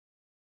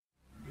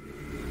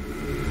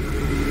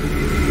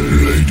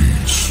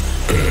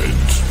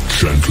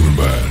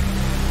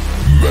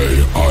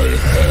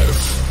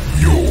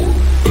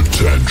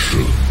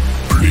Attention,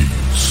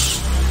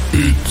 please.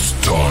 It's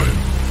time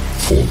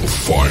for the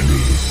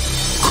final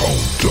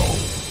countdown.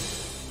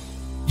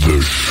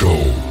 The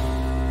show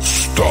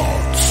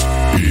starts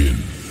in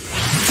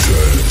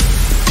 10,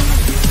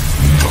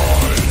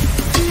 9,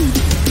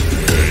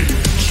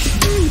 8,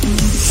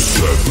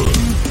 7,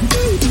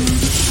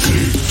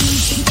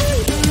 6,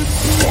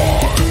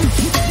 5,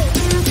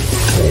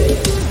 4,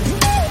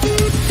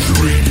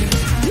 3,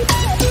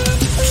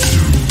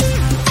 2,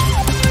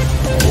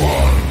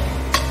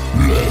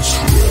 1. Let's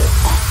rock.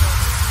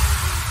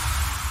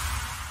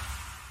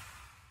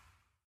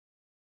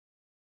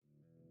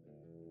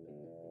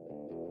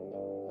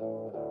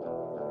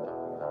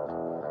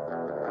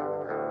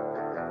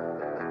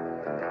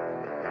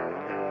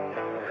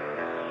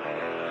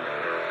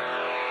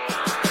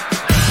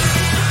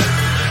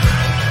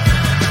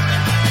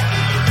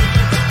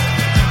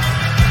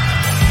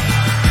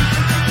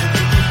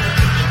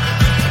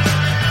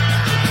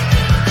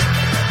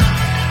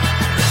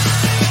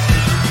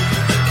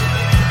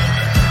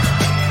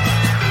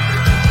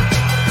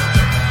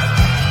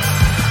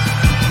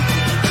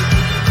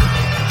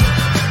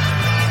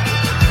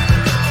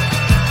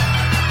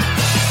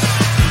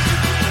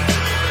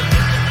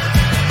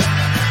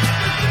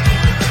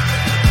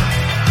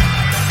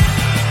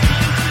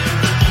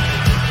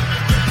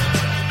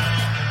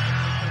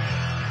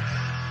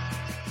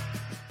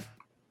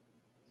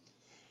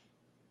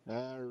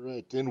 All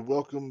right, and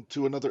welcome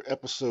to another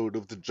episode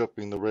of the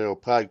Jumping the Rail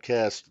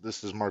podcast.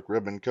 This is Mark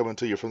Redmond coming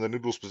to you from the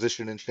Noodles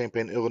position in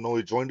Champaign,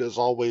 Illinois, joined as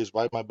always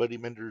by my buddy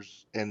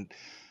Menders. And,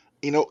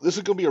 this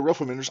is going to be a rough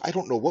one, Menders. I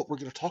don't know what we're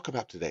going to talk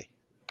about today.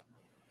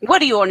 What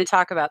do you want to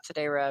talk about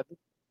today, Reb?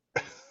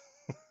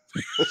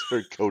 That's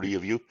very Cody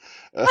of you.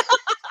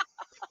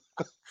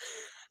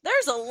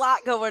 There's a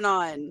lot going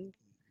on.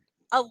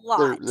 A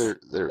lot.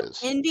 There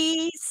is.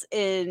 Indies,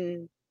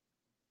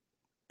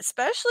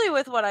 especially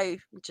with what I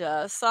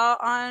just saw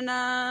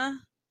on,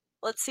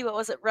 let's see, what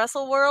was it,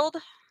 Wrestle World?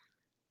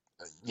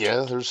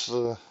 Yeah, there's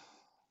some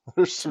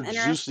juicy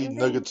interesting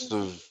nuggets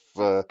things.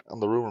 of on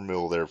the rumor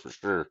mill there for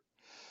sure.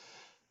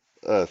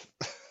 Uh,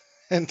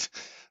 and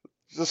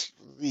just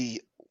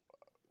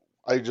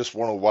I just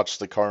want to watch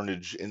the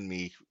carnage in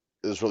me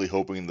is really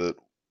hoping that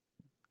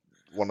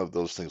one of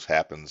those things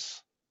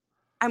happens.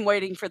 I'm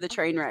waiting for the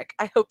train wreck.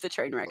 I hope the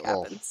train wreck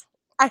Oh, happens.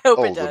 I hope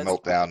oh, it the does.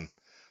 meltdown.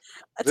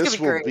 That's going This to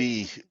be will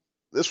great.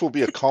 this will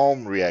be a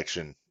calm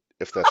reaction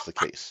if that's the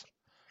case.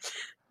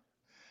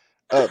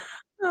 Uh,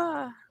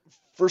 Ah,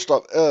 First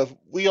off,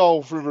 we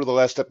all remember the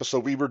last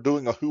episode. We were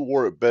doing a "Who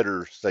Wore It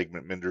Better"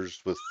 segment,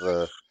 Menders, with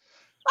our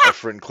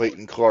friend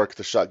Clayton Clark,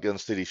 the Shotgun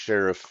City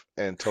Sheriff,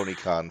 and Tony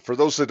Khan. For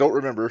those that don't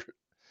remember,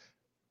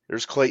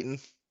 there's Clayton,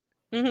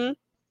 mhm.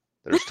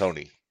 there's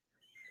Tony.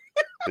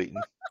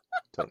 Clayton,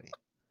 Tony,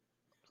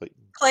 Clayton.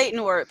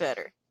 Clayton wore it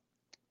better.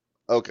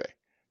 Okay,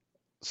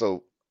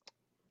 so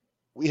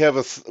we have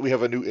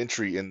a new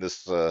entry in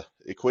this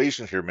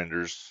equation here,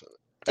 Menders.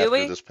 Do After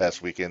we? this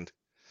past weekend,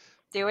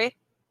 Do we?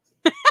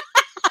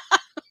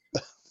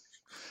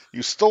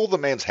 you stole the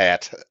man's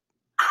hat.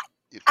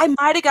 I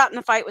might have gotten in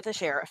a fight with the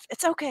sheriff.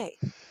 It's okay.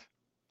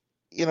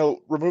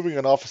 Removing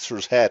an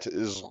officer's hat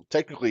is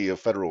technically a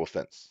federal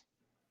offense.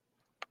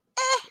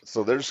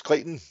 So there's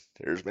Clayton,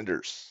 there's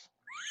Menders.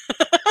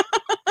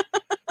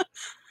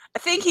 I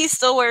think he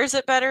still wears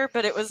it better,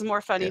 but it was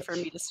more funny Yeah. for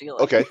me to steal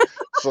it. Okay,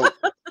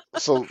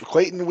 so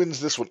Clayton wins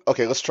this one.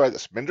 Okay, let's try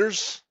this.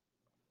 Menders,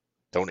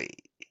 Tony.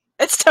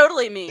 It's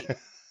totally me.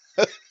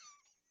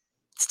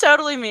 It's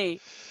totally me.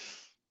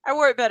 I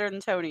wore it better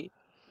than Tony.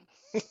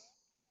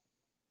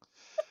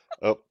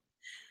 Oh,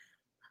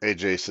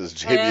 AJ says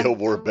JBL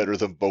wore it better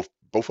than both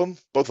of them.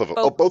 Both of them.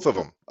 Oh, Both. both of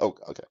them. Oh,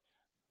 okay.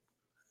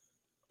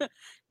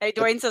 Hey,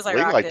 Dwayne says I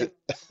Wayne rocked liked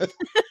it.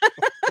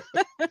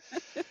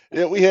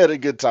 Yeah, we had a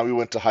good time. We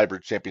went to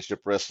Hybrid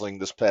Championship Wrestling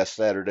this past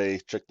Saturday.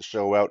 Checked the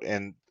show out.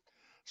 And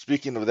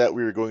speaking of that,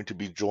 we were going to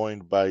be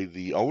joined by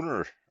the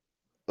owner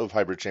of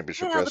Hybrid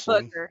Championship Yeah, the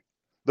Wrestling, booker.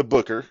 the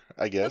booker,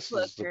 I guess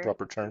is the booker.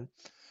 proper term.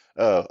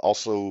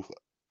 Also,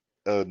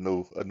 a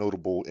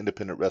notable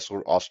independent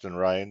wrestler, Austin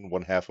Ryan,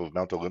 one half of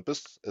Mount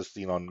Olympus, as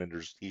seen on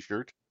Mender's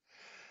T-shirt.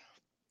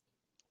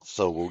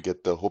 So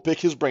we'll pick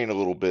his brain a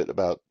little bit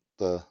about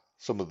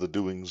some of the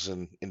doings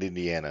in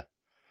Indiana.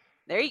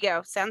 There you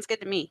go. Sounds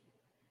good to me.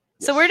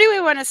 Yes. So where do we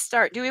want to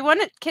start? Do we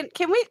want to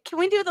can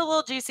we do the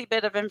little juicy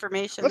bit of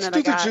information Let's that do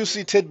I the got?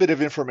 juicy tidbit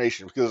of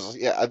information because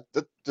that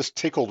just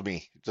tickled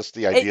me. Just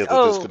the idea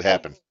that this could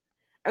happen.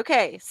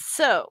 Okay,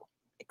 so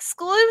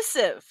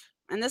exclusive,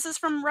 and this is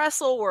from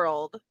Wrestle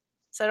World.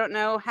 So I don't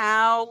know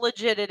how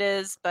legit it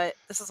is, but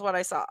this is what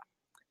I saw.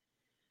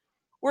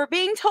 We're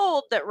being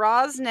told that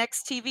Raw's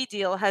next TV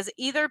deal has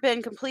either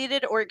been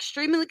completed or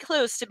extremely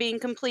close to being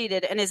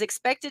completed and is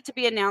expected to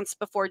be announced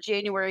before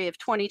January of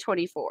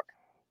 2024.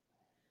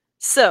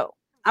 So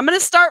I'm going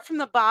to start from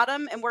the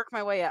bottom and work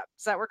my way up.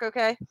 Does that work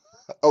okay?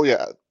 Oh,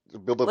 yeah.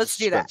 Build up Let's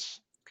the do that.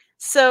 suspense.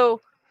 So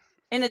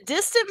in a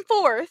distant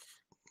fourth,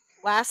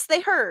 last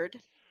they heard,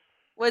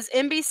 was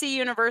NBC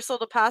Universal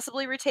to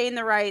possibly retain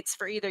the rights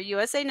for either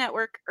USA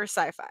Network or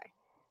Sci-Fi.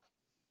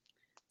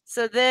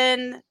 So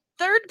then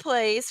third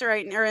place,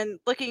 right, or in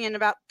looking in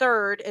about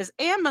third, is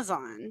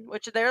Amazon,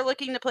 which they're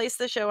looking to place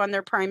the show on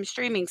their Prime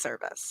streaming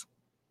service.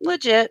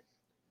 Legit.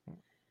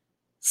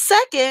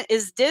 Second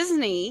is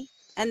Disney,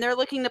 and they're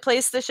looking to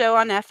place the show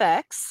on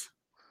FX.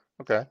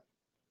 Okay.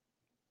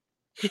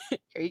 Here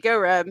you go,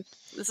 Reb.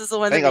 This is the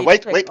one Hang that on,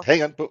 made me wait, tickle.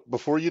 hang on.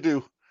 Before you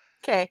do,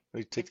 Okay. let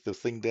me take the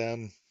thing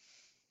down.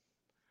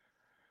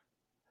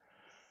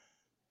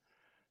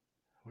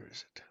 Where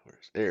is it?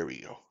 There we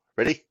go.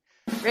 Ready?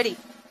 Ready.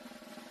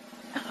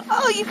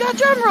 Oh, you got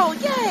drum roll.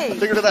 Yay. I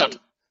figured it out.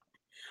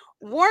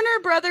 Warner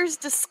Brothers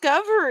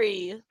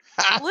Discovery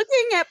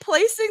looking at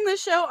placing the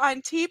show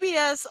on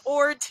TBS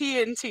or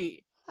TNT.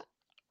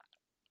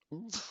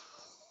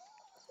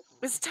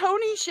 Is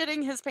Tony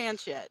shitting his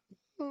pants yet?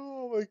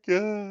 Oh my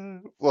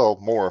god. Well,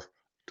 more.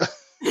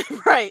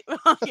 Right.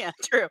 Well, yeah,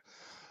 true.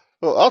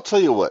 Well, I'll tell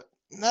you what.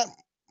 That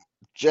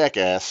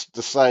jackass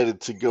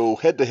decided to go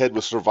head to head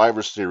with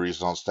Survivor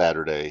Series on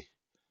Saturday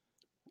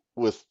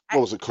with,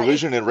 what was it,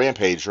 Collision and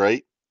Rampage,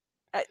 right?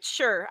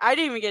 Sure. I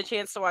didn't even get a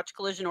chance to watch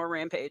Collision or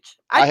Rampage.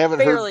 I haven't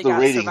heard barely the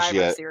got ratings Survivor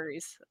yet.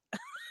 Series.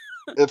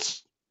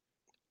 It's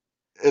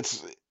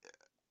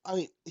I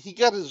mean, he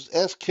got his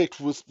ass kicked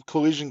with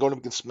Collision going up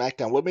against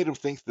SmackDown. What made him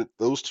think that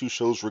those two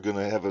shows were going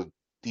to have a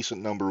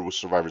decent number with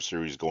Survivor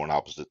Series going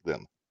opposite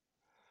them?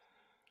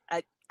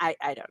 I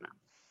don't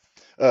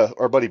know.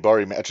 Our buddy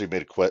Barry actually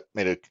made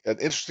an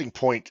interesting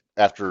point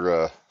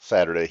after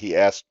Saturday. He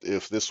asked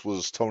if this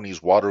was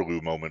Tony's Waterloo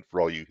moment for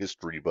all you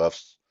history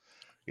buffs.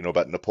 You know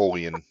about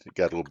Napoleon. He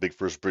got a little big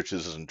for his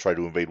britches and tried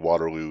to invade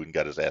Waterloo and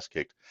got his ass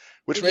kicked,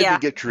 which made me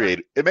get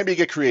creative. It made me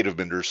get creative,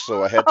 Benders.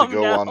 So I had to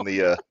go on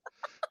the.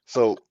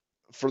 So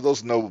for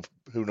those who know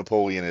who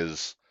Napoleon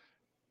is.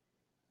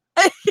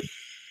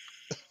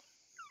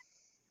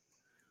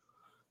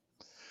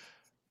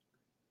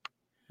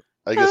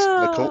 I guess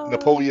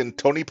Napoleon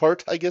Tony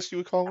Part, I guess you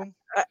would call him.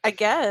 I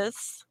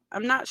guess.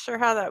 I'm not sure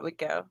how that would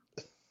go.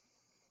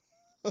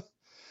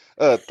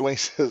 Dwayne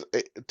says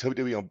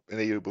WWE and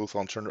AEW both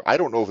on Turner. I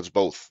don't know if it's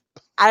both.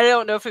 I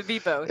don't know if it'd be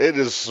both. It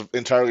is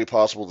entirely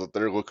possible that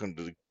they're looking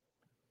to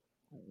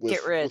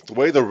get rid. With the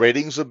way the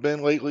ratings have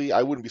been lately,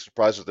 I wouldn't be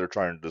surprised if they're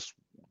trying to just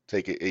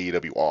take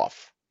AEW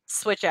off.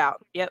 Switch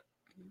out. Yep.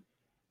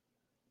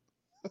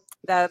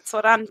 That's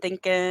what I'm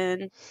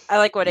thinking. I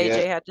like what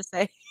AJ had to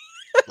say.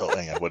 Oh,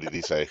 hang on. What did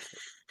he say?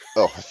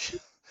 Oh,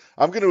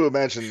 I'm going to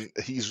imagine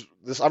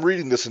I'm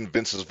reading this in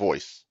Vince's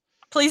voice.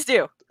 Please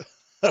do.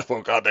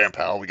 Well, goddamn,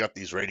 pal, we got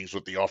these ratings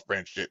with the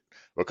off-brand shit.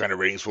 What kind of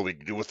ratings will we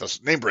do with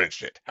this name brand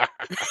shit?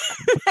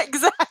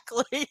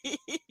 Exactly.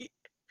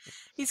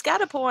 He's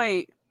got a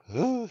point.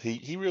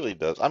 He really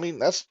does. I mean,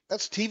 that's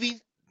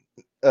TV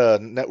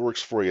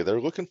networks for you.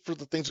 They're looking for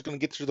the things that are going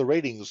to get you the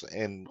ratings,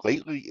 and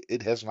lately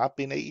it has not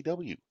been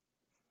AEW.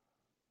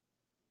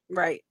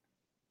 Right.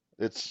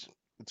 It's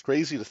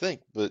crazy to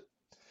think, but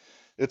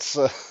it's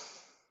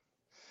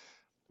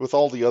with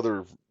all the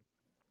other,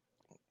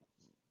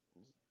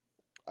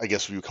 I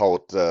guess we would call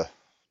it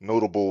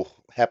notable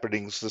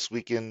happenings this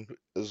weekend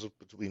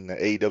between the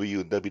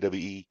AEW and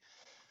WWE.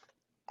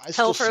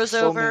 Hell froze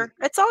over.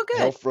 It's all good.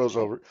 Hell froze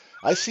over.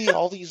 I see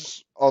all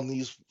these on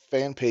these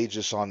fan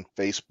pages on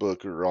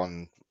Facebook or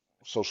on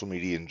social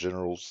media in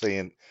general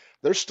saying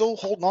they're still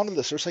holding on to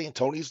this. They're saying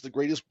Tony's the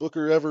greatest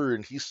booker ever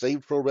and he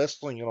saved pro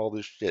wrestling and all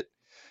this shit.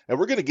 And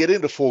we're going to get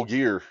into Full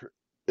Gear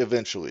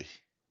eventually.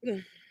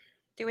 Do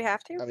we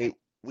have to? I mean,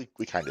 we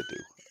kind of do.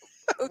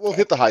 Okay. We'll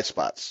hit the high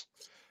spots.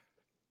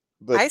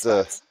 But, high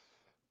spots?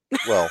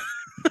 Well.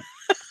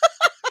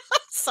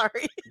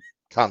 Sorry.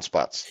 Con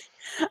spots.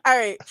 All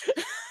right.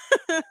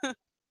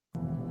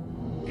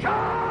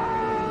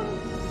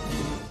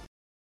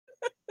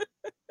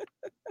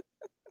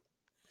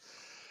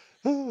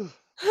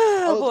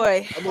 Oh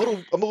boy. I'm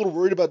a little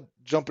worried about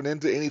jumping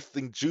into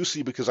anything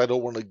juicy because I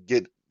don't want to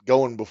get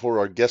going before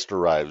our guest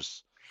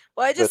arrives.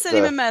 Well, I just sent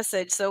him a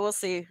message, so we'll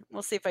see.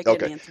 We'll see if I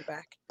get an answer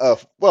back.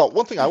 Well,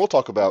 one thing I will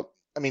talk about.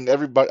 I mean,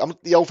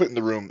 the elephant in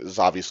the room is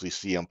obviously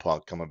CM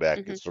Punk coming back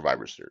in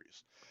Survivor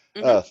Series.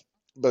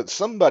 But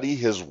somebody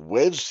has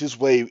wedged his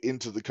way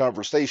into the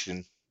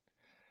conversation,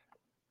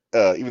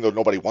 even though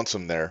nobody wants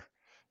him there,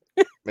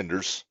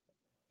 Menders.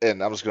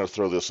 And I'm just going to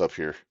throw this up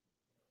here.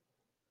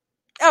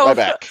 Oh, right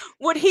back.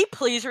 Would he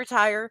please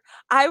retire?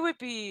 I would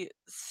be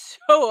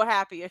so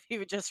happy if he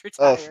would just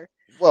retire.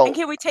 Well, and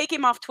can we take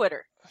him off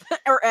Twitter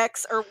or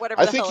X or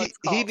whatever? I think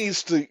he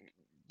needs to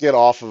get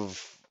off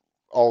of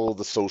all of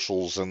the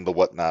socials and the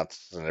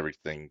whatnots and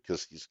everything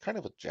because he's kind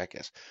of a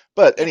jackass.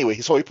 But anyway,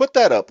 so he put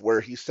that up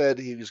where he said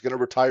he was going to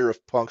retire if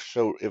Punk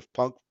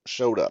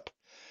showed up,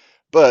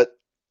 but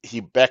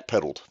he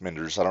backpedaled.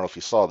 Menders, I don't know if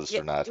you saw this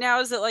or not. Now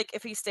is it like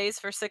if he stays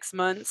for 6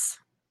 months?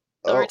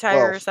 He'll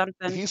retire or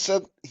something. He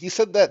said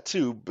that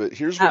too, but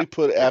here's what he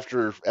put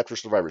after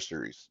Survivor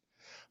Series.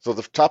 So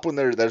the top one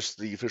there's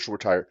the official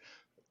retire.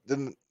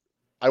 Then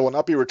I will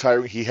not be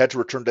retiring. He had to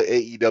return to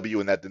AEW,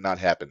 and that did not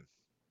happen.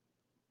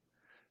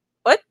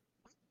 What?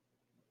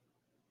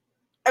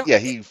 Yeah,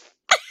 he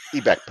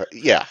backpedaled.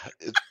 Yeah.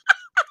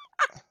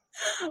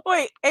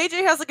 Wait,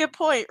 AJ has a good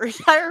point.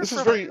 Retire This is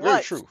from very, very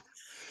what? true.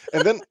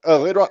 And then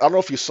later on, I don't know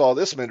if you saw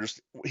this, Menders.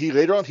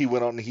 Later on he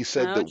went on and he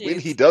said Oh, that when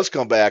he jeez. does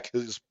come back,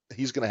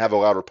 he's going to have a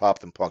louder pop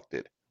than Punk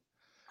did.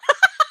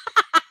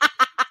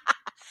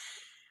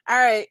 All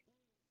right.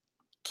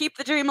 Keep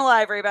the dream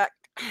alive, Rayback.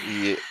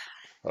 Yeah.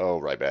 Oh,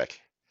 right back.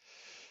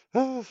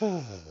 Oh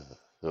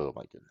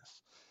my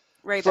goodness.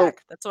 Rayback. So,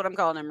 That's what I'm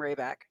calling him,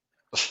 Rayback.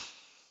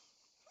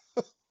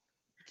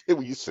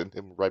 will you send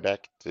him right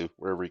back to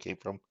wherever he came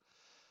from?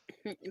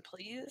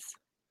 Please?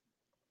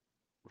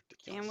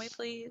 Ridiculous. Can we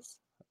please?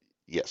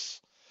 Yes.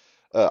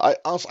 I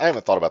honestly, I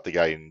haven't thought about the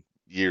guy in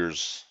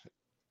years.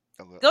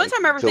 The only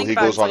time I ever until think he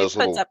about him goes is on when he his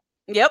puts little up.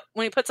 Yep,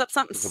 when he puts up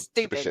something stupid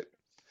stupid. shit.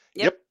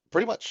 Yep.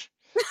 Pretty much.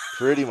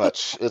 Pretty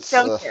much. It's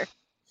Don't care.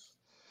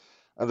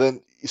 and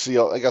then you see,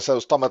 I guess I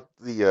was talking about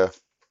the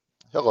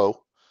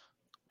hello.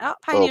 Oh,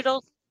 pie Oh,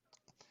 noodles.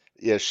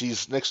 yeah,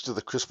 she's next to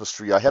the Christmas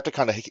tree. I have to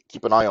kind of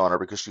keep an eye on her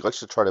because she likes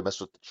to try to mess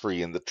with the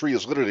tree, and the tree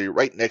is literally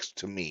right next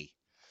to me.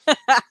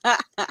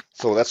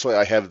 So that's why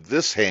I have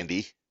this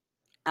handy.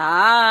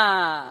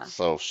 Ah.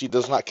 So she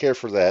does not care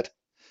for that.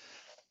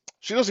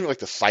 She doesn't even like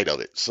the sight of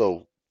it.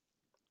 So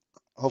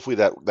hopefully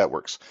that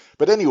works.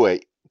 But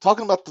anyway,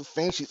 talking about the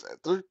fans,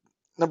 they're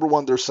number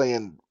one. They're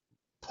saying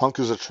Punk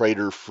is a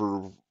traitor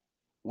for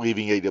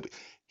leaving AEW.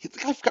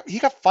 He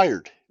got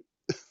fired.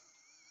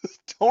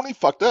 Tony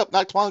fucked up,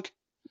 not Punk.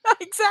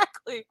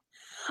 Exactly.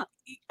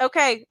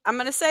 Okay, I'm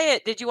going to say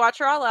it. Did you watch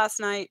Raw last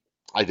night?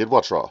 I did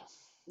watch Raw.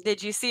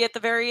 Did you see at the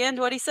very end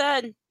what he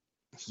said?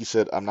 He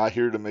said, "I'm not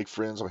here to make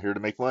friends. I'm here to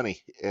make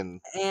money," and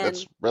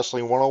that's And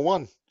Wrestling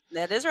 101.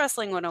 that is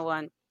Wrestling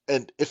 101.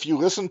 And if you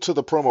listen to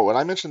the promo, and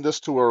I mentioned this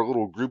to our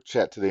little group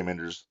chat today,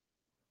 Menders,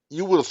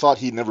 you would have thought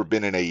he'd never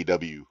been in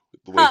AEW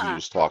the way he Uh-uh.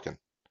 was talking,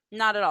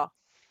 Not at all.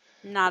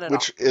 Not at all.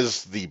 which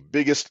is the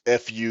biggest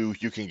FU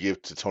you can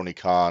give to Tony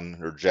Khan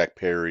or Jack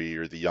Perry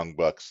or the Young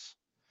Bucks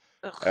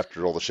Ugh.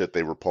 after all the shit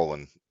they were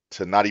pulling,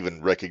 to not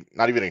even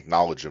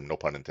acknowledge him, no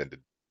pun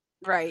intended.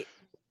 Right.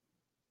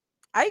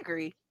 I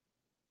agree.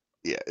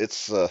 Yeah,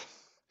 it's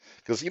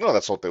because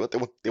that's what they want.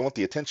 They want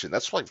the attention.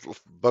 That's why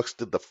Bucks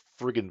did the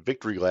friggin'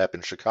 victory lap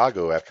in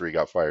Chicago after he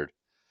got fired.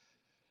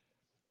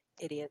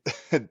 Idiot.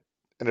 and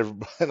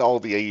and all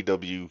the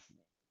AEW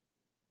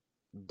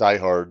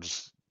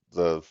diehards,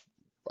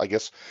 I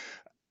guess,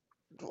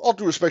 all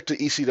due respect to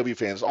ECW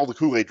fans, all the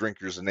Kool-Aid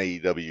drinkers in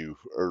AEW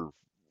are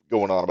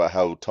going on about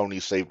how Tony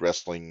saved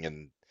wrestling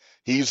and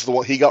he's the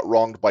one. He got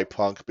wronged by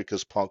Punk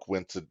because Punk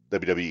went to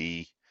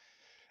WWE,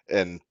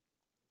 and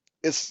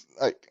it's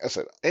like I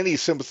said, any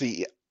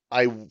sympathy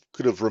I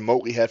could have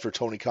remotely had for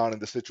Tony Khan in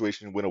this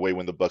situation went away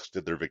when the Bucks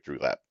did their victory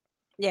lap.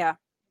 Yeah.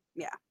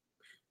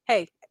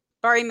 Hey,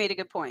 Barry made a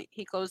good point.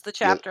 He closed the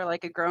chapter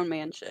like a grown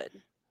man should.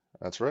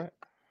 That's right.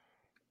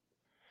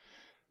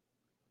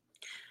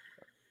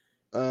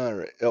 All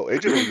right. Oh,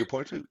 AJ made a good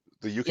point too.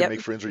 That you can Yep.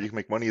 make friends or you can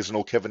make money is an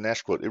old Kevin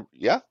Nash quote.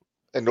 Yeah,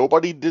 and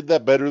nobody did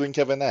that better than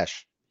Kevin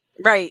Nash.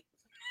 Right.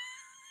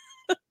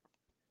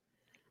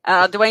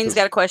 Dwayne's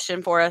got a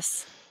question for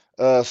us.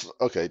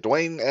 Okay.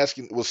 Dwayne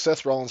asking, was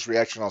Seth Rollins'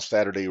 reaction on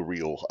Saturday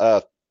real?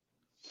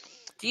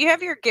 Do you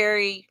have your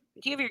Gary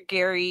video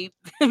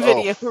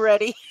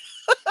ready?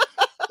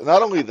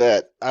 Not only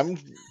that,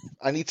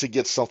 I need to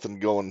get something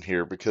going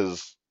here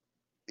because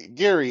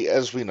Gary,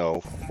 as we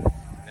know,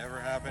 never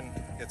happened.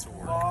 It's a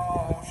word.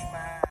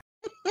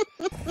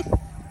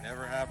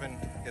 Never happened.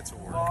 It's a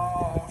word.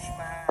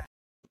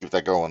 get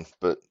that going,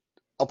 but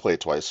I'll play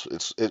it twice.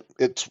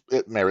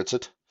 It merits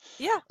it.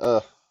 Yeah.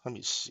 Let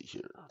me see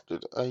here.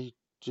 Did I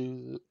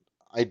do?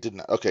 I did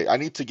not. Okay, I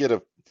need to get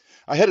a.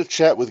 I had a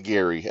chat with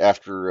Gary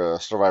after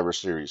Survivor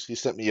Series. He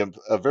sent me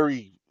a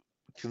very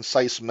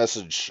concise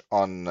message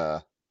on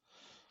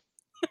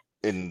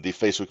in the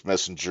Facebook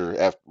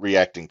Messenger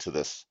reacting to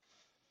this.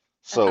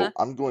 So Uh-huh.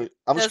 I'm Does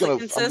just it gonna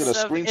consist of,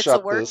 "It's a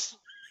screenshot word"? this.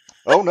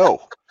 Oh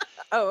no,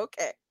 Oh,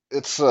 okay.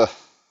 it's I'm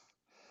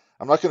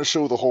not gonna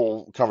show the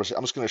whole conversation.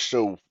 I'm just gonna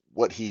show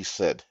what he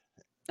said,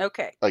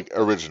 Okay. like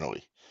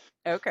originally.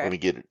 Okay. Let me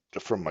get it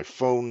from my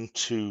phone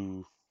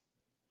to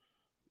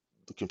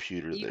the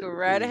computer. You There go it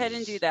right ahead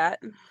and do is. that.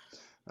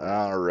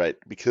 All right,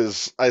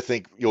 because I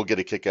think you'll get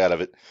a kick out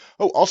of it.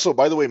 Oh, also,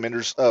 by the way,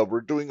 Menders,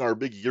 we're doing our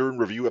big year in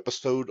review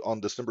episode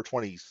on December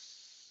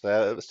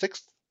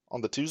 26th,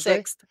 on the Tuesday.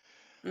 6th.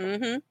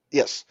 Mm-hmm.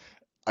 Yes,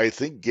 I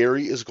think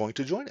Gary is going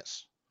to join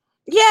us.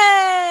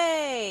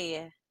 Yay!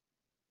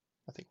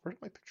 I think, where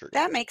did my picture go?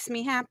 That makes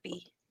me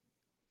happy.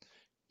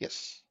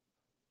 Yes.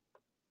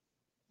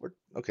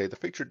 Okay, the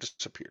picture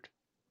disappeared.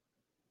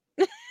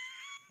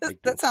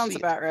 That sounds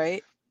about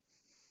right.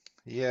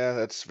 Yeah,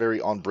 that's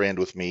very on brand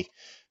with me.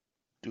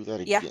 Do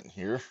that Yeah. again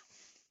here.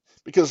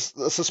 Because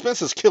the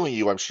suspense is killing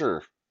you, I'm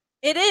sure.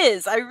 It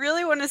is. I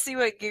really want to see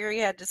what Gary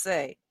had to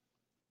say.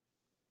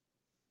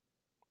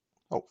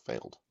 Oh,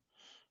 failed.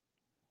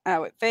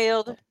 Oh, it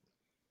failed.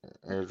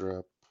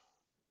 Airdrop.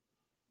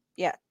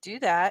 Yeah, do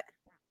that.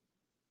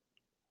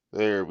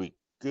 There we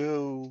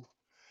go.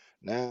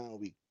 Now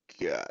we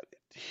got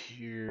it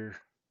here.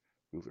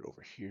 Move it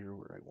over here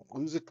where I won't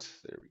lose it.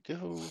 There we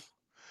go.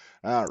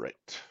 All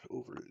right,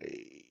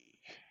 overlay.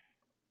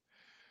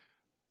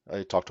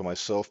 I talk to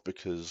myself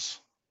because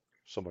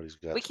somebody's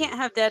got We to. can't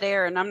have dead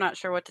air, and I'm not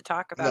sure what to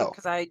talk about No,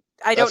 because I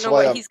that's don't know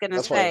why what I'm. he's going to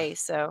That's why. say.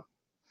 So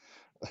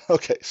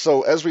Okay,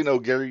 so as we know,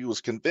 Gary was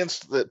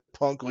convinced that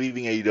Punk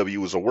leaving AEW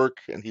was a work,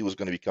 and he was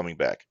going to be coming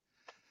back.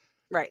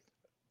 right.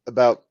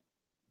 About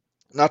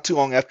not too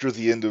long after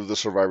the end of the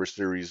Survivor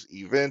Series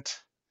event,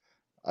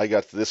 I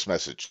got this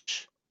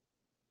message.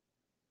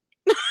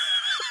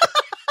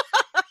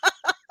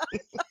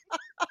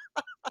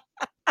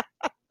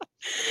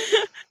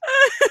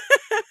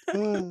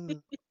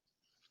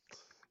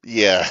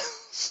 Yeah.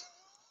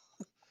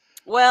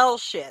 Well,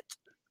 shit.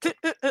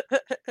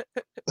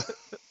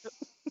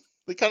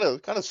 It kind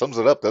of sums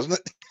it up, doesn't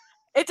it?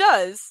 It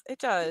does. It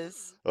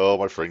does. Oh,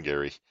 my friend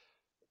Gary.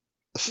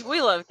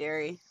 We love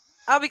Gary.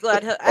 I'll be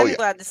glad. Oh I'm yeah.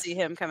 glad to see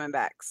him coming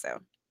back. So,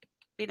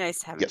 be nice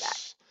to have him back.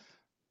 Yes.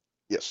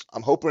 Yes.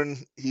 I'm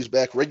hoping he's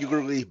back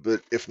regularly,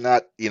 but if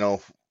not,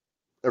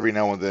 every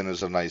now and then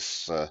is a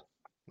nice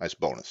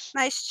bonus.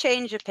 Nice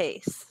change of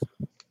pace,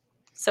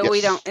 so we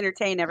Yes. don't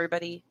entertain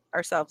everybody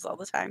ourselves all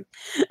the time,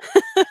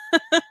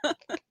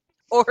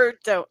 or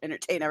don't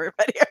entertain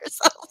everybody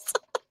ourselves.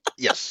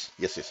 Yes.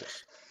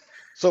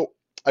 So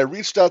I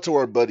reached out to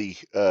our buddy,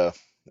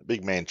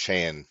 Big Man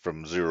Chan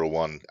from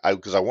 01,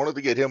 because I wanted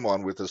to get him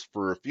on with us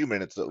for a few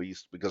minutes at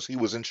least, because he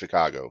was in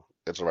Chicago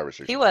at Survivor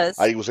Series. He was.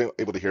 I was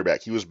able to hear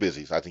back. He was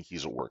busy. So I think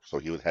he's at work, so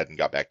he hadn't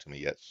got back to me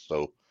yet.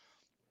 So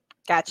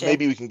Gotcha.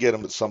 maybe we can get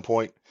him at some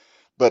point.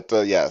 But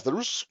yeah, there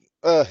was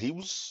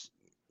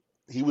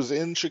he was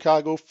in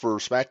Chicago for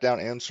SmackDown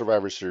and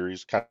Survivor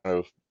Series. Kind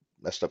of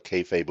messed up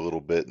kayfabe a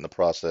little bit in the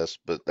process,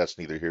 but that's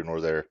neither here nor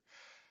there.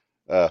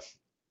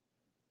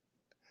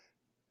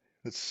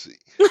 Let's see.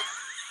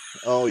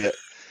 Oh yeah,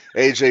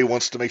 AJ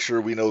wants to make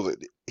sure we know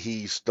that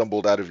he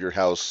stumbled out of your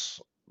house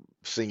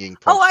singing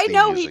Punk's I theme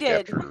know he music did.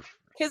 after.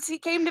 Because he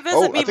came to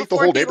visit me I think the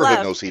before whole he neighborhood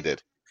left. knows he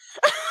did.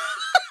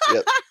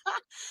 Yep.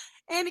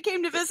 And he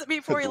came to visit me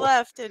before he Boy.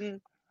 left,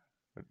 and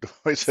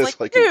It says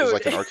like, it was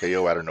like dude. an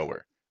RKO out of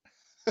nowhere.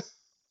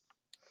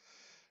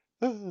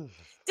 Did Oh,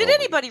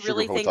 anybody Sugar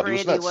really Hill think thought he was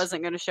Randy nuts.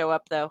 wasn't going to show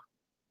up, though?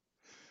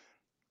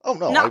 Oh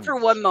no! Not for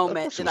one of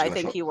moment course he did was I gonna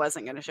think show he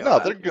wasn't going to show No,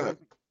 up. they're gonna.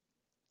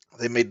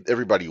 They made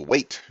everybody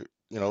wait,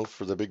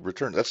 for the big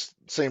return. That's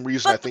the same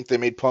reason I But think they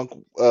made Punk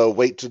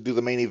wait to do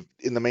the main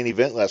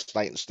event last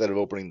night instead of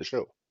opening the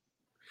show.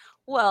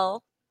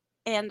 well,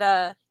 and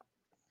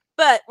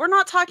but we're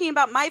not talking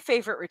about my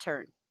favorite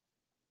return.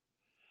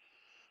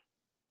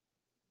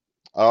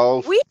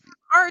 Oh, We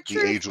are the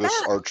truth ageless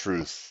back.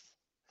 R-Truth.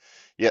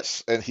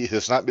 Yes, and he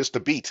has not missed a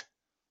beat.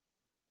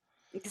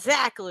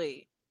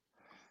 Exactly.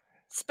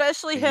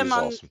 Especially He him is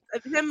awesome.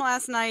 him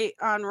last night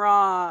on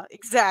Raw.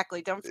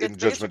 Exactly. Don't forget In the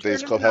biggest Judgment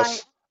Day's return of the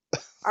night.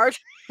 clubhouse.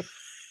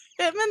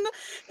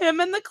 Him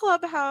in the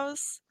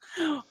clubhouse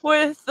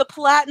with the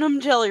platinum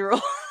jelly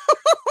roll.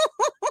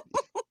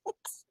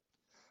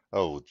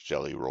 Oh,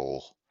 jelly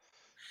roll.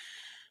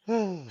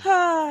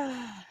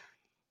 Mm-hmm.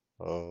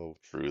 Oh,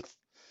 Truth.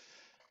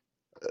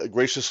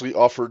 Graciously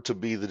offered to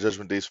be the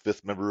Judgment Day's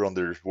 5th member on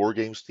their War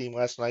Games team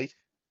last night.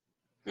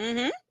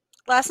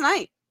 Last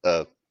night.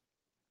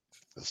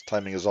 His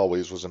timing, as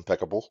always, was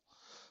impeccable.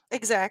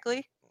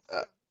 Exactly.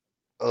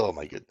 Oh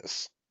my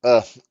goodness.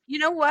 You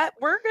know what?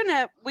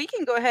 We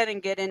can go ahead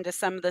and get into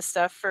some of the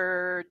stuff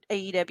for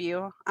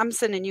AEW. I'm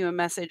sending you a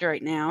message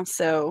right now,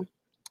 so.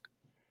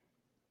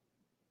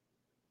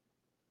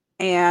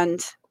 And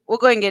we'll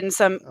go ahead and get in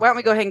some. Why don't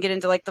we go ahead and get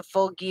into like the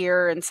Full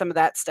Gear and some of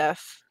that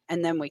stuff,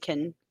 and then we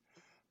can.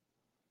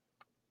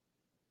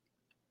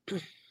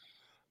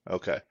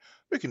 Okay,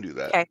 we can do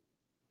that. Okay.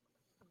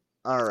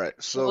 All right,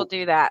 so we'll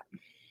do that.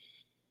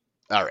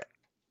 All right.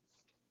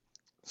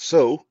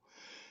 So,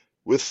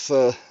 with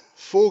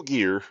Full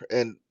Gear,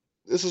 and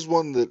this is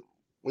one that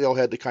we all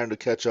had to kind of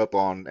catch up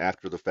on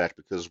after the fact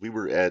because we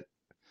were at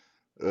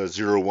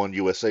 01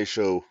 USA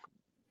show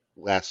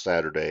last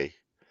Saturday,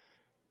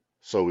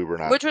 so we were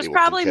not. Which was able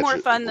probably to catch more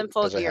it fun than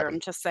Full as it Gear. happened.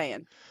 I'm just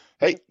saying.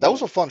 Hey, that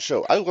was a fun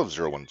show. I love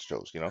 01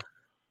 shows,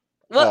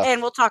 Well,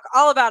 and we'll talk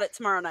all about it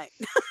tomorrow night.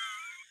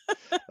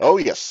 Oh,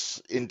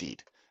 yes,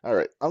 indeed. All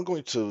right, I'm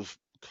going to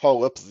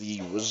call up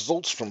the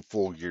results from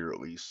Full Gear at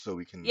least so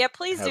we can. Yeah,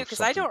 please do, have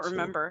because I don't something to-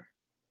 remember.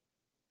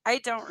 I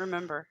don't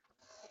remember.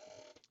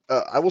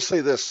 I will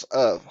say this: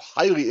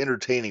 highly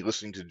entertaining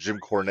listening to Jim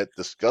Cornette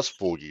discuss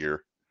Full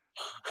Gear.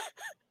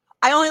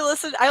 I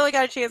only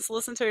got a chance to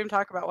listen to him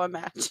talk about one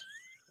match.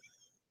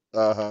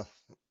 And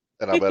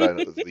I bet I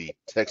know the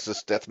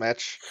Texas Death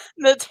Match.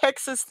 The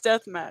Texas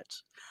Death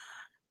Match.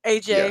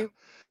 AJ,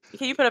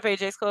 can you put up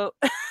AJ's quote?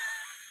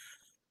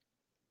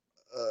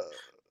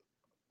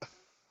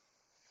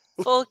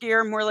 Full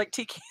Gear, more like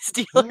TK's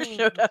dealer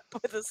showed up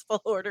with his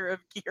full order of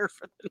gear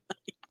for the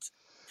night.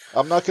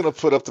 I'm not going to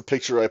put up the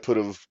picture I put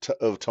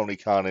of Tony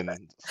Khan in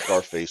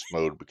Scarface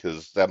mode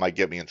because that might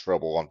get me in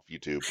trouble on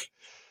YouTube.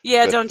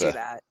 Yeah, But, don't do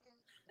that.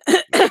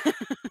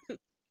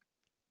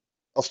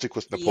 I'll stick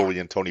with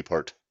Napoleon Tony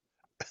part.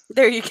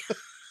 There you go.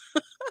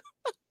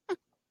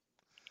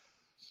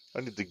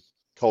 I need to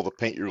call the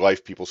Paint Your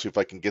Life people, see if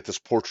I can get this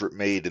portrait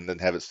made and then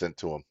have it sent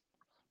to them.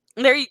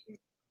 There you.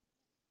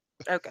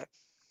 Okay.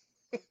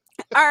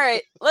 All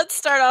right. Let's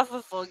start off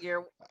with Full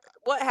Gear.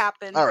 What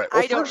happened? All right.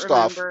 Well, I don't first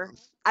off, remember.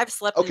 I've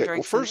slept and okay. Well,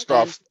 drank since first then.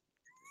 off,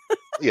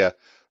 yeah.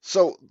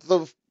 So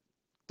the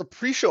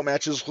pre-show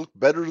matches look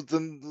better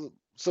than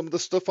some of the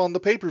stuff on the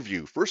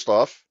pay-per-view. First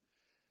off,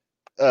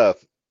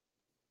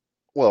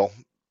 well,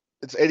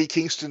 it's Eddie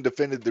Kingston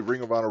defended the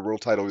Ring of Honor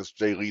World Title against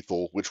Jay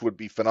Lethal, which would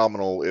be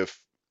phenomenal if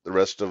the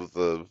rest of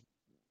the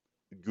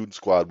Goon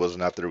Squad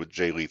wasn't out there with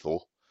Jay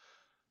Lethal.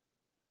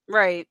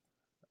 Right.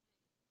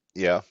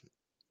 Yeah.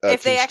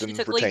 If they actually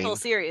Kingston took Lethal retained.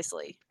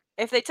 seriously.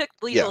 If they took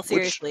Yeah, Lethal which,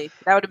 seriously,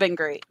 that would have been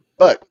great.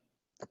 but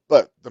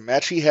the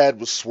match he had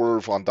with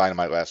Swerve on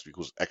Dynamite last week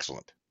was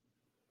excellent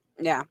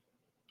Yeah.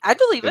 I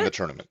believe in the it.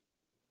 tournament.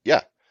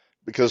 Yeah,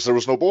 because there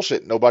was no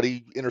bullshit,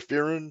 nobody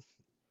interfering,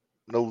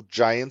 no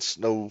giants,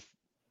 no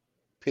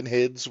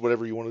pinheads,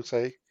 whatever you want to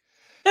say.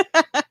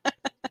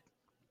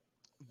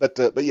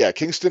 But yeah,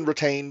 Kingston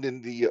retained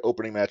in the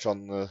opening match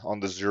on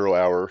the 0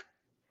 hour.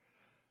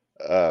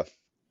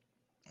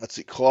 Let's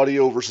see,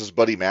 Claudio versus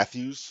Buddy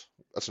Matthews.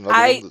 That's another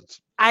one.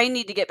 That's, I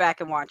need to get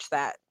back and watch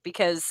that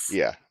because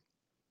yeah.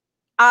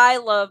 I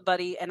love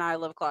Buddy and I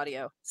love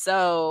Claudio.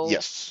 So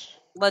Yes.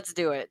 let's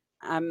do it.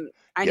 I need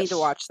to Yes.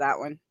 watch that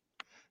one.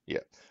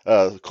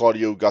 Yeah.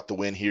 Claudio got the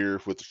win here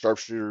with the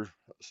sharpshooter,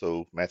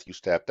 so Matthews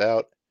tapped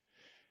out.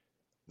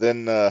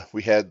 Then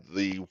we had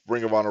the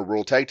Ring of Honor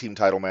World Tag Team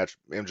title match,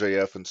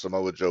 MJF and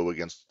Samoa Joe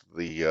against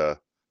the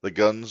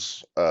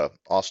Guns,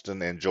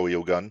 Austin and Joey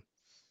O'Gunn.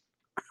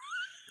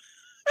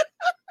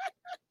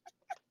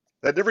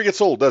 That never gets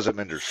old, does it,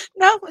 Menders?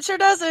 No, it sure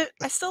doesn't.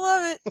 I still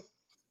love it.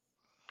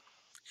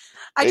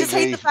 I just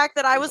hate the AJ fact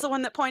that I was the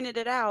one that pointed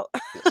it out.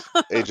 Yes.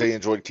 AJ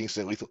enjoyed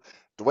Kingston and Lethal.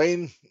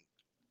 Dwayne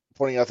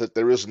pointing out that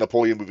there is a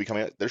Napoleon movie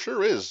coming out. There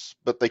sure is,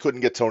 but they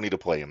couldn't get Tony to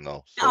play him,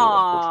 though. So,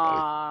 unfortunately.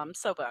 Aw, I'm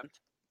so bummed.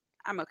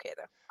 I'm okay,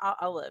 though.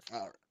 I'll live.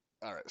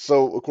 All right.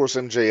 So, of course,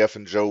 MJF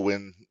and Joe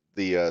win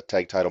the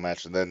tag title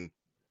match, and then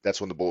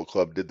that's when the Bullet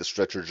Club did the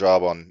stretcher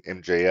job on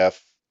MJF.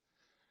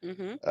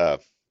 Mm-hmm. Uh,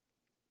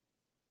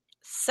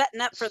 Setting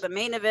up for the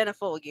main event of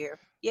Full Gear.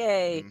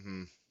 Yay.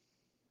 mhm.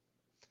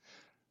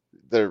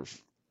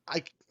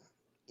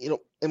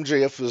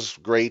 MJF is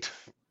great.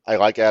 I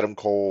like Adam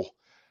Cole.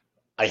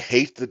 I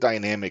hate the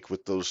dynamic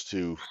with those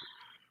two.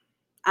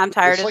 I'm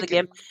tired It's of the like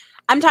gimmick.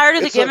 I'm tired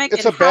of the it's gimmick.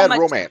 it's and a bad how much,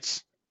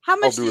 romance. How All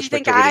much due do you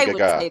respect think to I Lady would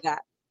Gaga. say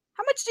that?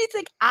 How much do you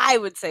think I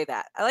would say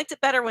that? I liked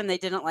it better when they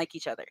didn't like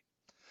each other.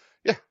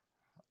 Yeah.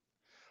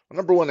 Well,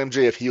 number one,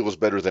 MJF heel is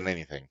better than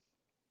anything.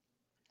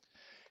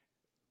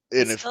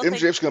 And if still think-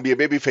 MJF's going to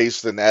be a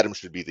babyface, then Adam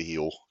should be the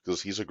heel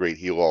because he's a great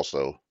heel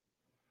also.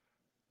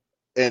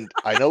 And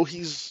I know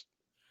he's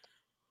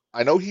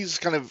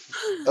kind of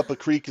up a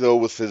creek though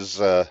with his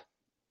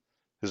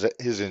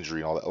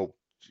injury and all that. Oh,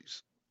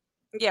 jeez.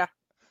 Yeah.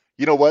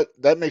 You know what?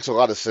 That makes a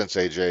lot of sense,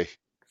 AJ.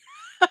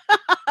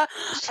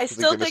 I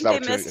still think they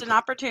missed an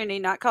opportunity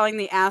not calling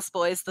the Ass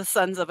Boys the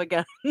sons of a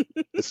gun.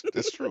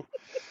 It's true.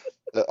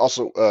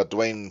 Also,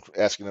 Dwayne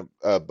asking,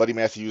 Buddy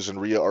Matthews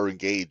and Rhea are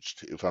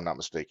engaged, if I'm not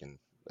mistaken.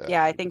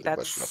 Yeah, I think the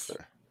question that's up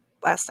there.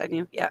 last I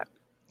knew. Yeah.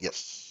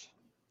 Yes.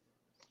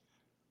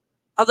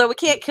 Although we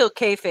can't kill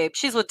kayfabe.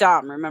 She's with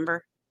Dom,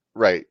 remember?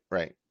 Right.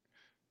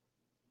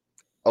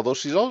 Although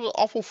she's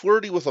awful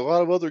flirty with a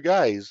lot of other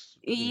guys.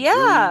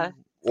 Yeah.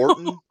 Drew,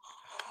 Orton.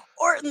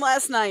 Orton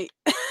last night.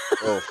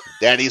 Oh,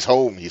 Daddy's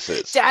home, he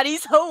says.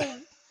 Daddy's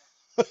home.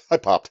 I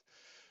popped.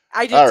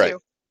 I did All right.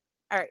 too.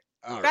 All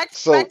right. Back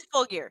So, to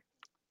Full Gear.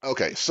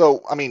 okay.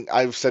 So, I mean,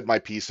 I've said my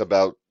piece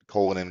about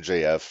Cole and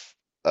MJF.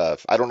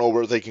 I don't know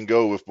where they can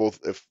go if both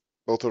of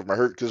them are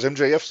hurt because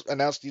MJF's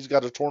announced he's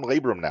got a torn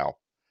labrum now.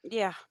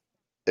 Yeah.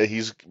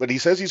 But he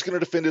says he's going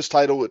to defend his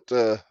title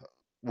at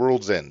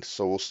World's End.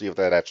 So we'll see if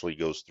that actually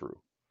goes through.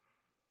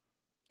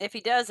 If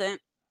he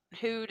doesn't,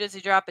 who does he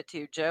drop it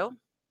to? Joe?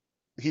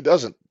 He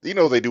doesn't. You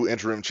know they do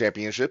interim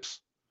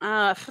championships.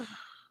 Thanks,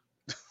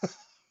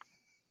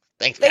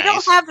 Thanks, they guys.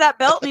 don't have that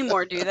belt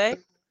anymore, do they?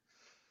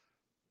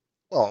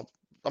 Well,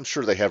 I'm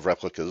sure they have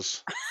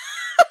replicas. I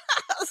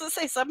was gonna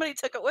say somebody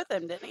took it with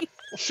him, didn't he?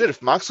 Well, shit,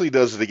 if Moxley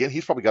does it again,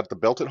 he's probably got the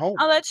belt at home.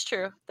 Oh, that's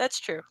true. That's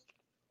true.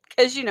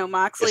 Because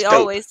Moxley It's dope.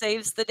 always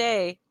saves the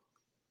day.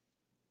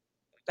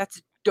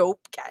 That's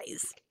dope,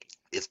 guys.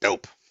 It's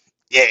dope.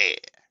 Yeah.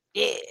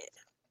 Yeah.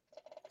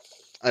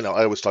 I know.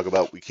 I always talk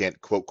about we can't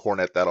quote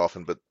Cornette that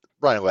often, but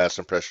Brian Last's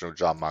impression of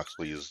John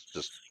Moxley is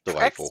just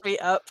delightful. Cracks me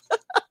up.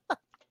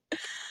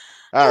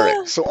 All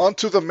right, so on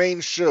to the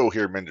main show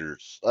here,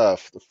 Menders. The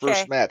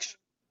first Okay. match,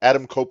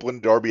 Adam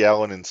Copeland, Darby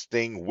Allin, and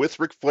Sting with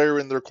Ric Flair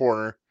in their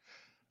corner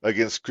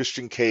against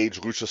Christian Cage,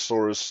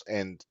 Luchasaurus,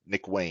 and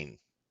Nick Wayne.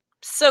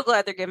 So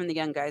glad they're giving the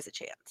young guys a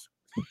chance.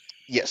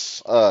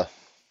 Yes.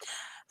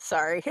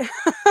 Sorry.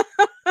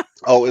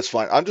 Oh, it's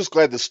fine. I'm just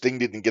glad that Sting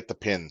didn't get the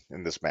pin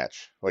in this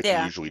match like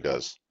Yeah. he usually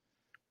does.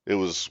 It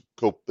was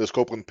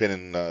Copeland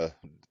pinning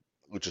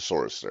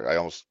Luchasaurus there.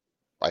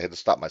 I had to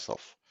stop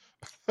myself.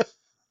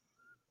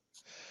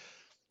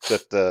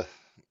 But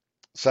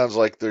sounds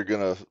like they're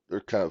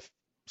kind of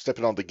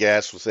stepping on the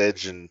gas with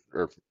Edge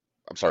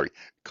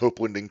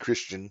Copeland and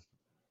Christian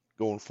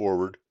going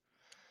forward.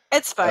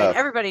 It's fine. Uh,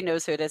 Everybody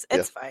knows who it is. yeah.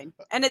 It's fine.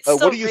 And it's What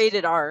still do you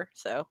rated R,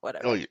 so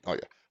whatever. Oh yeah.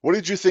 What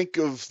did you think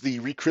of the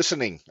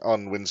rechristening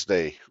on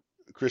Wednesday?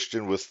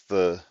 Christian with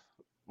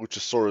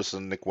Luchasaurus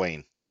and Nick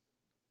Wayne.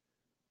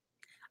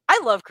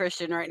 I love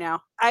Christian right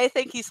now. I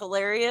think he's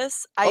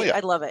hilarious. Oh, yeah.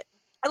 I love it.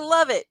 I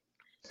love it.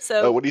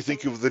 So What do you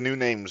think of the new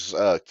names?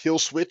 Kill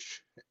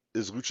Switch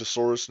is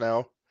Luchasaurus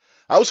now.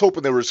 I was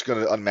hoping they were just going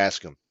to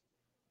unmask him.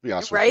 To be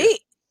honest with you.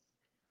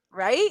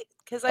 right?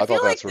 Because I I feel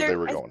thought like that's where they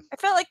were going. I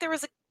felt like there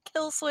was a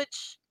kill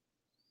switch.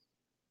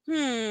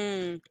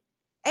 AJ,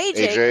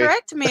 AJ?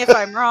 correct me if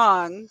I'm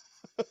wrong.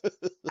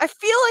 I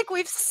feel like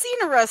we've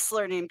seen a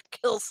wrestler named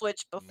Kill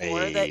Switch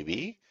before that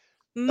Maybe.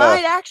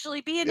 might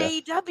actually be in yeah.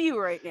 AEW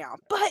right now,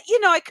 but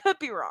I could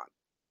be wrong.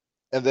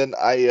 And then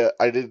I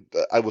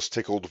was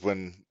tickled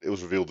when it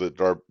was revealed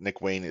that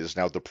Nick Wayne is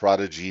now the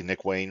prodigy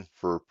Nick Wayne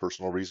for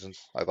personal reasons.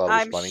 I thought it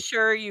was I'm funny.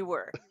 sure you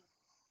were.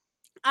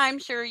 I'm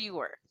sure you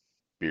were.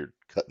 Beard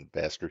cutting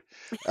bastard.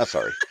 I'm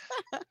sorry.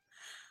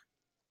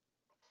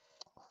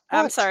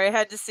 I'm What? sorry. I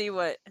had to see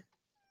what.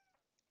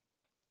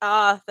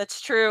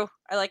 That's true.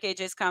 I like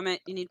AJ's comment.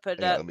 You need to put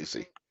it Yeah, up. let me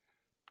see.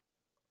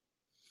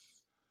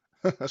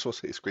 That's what I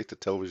say. It's great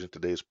that television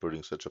today is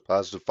putting such a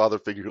positive father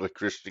figure like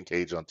Christian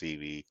Cage on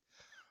TV.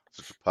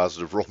 Such a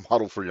positive role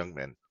model for young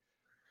men.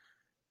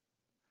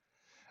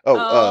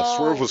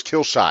 Swerve was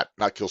Kill Shot,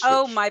 not Kill Switch.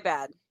 Oh, my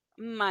bad.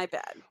 My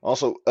bad.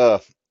 Also,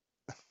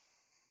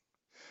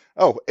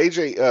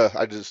 AJ,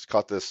 I just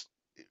caught this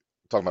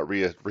talking about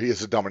Rhea.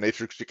 Rhea's a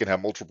dominatrix. She can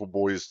have multiple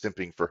boys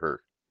simping for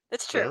her.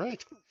 That's Is that true.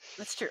 right?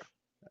 That's true.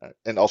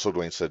 And also,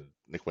 Dwayne said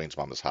Nick Wayne's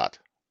mom is hot.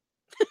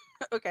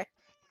 Okay.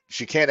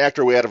 She can't act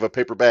her way out of a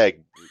paper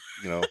bag,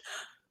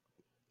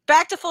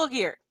 Back to Full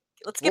Gear.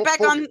 Let's get back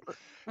on.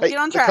 Hey, Get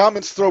on the track.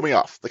 comments throw me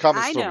off.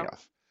 I know.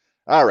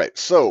 All right,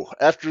 so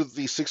after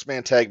the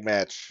six-man tag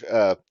match,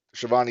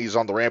 Shivani's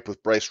on the ramp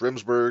with Bryce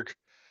Remsburg,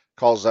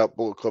 calls out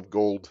Bullet Club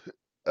Gold.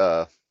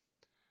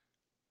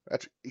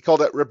 He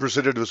called out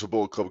representatives of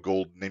Bullet Club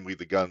Gold, namely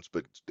the Guns,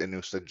 but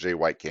instead Jay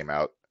White came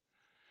out.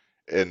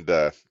 And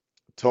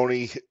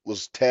Tony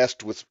was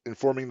tasked with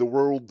informing the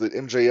world that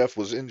MJF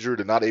was injured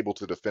and not able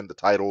to defend the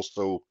title,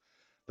 so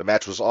the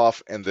match was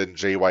off, and then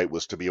Jay White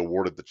was to be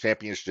awarded the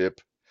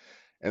championship.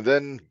 And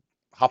then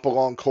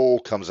Hopalong Cole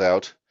comes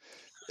out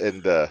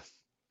and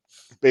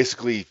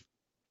basically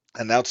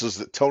announces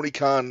that Tony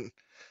Khan,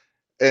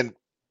 and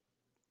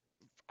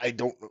I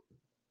don't know,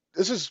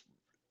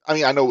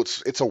 I know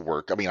it's a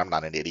work. I mean, I'm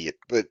not an idiot,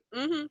 but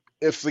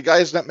if the guy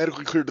is not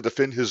medically cleared to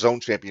defend his own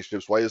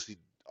championships, why is he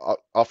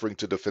offering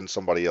to defend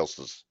somebody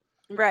else's?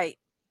 Right.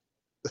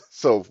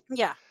 So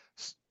Yeah.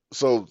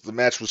 So the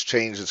match was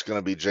changed. It's going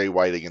to be Jay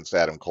White against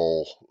Adam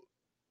Cole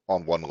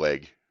on one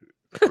leg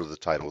for the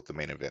title at the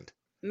main event.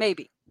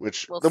 Maybe.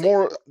 Which We'll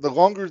the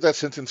longer that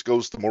sentence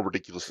goes, the more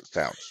ridiculous it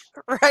sounds.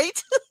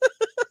 Right?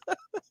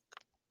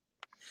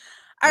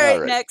 All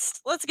right,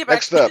 next. Let's get back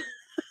Next up,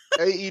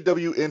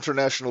 AEW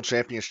International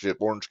Championship,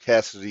 Orange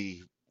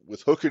Cassidy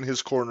with Hook in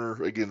his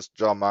corner against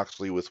Jon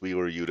Moxley with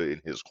Wheeler Yuta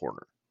in his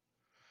corner.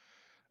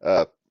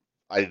 I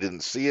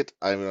didn't see it.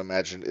 I would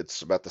imagine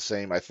it's about the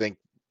same. I think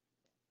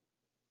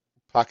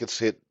Pockets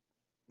hit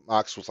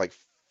Mox with like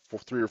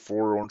 3 or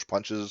 4 orange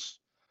punches.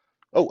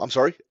 Oh, I'm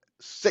sorry.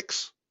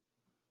 6.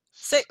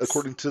 6.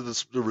 According to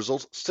the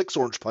results, 6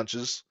 orange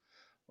punches,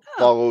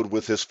 followed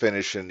with his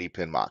finish, and he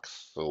pinned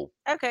Mox. So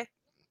okay.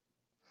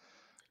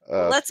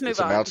 Let's move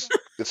on.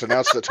 It's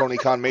announced that Tony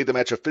Khan made the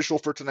match official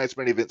for tonight's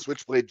main event: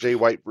 Switchblade Jay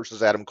White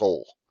versus Adam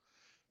Cole.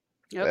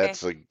 Okay.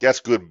 That's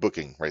good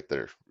booking right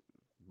there.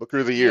 Booker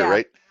of the year,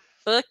 right?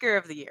 Booker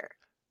of the year.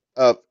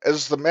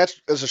 As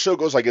the show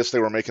goes, I guess they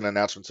were making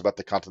announcements about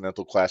the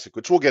Continental Classic,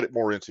 which we'll get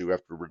more into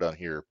after we're done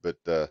here. But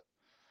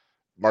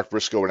Mark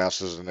Briscoe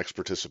announced as the next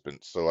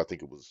participant, so I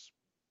think he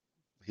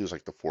was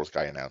like the 4th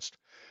guy announced.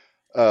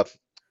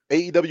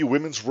 AEW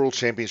Women's World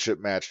Championship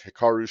match: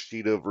 Hikaru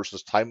Shida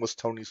versus Timeless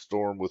Toni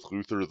Storm with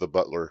Luther the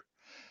Butler.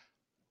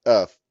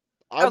 I'm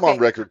on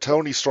record.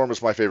 Toni Storm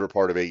is my favorite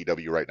part of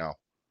AEW right now.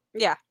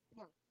 Yeah,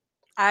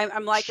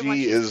 I'm liking what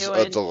she's doing. She is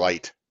a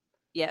delight.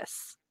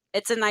 Yes,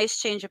 it's a nice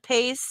change of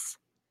pace.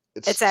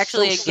 It's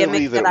actually so a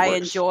gimmick that I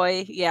works.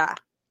 enjoy. Yeah,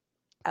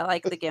 I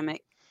like the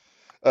gimmick.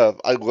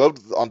 I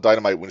loved on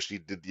Dynamite when she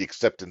did the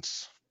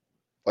acceptance,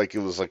 like it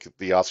was like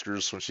the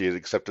Oscars when she had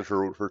accepted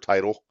her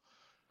title.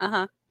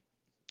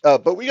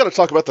 But we got to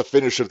talk about the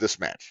finish of this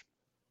match.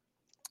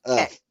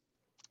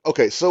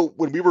 Okay, so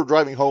when we were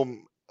driving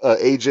home,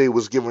 AJ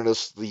was giving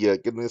us the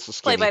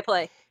skinny.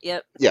 Play-by-play.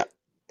 Yep. Yeah,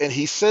 and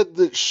he said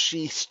that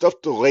she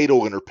stuffed a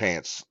ladle in her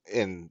pants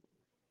and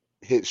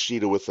hit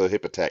Shida with a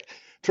hip attack.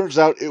 Turns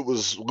out it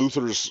was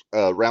Luther's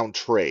round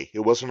tray. It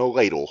wasn't a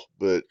ladle,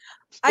 but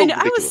I know.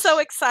 ridiculous. I was so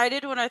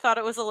excited when I thought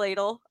it was a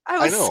ladle.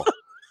 I know.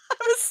 I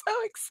was so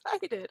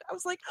excited. I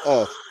was like,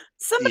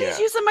 somebody's yeah.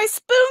 using my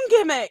spoon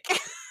gimmick.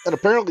 And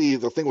apparently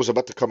the thing was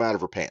about to come out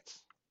of her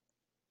pants.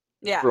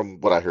 Yeah. From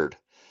what I heard.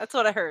 That's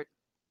what I heard.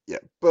 Yeah,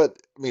 but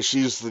I mean,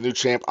 she's the new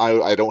champ.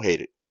 I don't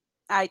hate it.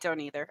 I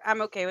don't either.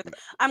 I'm okay with it.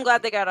 I'm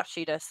glad they got off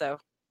Sheeta. So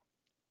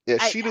Yeah,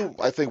 I- Sheeta,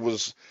 I think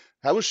was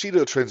how was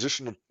Sheeta a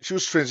transition? She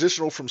was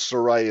transitional from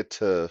Soraya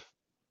to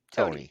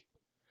Tony. Tony.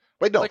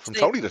 Wait, no, Which from they-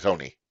 Tony to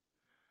Tony.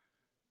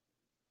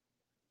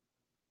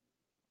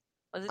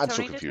 was it I'm Tony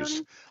so to confused.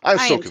 Tony? I'm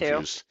I so am too.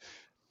 confused.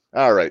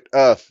 All right.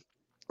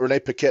 Renee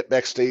Paquette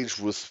backstage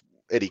with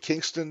Eddie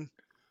Kingston.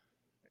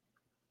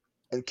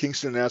 And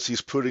Kingston announced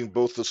he's putting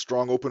both the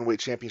Strong Openweight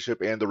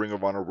Championship and the Ring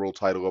of Honor World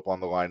title up on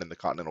the line in the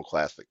Continental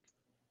Classic.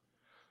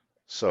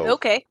 So,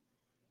 Okay.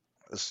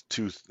 it's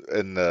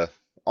and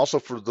also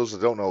for those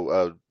that don't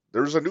know,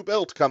 there's a new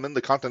belt coming,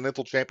 the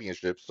Continental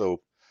Championship.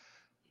 So,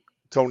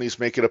 Tony's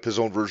making up his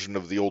own version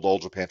of the old All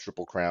Japan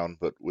Triple Crown,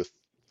 but with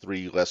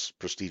 3 less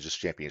prestigious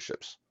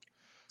championships.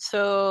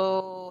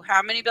 So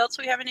how many belts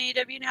we have in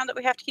AEW now that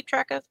we have to keep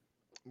track of?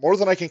 More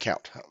than I can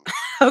count.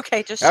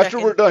 Okay, just After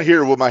checking. we're done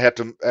here, we might have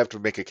to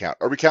make a count.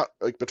 Or we count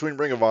like between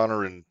Ring of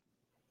Honor and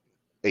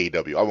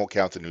AEW. I won't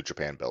count the New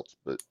Japan belts,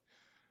 but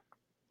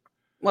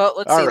Well,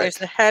 let's All see. right. There's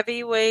the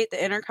heavyweight,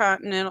 the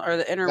intercontinental, or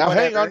the inter now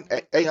whatever.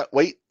 hang on,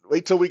 wait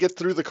till we get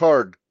through the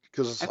card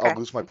because Okay. I'll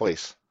lose my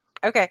place.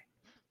 Okay.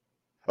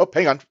 Oh,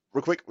 hang on,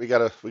 real quick. We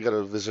got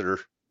a visitor.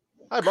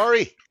 Hi,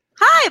 Mari.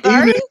 Hi,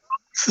 Barry.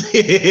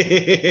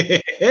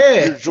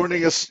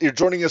 You're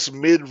joining us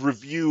mid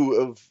review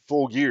of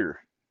Full Gear.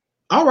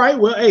 All right,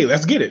 well, hey,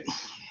 let's get it.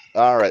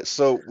 All right,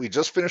 so we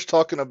just finished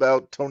talking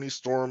about Tony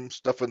Storm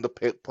stuffing the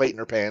plate in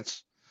her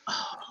pants.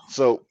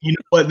 So You know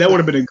what? That would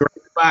have been a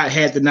great spot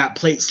had the not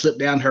plate slipped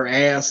down her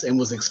ass and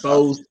was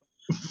exposed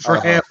for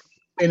Uh-huh. half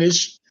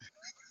finish.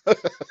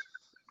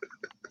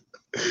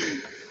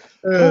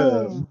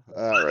 all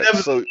right,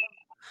 so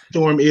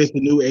Storm is the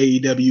new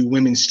AEW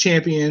Women's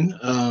Champion,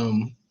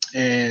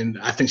 and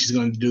I think she's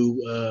going to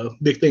do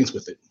big things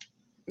with it.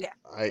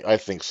 I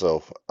think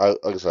so. Like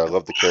I said, I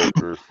love the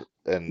character,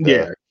 and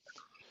Yeah.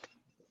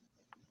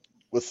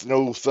 with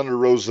no Thunder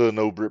Rosa,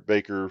 no Britt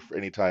Baker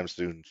anytime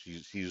soon,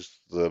 she's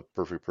the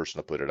perfect person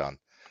to put it on.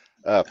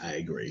 I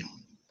agree.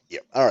 Yeah.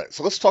 All right.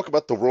 So let's talk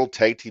about the World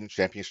Tag Team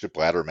Championship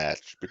ladder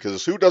match,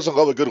 because who doesn't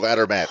love a good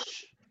ladder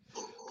match,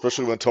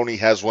 especially when Tony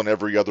has one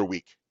every other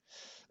week.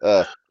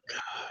 All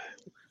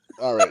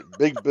right.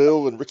 Big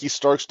Bill and Ricky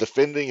Starks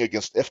defending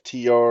against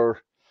FTR,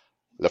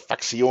 La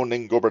Facción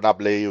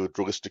Ingobernable with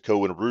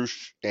Dralistico and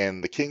Roosh,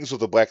 and the Kings of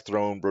the Black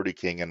Throne, Brody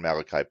King and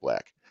Malachi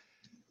Black.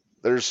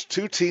 There's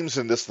 2 teams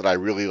in this that I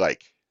really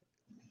like,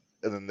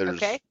 and then there's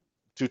Okay.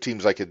 2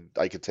 teams I could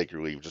take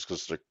or leave just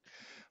because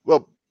they're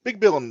Big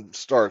Bill and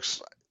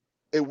Starks.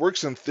 It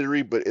works in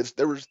theory, but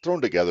they were thrown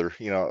together.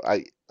 You know,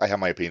 I have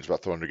my opinions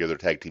about throwing together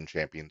tag team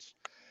champions.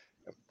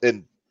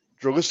 And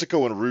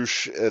Dralistico and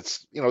Roosh,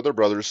 it's they're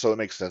brothers, so it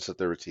makes sense that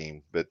they're a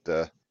team. But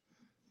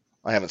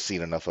I haven't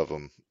seen enough of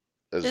them.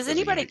 Does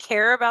anybody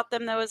care about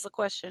them though? Is the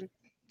question.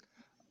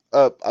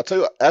 I'll tell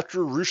you,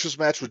 after Roosh's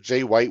match with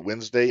Jay White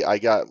Wednesday, I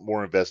got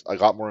more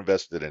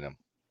invested in him.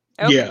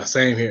 Okay. Yeah,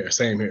 same here.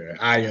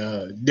 I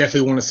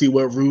definitely want to see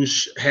what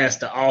Roosh has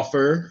to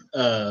offer,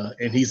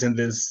 and he's in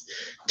this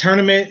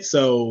tournament,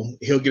 so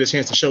he'll get a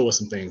chance to show us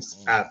some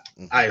things.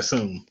 I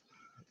assume.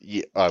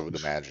 Yeah, I would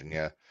imagine.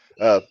 Yeah,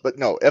 but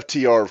no,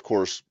 FTR, of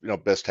course,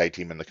 best tag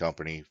team in the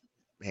company,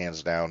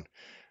 hands down.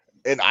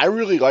 And I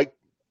really like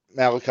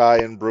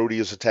Malachi and Brody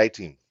as a tag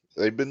team.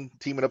 They've been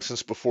teaming up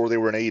since before they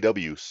were in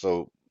AEW,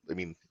 so I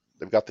mean,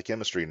 they've got the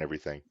chemistry and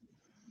everything.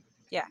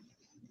 Yeah.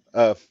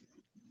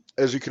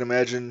 As you can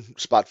imagine,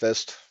 Spot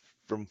Fest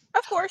from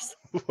Of course.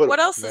 What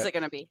else is it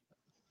going to be?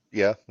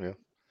 Yeah.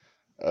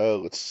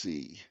 Let's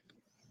see.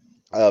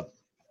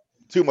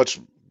 Too much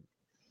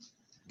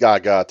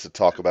gaga to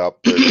talk about,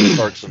 but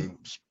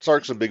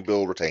Starks and Big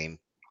Bill retain.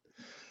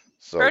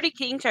 So Brody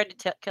King tried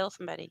to kill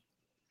somebody.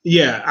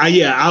 Yeah,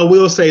 I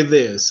will say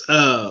this.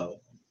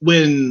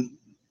 When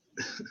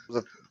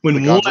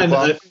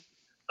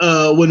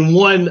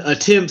one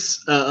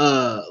attempts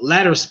a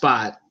ladder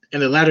spot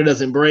and the ladder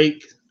doesn't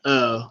break,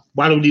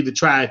 why do we need to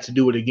try to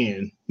do it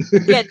again?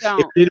 Yeah, don't.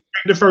 If it didn't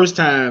break the first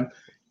time,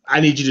 I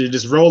need you to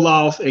just roll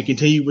off and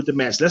continue with the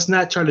match. Let's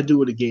not try to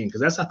do it again,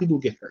 because that's how people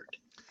get hurt.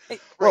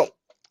 Well,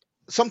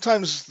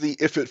 sometimes the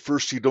 "if at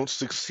first you don't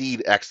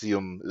succeed"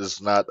 axiom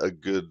is not a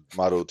good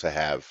motto to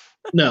have.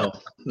 No,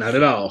 not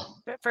at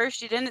all. At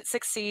first, you didn't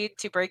succeed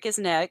to break his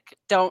neck.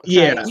 Don't.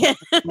 Yeah. try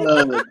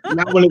again.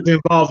 Not when it's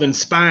involving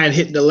spine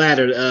hitting the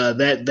ladder.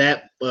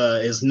 That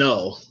is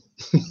no.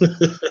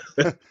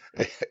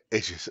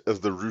 Ages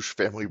of the Roosh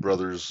family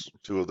brothers,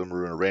 2 of them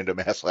were in a random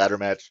ass ladder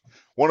match.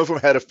 One of them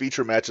had a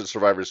feature match at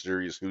Survivor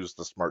Series. Who's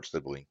the smart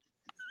sibling?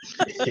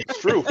 It's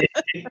true.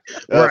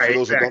 Right, For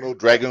those who don't know,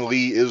 Dragon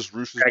Lee is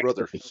Roosh's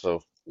brother.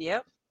 So,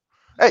 Yep.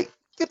 hey,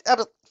 get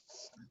out of.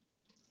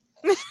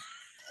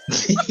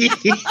 She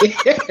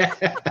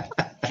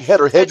had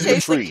her head in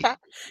the tree. He's got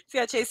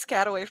to chase the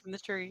cat away from the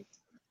tree.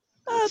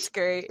 Oh, that's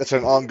great. That's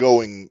an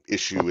ongoing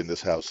issue in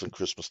this house at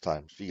Christmas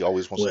time. She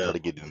always wants to Well. try to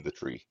get into the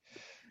tree.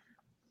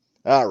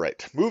 All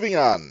right, moving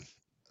on.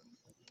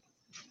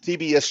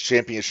 TBS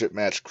Championship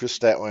match. Chris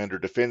Statlander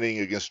defending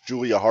against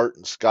Julia Hart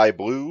and Sky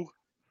Blue.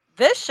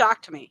 This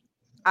shocked me.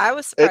 I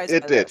was surprised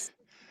It by did. this.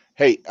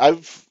 Hey,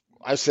 I've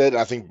said,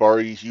 and I think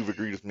Bari, you've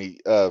agreed with me.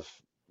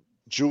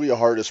 Julia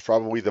Hart is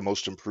probably the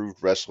most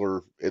improved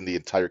wrestler in the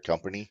entire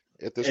company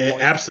at this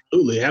point.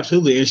 Absolutely,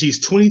 absolutely. And she's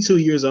 22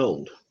 years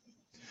old.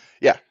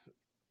 Yeah,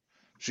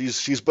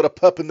 she's but a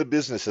pup in the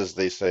business, as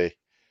they say.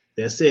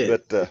 That's it.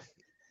 But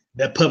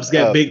that pup's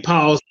got big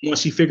paws.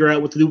 Once she figure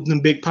out what to do with them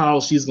big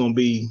paws, she's gonna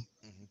be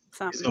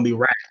it's gonna be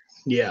right.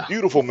 Yeah.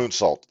 Beautiful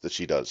moonsault that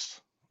she does.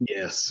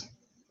 Yes.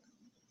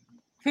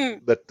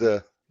 But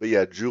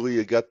yeah,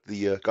 Julia got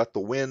the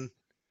win.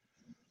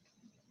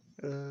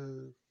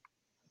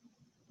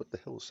 What the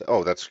hell is that?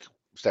 Oh, that's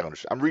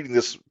Statlander. I'm reading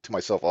this to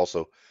myself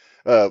also.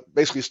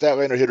 Basically,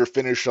 Statlander hit her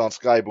finish on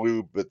Sky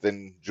Blue, but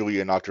then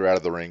Julia knocked her out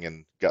of the ring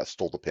and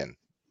stole the pin.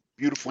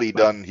 Beautifully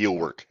done heel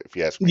work, if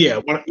you ask me.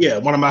 Yeah,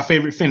 one of my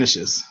favorite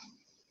finishes.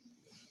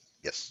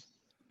 Yes.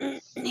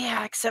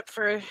 Yeah, except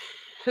for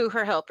who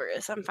her helper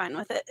is. I'm fine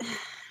with it.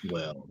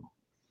 Well,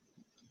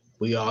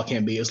 we all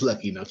can't be as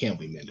lucky now, can't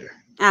we, Mender?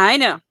 I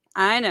know.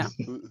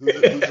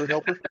 Who's her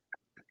helper?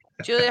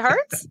 Julia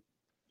Hart's?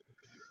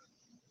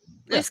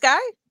 Blue Sky?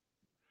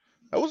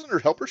 That wasn't her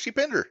helper. She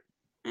pinned her.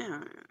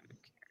 Yeah.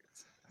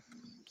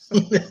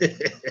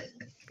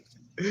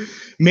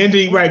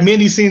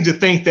 Mindy seems to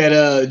think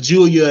that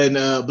Julia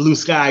and Blue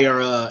Sky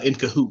are in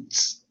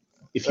cahoots,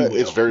 if you will.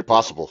 It's very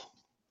possible.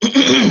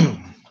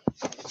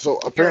 So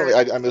apparently,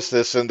 I missed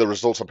this in the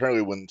results.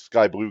 Apparently, when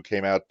Sky Blue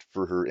came out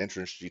for her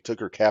entrance, she took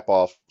her cap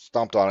off,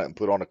 stomped on it, and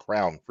put on a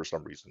crown for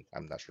some reason.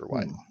 I'm not sure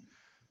why.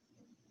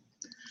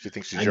 She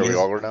thinks she's Jerry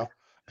Lawler now?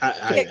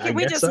 Can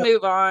we just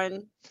move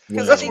on?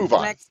 Let's move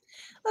on.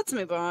 Let's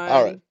move on.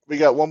 All right. We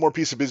got one more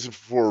piece of business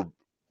before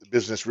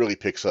business really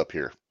picks up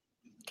here.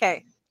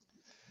 Okay.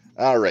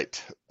 All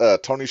right.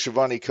 Tony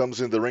Schiavone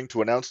comes in the ring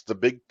to announce the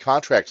big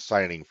contract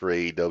signing for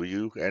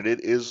AEW, and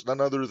it is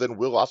none other than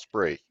Will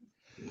Ospreay,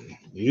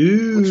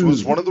 which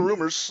was one of the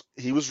rumors.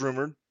 He was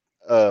rumored.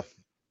 There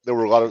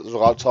was a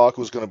lot of talk.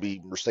 It was going to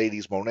be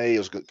Mercedes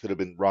Moné. Could have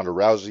been Ronda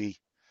Rousey,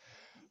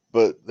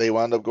 but they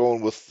wound up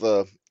going with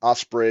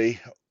Ospreay,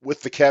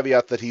 with the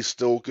caveat that he's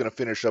still going to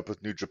finish up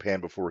with New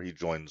Japan before he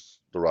joins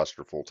the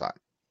roster full time.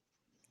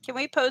 Can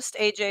we post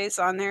AJ's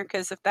on there?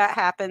 Because if that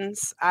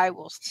happens, I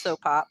will so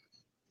pop.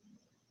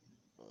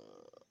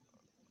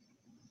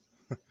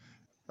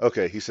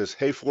 Okay, he says,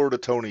 "Hey, Florida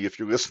Tony, if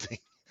you're listening,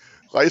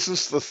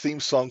 license the theme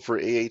song for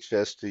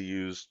AHS to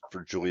use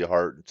for Julia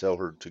Hart and tell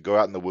her to go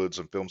out in the woods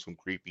and film some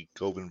creepy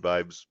Coven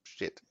vibes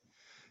shit."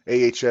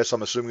 AHS,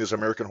 I'm assuming, is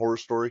American Horror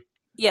Story?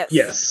 Yes.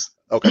 Yes.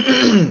 Okay.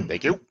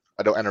 Thank you.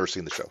 I've never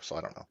seen the show, so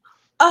I don't know.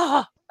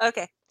 Oh,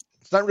 okay.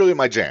 It's not really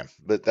my jam,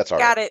 but that's all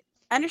right. Got it.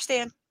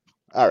 Understand.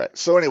 All right.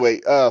 So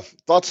anyway,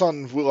 thoughts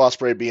on Will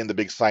Ospreay being the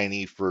big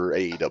signee for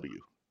AEW?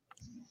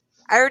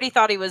 I already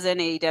thought he was in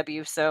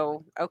AEW,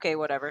 so okay,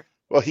 whatever.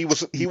 Well, he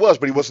was,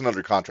 but he wasn't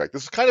under contract.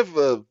 This is kind of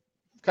a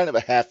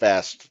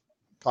half-assed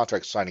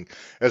contract signing,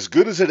 as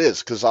good as it is,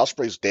 because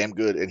Ospreay's damn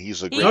good and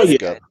he's a great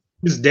pickup.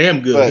 He's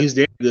damn good. He's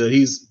damn good.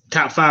 He's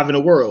top 5 in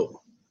the world.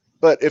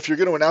 But if you're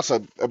going to announce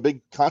a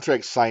big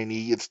contract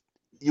signee,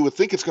 you would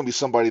think it's going to be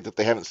somebody that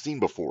they haven't seen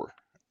before.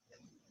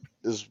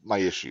 Is my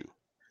issue.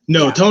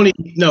 No,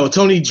 yeah.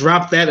 Tony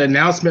dropped that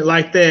announcement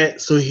like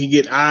that so he could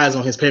get eyes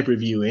on his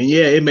pay-per-view. And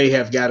yeah, it may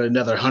have got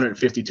another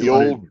 150 to the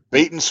old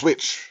bait and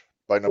switch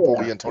by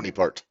Napoleon Tony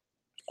Part.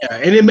 Yeah,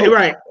 and it may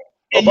right.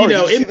 And, Barry,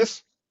 did you see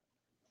this?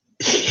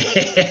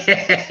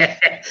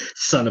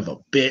 Son of a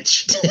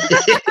bitch.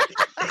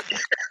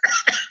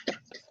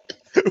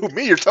 Who,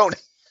 me or Tony?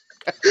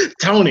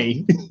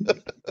 Tony.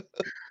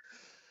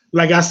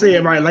 Like I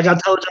said, right, like I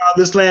told y'all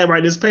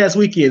this past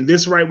weekend,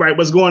 this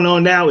what's going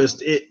on now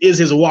is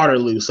his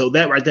Waterloo. So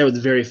that right there was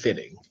very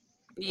fitting.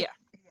 Yeah.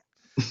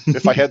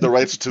 If I had the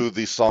rights to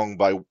the song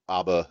by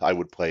ABBA, I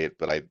would play it,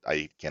 but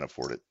I can't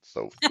afford it.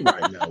 So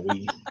right now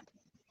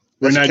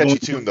we're not catchy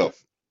tune though.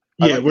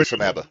 Yeah, we're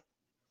some ABBA.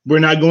 We're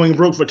not going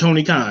broke for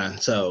Tony Khan,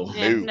 so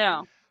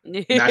no.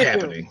 Not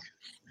happening.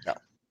 No.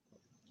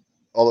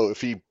 Although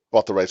if he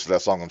bought the rights to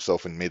that song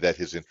himself and made that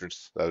his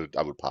entrance,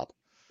 I would pop.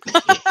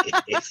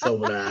 So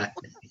would I.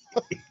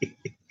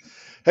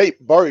 Hey,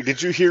 Barry,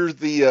 did you hear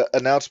the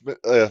announcement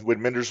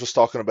when Menders was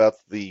talking about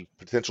the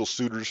potential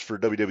suitors for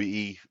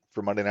WWE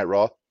for Monday Night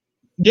Raw?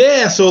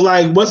 Yeah, so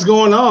like, what's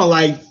going on?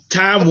 Like,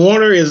 Time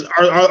Warner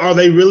are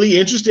they really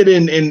interested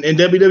in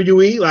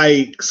WWE?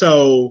 Like,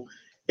 so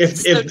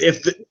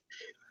if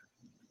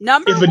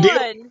number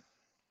one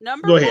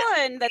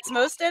that's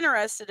most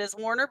interested is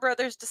Warner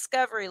Brothers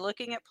Discovery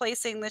looking at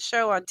placing the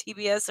show on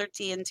TBS or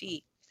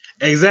TNT.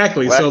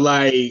 Exactly. So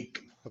like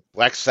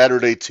Black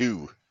Saturday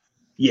 2.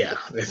 Yeah,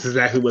 that's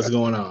exactly what's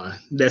going on.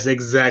 That's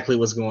exactly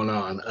what's going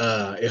on.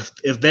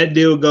 If that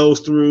deal goes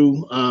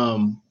through,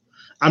 I'm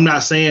not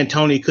saying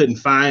Tony couldn't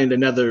find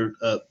another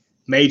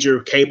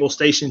major cable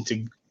station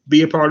to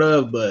be a part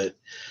of, but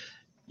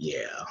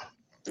yeah.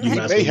 He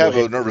may have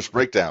a nervous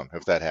breakdown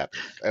if that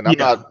happens. And I'm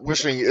not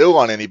wishing ill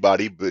on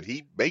anybody, but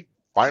he may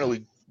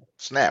finally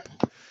snap.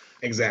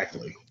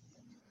 Exactly.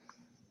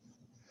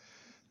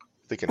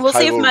 We'll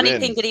see if money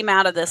can get him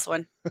out of this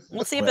one.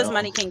 We'll see if his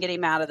money can get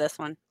him out of this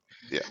one.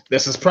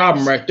 That's his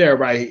problem right there,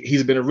 right?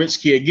 He's been a rich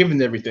kid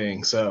given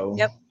everything, so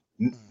Yep.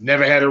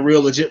 Never had a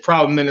real legit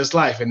problem in his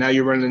life, and now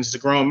you're running into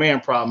grown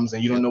man problems,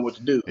 and you don't know what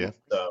to do. Yeah.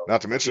 So,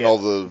 Not to mention yeah. all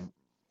the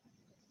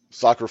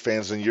soccer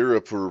fans in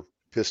Europe were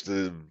pissed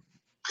at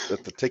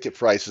the ticket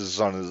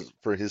prices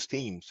for his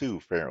team too,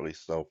 apparently.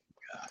 So,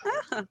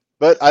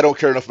 but I don't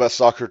care enough about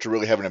soccer to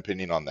really have an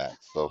opinion on that.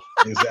 So,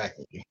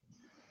 exactly. it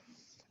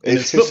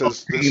it's football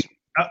says this,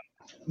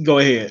 Go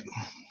ahead.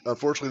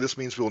 unfortunately, this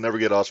means we'll never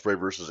get Ospreay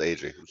versus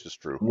AJ, which is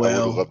true. I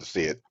Well- would love to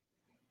see it.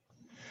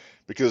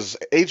 Because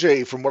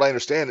AJ, from what I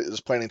understand,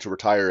 is planning to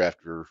retire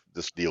after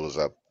this deal is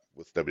up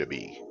with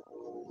WWE.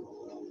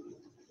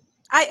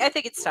 I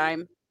think it's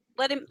time.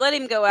 Let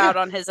him go out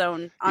on his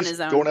own. He's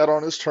going out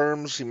on his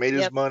terms. He made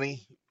his Yep.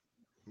 money,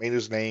 made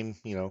his name.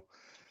 Yep.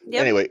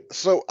 Anyway,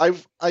 so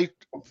I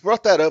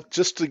brought that up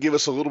just to give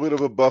us a little bit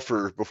of a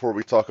buffer before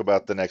we talk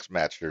about the next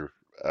match here,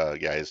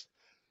 guys.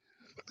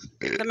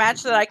 The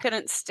match that I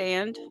couldn't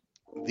stand.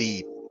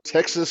 The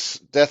Texas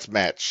Death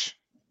Match.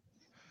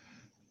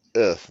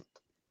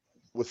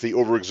 With the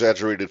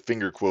over-exaggerated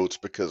finger quotes,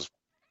 because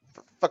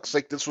for fuck's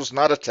sake, this was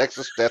not a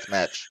Texas Death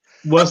Match.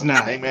 Was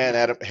not. Hangman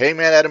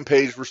Adam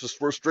Page versus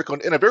Swerve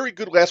Strickland in a very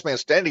good last man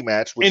standing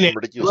match with In some a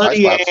ridiculous high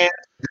bloody spots. ass,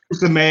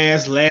 gruesome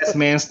ass last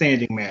man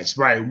standing match.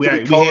 Right. We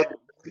call had,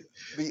 it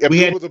the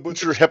Abdullah the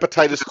Butcher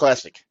Hepatitis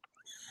Classic.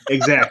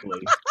 exactly.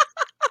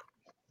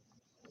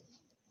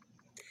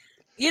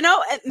 You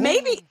know, and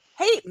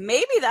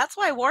maybe that's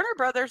why Warner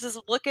Brothers is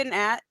looking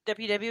at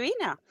WWE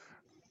now.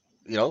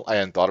 You know, I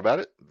hadn't thought about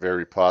it.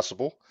 Very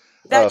possible.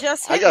 That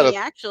just I hit gotta- me,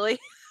 actually.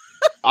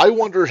 I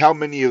wonder how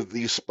many of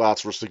these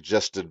spots were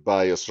suggested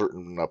by a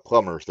certain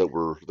plumber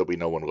that we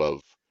know and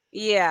love.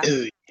 Yeah.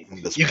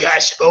 In this You match.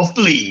 guys should both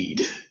bleed.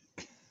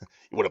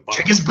 You would have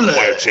Drink his blood.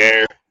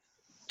 Wheelchair.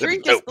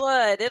 Drink Nope. his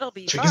blood. It'll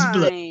be Drink his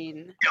blood.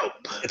 fine. Nope.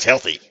 It's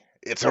healthy.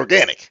 It's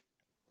organic.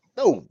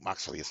 No,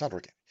 Moxley, it's not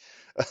organic.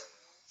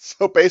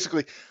 So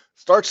basically,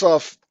 starts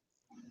off,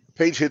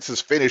 Page hits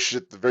his finish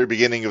at the very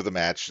beginning of the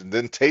match, and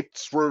then taped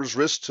Swerve's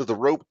wrist to the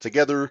rope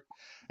together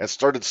and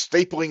started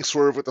stapling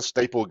Swerve with a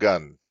staple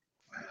gun.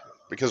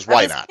 Because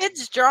why His not?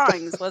 kids'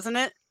 drawings, wasn't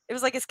it? It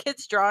was like his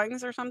kids'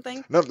 drawings or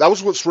something. No, that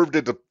was what Swerve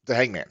did to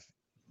Hangman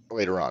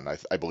later on,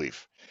 I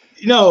believe.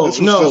 No, This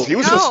was no. just, he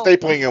was just No.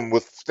 stapling him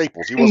with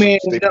staples. He wasn't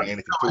Hangman, stapling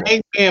anything to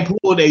him. Hangman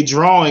pulled a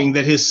drawing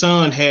that his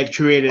son had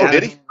created. Oh, out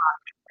did of- he?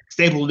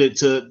 Stapled it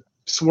to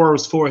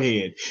Swerve's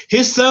forehead.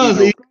 His son's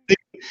You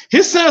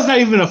not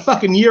even a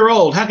fucking year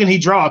old. How can he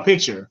draw a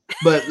picture?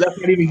 But let's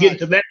not even get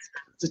into that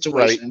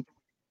situation.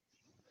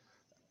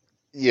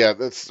 Yeah,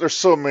 there's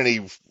so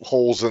many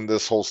holes in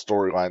this whole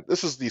storyline.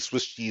 This is the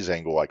Swiss cheese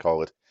angle, I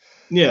call it.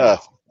 Yeah.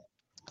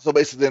 So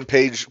basically, then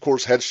Page, of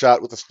course,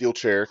 headshot with a steel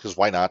chair, because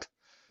why not?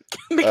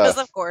 Because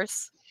of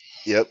course.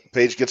 Yep,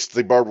 Page gets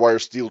the barbed wire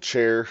steel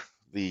chair,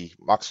 the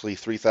Moxley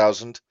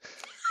 3000.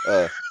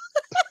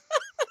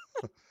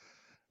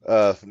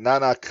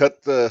 Nana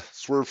cut the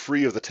Swerve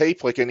free of the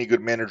tape like any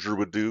good manager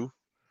would do.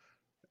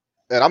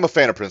 And I'm a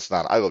fan of Prince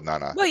Nana. I love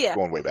Nana. Well, yeah.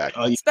 Going way back.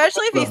 Oh, yeah.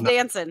 Especially if he's Well, no.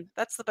 dancing.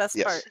 That's the best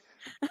Yes.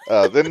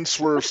 part. Then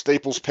Swerve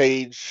staples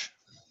Page,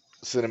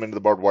 sent him into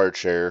the barbed wire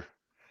chair.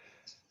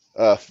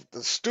 The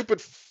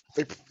stupid,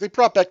 they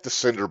brought back the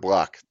cinder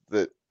block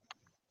that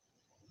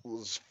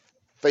was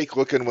fake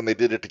looking when they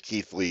did it to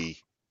Keith Lee,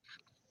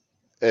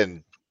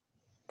 and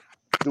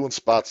doing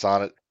spots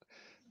on it.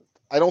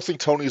 I don't think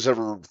Tony's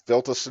ever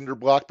felt a cinder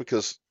block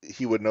because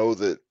he would know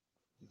that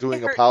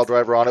doing It a pile hurts.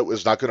 driver on it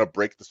was not going to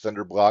break the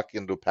cinder block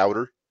into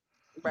powder.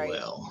 Right.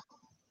 Well,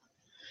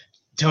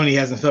 Tony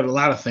hasn't felt a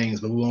lot of things,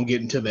 but we won't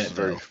get into that. It's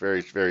very, though.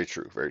 very, very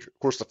true. Very true. Of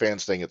course, the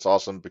fans think it's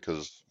awesome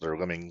because they're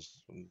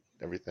lemmings and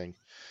everything.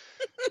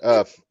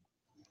 Let's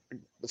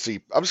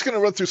see. I'm just going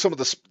to run through some of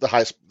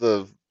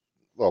the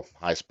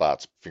high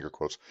spots, finger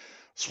quotes.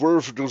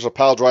 Swerve does a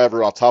pile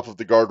driver on top of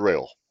the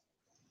guardrail.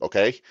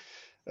 Okay.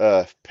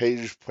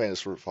 Page playing a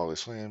Swerve follow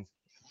slam.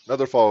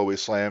 Another follow away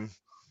slam.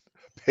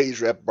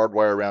 Page wrapped barbed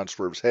wire around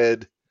Swerve's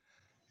head.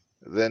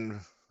 Then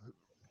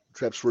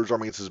trapped Swerve's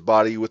arm against his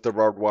body with the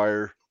barbed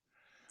wire.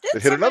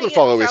 Didn't They hit another somebody get in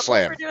follow-away trouble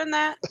slam. for doing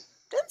that?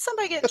 Didn't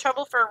somebody get in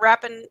trouble for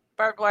wrapping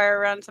barbed wire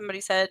around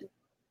somebody's head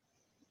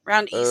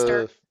around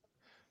Easter?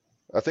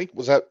 I think,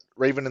 was that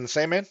Raven and the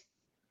Sandman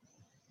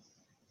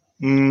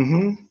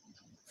Mm-hmm.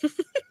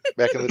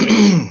 back in the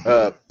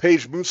day?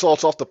 Page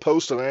moonsaults off the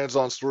post and lands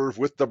on Swerve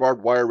with the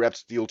barbed wire wrapped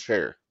steel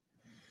chair.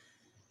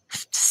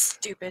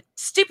 Stupid.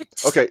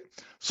 Okay,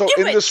 so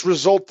Do in it. this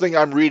result thing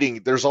I'm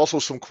reading, there's also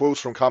some quotes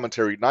from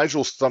commentary.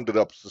 Nigel summed it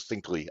up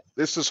succinctly.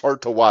 This is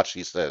hard to watch,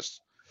 he says.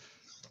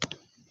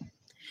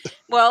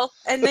 Well,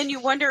 and then you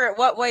wonder at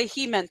what way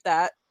he meant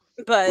that.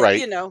 But,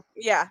 Right.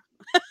 Yeah.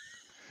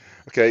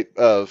 Okay,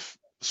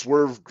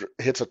 Swerve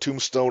hits a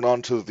tombstone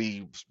onto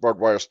the barbed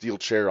wire steel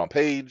chair on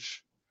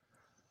Page.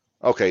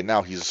 Okay,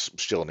 now he's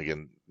chilling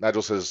again.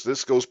 Nigel says,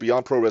 this goes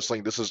beyond pro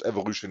wrestling. This is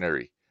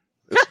evolutionary.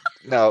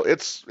 No,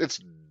 it's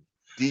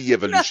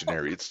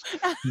de-evolutionary. It's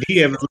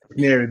The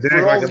evolutionary. They act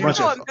We're like all a bunch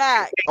of Going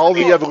back. all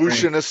the Yeah.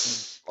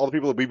 evolutionists, all the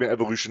people that believe in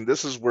evolution.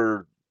 This is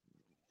where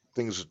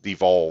things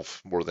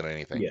devolve more than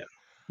anything. Yeah.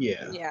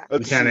 Yeah. Yeah.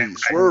 Let's kinda- see.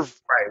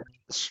 Swerve.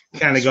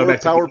 Kind of go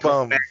back to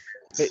Powerbomb.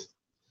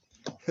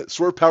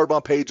 Swerve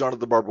powerbomb Page onto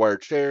the barbed wire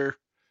chair.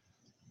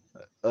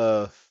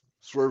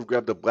 Swerve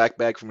grabbed a black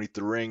bag from beneath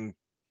the ring,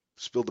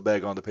 spilled the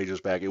bag onto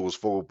Page's back. It was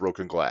full of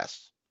broken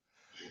glass.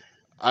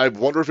 I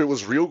wonder if it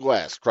was real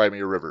glass. Cry me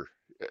a river.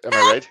 Am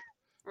I right?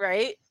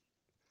 Right?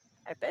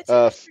 I bet you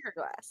it's sugar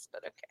glass,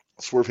 but okay.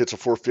 Swerve hits a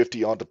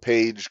 450 onto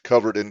Page,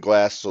 covered in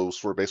glass, so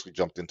Swerve basically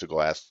jumped into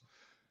glass.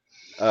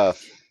 The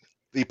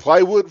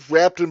plywood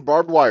wrapped in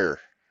barbed wire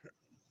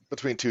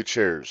between two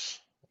chairs.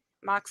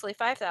 Moxley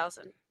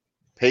 5000.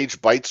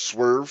 Page bites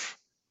Swerve.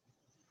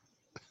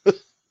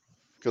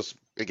 Because,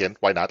 again,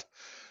 why not?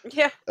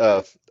 Yeah.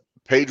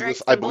 Page Drank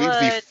was, I some believe, the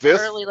blood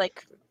fifth. early,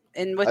 like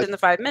within the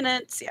 5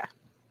 minutes. Yeah.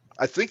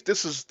 I think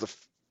this is the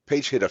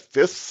Page hit a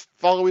fifth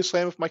follow-away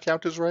slam, if my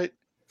count is right.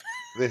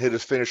 Then hit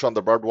his finish on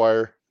the barbed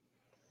wire.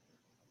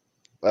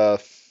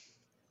 Let's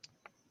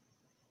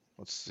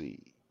see.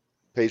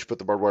 Page put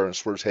the barbed wire in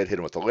Swerve's head, hit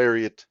him with a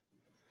lariat.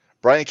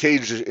 Brian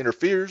Cage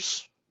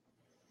interferes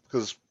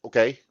because,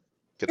 okay,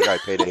 get the guy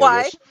paid.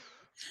 Why?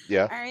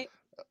 Yeah. All right.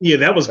 Yeah,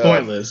 that was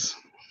pointless.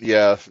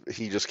 Yeah,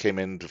 he just came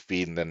in to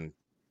feed, and then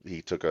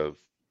he took a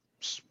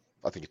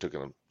spot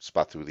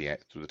through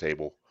the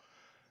table.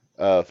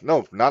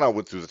 No, Nana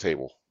went through the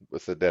table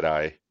with the dead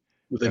eye.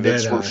 And then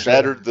Swerve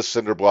shattered the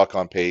cinder block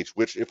on Page,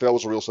 which, if that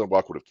was a real cinder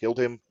block, would have killed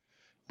him.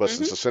 But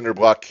since the cinder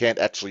block can't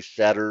actually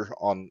shatter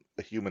on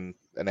a human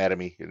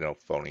anatomy,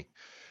 phony.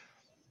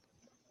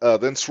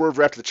 Then Swerve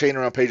wrapped the chain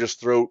around Page's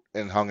throat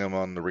and hung him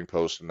on the ring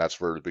post, and that's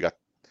where we got.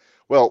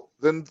 Well,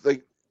 then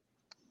they.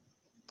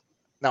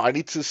 Now I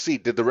need to see.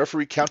 Did the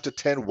referee count to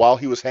 10 while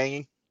he was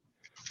hanging?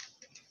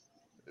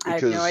 I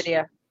have no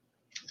idea.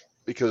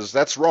 Because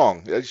that's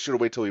wrong. I should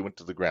have waited till he went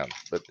to the ground.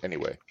 But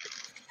anyway,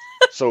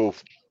 so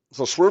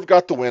Swerve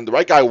got the win. The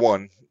right guy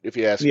won, if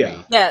you ask me.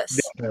 Yes.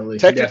 Definitely.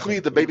 Technically,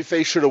 the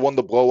babyface should have won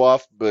the blow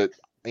off, but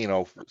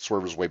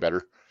Swerve was way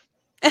better.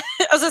 I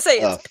was gonna say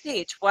it's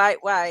Page. Why?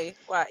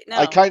 No.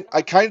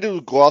 I kind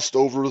of glossed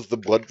over the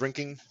blood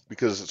drinking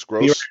because it's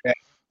gross.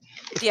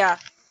 Yeah.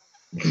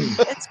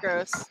 It's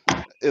gross.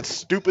 It's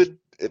stupid.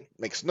 It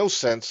makes no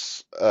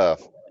sense.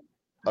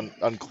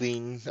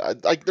 Unclean.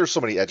 There's so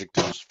many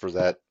adjectives for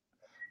that.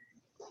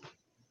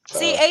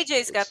 See,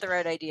 AJ's got the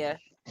right idea.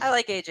 I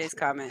like AJ's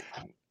comment.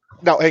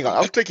 Now, hang on.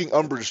 I'm taking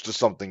umbrage to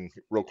something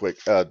real quick.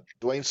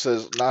 Dwayne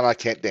says, Nana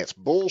can't dance.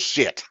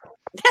 Bullshit.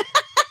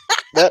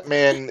 That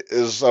man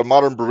is a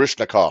modern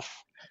Barishnikov.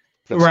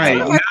 Right.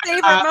 One of my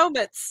favorite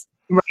moments.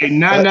 Right.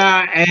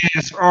 Nana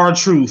and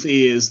R-Truth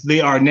is they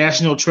are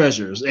national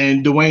treasures.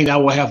 And Dwayne, I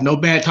will have no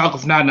bad talk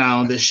of Nana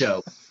on this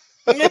show.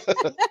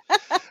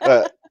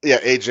 Yeah,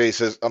 AJ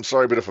says, I'm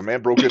sorry, but if a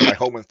man broke into my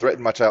home and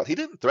threatened my child, he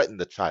didn't threaten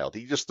the child.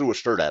 He just threw a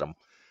shirt at him.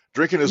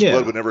 Drinking his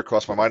blood would never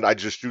cross my mind. I'd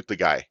just shoot the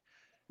guy.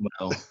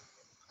 Well,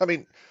 I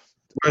mean,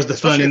 where's the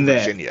fun in that?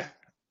 Virginia.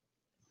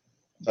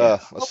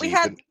 Well, we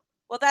had.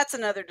 Well, that's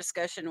another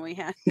discussion we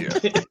had. Yeah.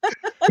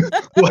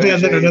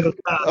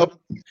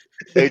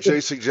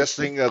 AJ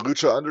suggesting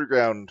Lucha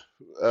Underground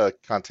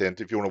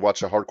content if you want to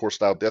watch a hardcore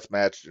style death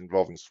match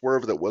involving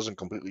Swerve that wasn't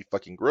completely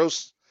fucking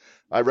gross.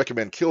 I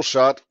recommend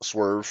Killshot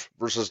Swerve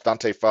versus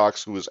Dante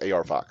Fox, who is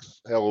AR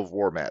Fox. Hell of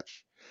War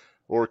match.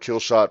 Or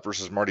Killshot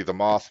versus Marty the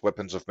Moth,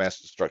 Weapons of Mass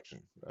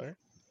Destruction. All right.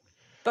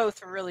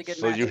 Both are really good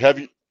So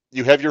matches.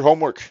 you have your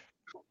homework,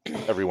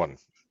 everyone.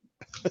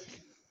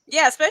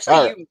 Yeah,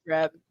 especially you,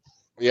 Reb.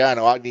 Yeah, I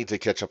know. I need to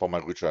catch up on my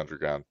Lucha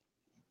Underground.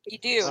 You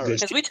do,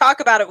 because we talk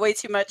about it way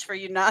too much for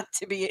you not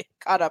to be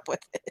caught up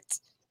with it.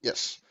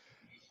 Yes.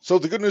 So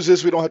the good news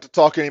is we don't have to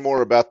talk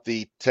anymore about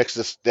the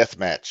Texas Death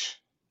Match.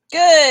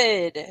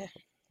 Good.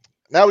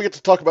 Now we get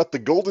to talk about the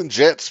Golden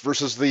Jets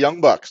versus the Young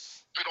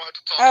Bucks.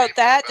 Oh,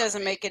 that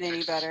doesn't make it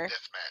any better.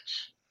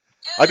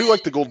 I do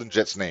like the Golden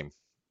Jets name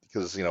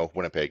because,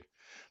 Winnipeg.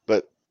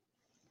 But,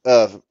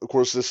 of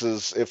course, this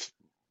is if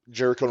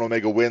Jericho and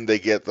Omega win, they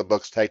get the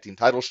Bucks tag team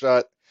title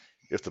shot.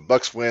 If the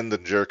Bucks win,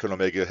 then Jericho and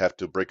Omega have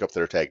to break up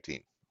their tag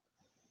team.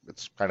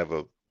 It's kind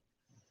of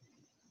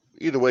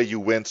either way, you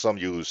win some,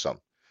 you lose some.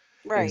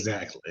 Right.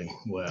 Exactly.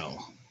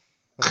 Well,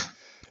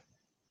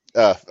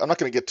 I'm not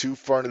going to get too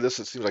far into this.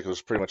 It seems like it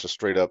was pretty much a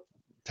straight up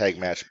tag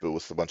match, but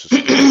with a bunch of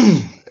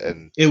skills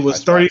and it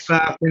was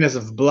 35 minutes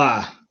of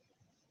blah.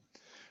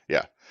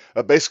 Yeah.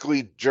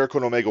 Basically, Jericho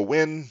and Omega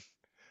win.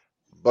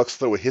 Bucks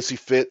throw a hissy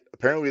fit.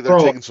 Apparently, they're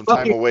taking some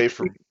time away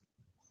from.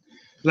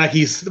 Like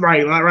he's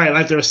right.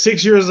 Like they're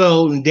 6 years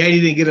old and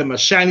Daddy didn't get them a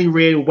shiny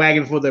red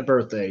wagon for their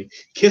birthday.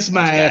 Kiss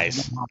my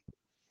ass.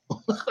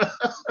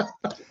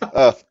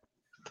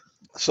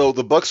 So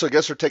the Bucks, I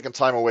guess, are taking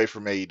time away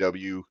from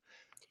AEW.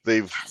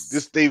 They've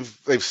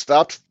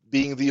stopped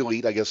being the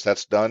Elite. I guess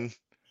that's done.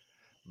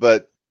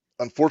 But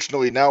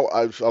unfortunately, now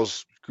I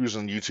was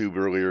cruising YouTube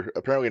earlier.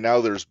 Apparently,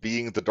 now there's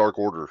being the Dark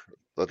Order.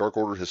 The Dark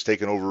Order has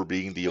taken over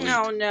being the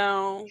Elite.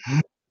 No.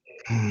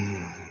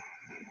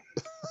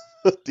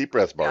 Deep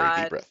breath,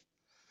 Barry. Deep breath.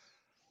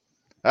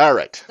 All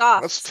right.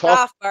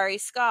 Scoff, Barry.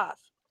 Scoff.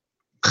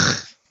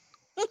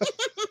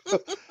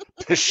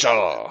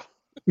 Pshaw.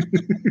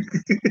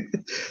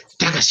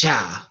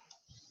 Takasha.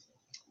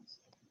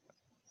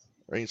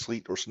 Rain,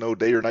 sleet, or snow,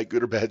 day or night,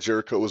 good or bad,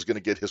 Jericho was going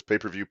to get his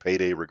pay-per-view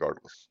payday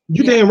regardless.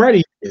 You Yeah. damn right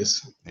he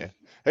is.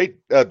 Hey,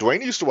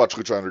 Dwayne used to watch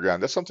Lucha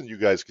Underground. That's something you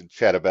guys can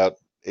chat about,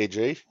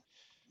 AJ.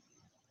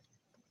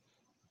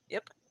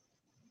 Yep.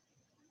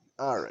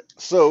 All right.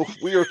 So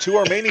we are to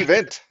our main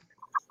event.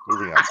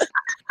 Moving on.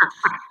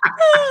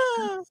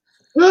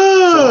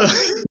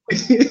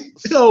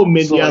 Oh,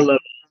 Mindy, So, I love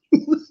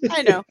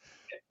I know.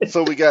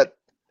 So we got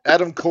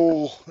Adam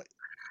Cole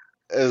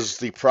as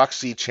the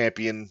proxy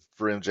champion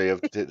for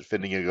MJF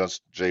defending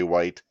against Jay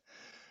White.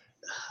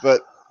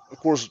 But, of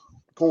course,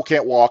 Cole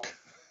can't walk.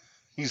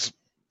 He's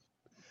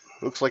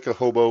looks like a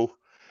hobo.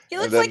 He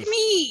And looks then- like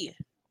me.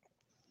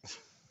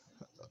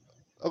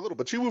 A little,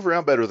 but you move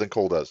around better than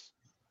Cole does.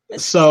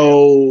 It's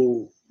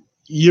So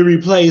you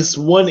replace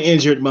one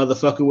injured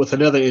motherfucker with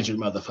another injured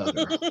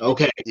motherfucker.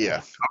 Okay.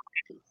 Yeah.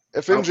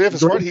 If MJF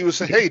is smart, he would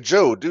say, hey,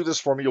 Joe, do this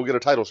for me. You'll get a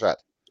title shot.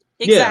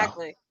 true. Yeah.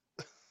 Exactly.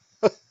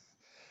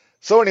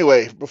 So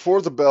anyway,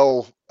 before the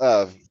bell,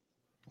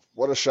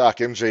 what a shock.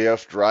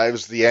 MJF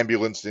drives the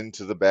ambulance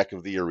into the back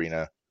of the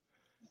arena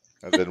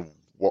and then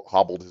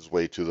hobbled his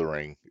way to the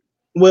ring.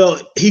 Well,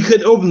 he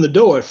couldn't open the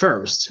door at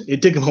first.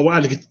 It took him a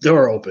while to get the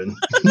door open.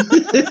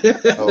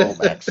 Oh,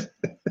 Max.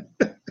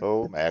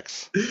 Oh,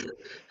 Max.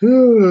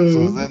 Hmm.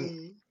 So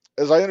then,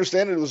 as I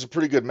understand it, it was a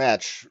pretty good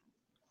match,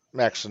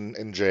 Max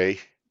and Jay.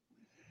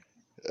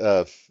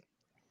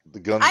 The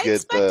guns I get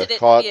expected it to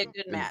caught be a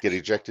good and match. get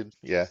ejected.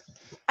 Yeah.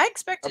 I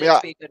expected I mean, it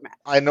to be a good match.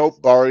 I know,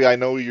 Barry, I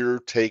know your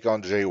take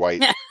on Jay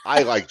White.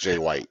 I like Jay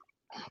White.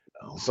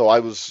 So I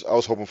was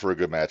hoping for a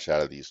good match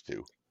out of these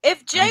two.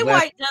 If Jay glad-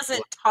 White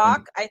doesn't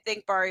talk, I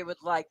think Barry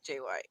would like Jay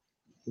White.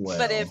 Well,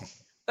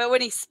 But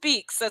when he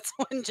speaks, that's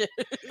when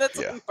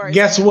Yeah. Barry's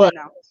Guess like, what?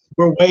 "No."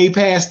 we're way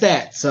past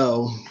that.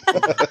 So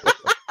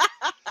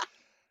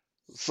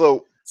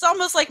So It's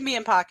almost like me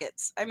in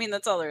pockets. I mean,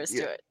 that's all there is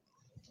Yeah. to it.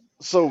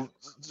 So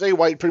Jay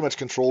White pretty much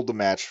controlled the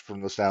match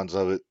from the sounds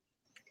of it.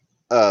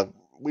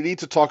 We need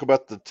to talk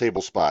about the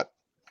table spot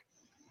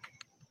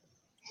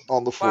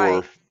on the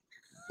floor. Why?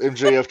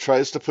 MJF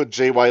tries to put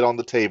Jay White on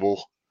the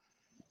table,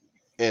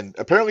 and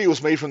apparently it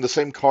was made from the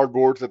same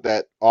cardboard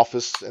that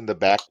office in the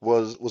back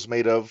was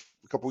made of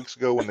a couple weeks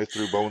ago when they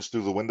threw Bones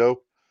through the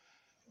window.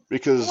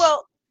 Because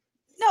Well,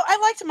 no, I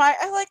liked my.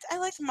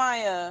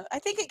 I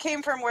think it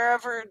came from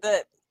wherever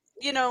that.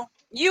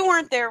 You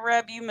weren't there,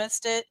 Reb. You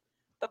missed it.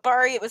 But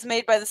Barry, it was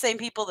made by the same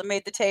people that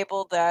made the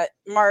table that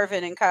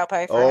Marvin and Kyle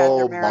Pfeiffer had Oh,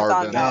 their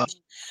marathon Marvin. match.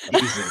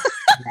 Jesus.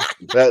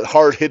 that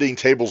hard hitting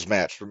tables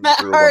match from That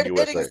Zero One hard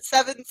USA, hitting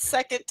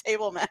 7-second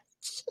table match.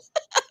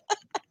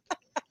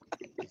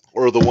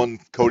 or the one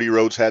Cody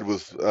Rhodes had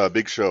with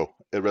Big Show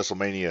at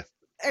WrestleMania.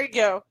 There you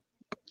go.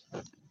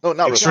 No,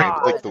 not Extreme.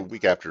 WrestleMania, like the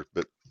week after,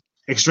 but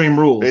Extreme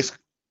Rules.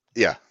 basically,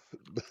 yeah.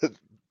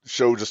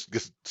 Show just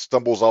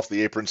stumbles off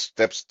the apron,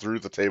 steps through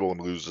the table, and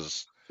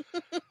loses.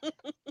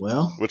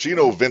 Well, Which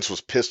Vince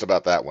was pissed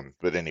about that one,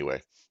 but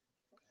anyway.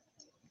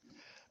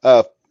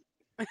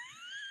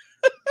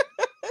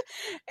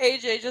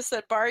 AJ just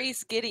said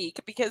Barry's giddy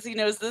because he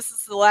knows this is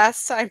the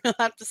last time he'll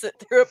have to sit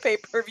through a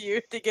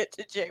pay-per-view to get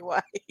to Jay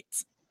White.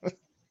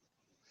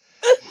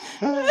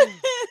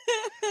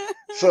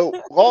 So,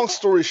 long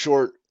story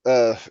short,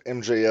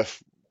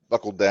 MJF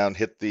buckled down,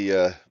 hit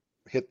the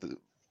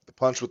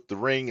punch with the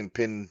ring, and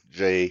pinned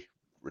Jay,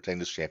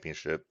 retained his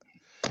championship.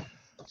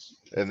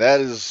 And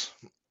that is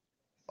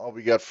all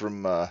we got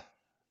from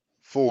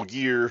Full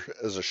Gear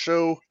as a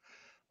show.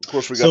 Of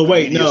course, we got So the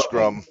wait, media no.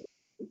 scrum.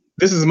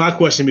 this is my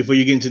question before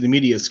you get into the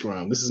media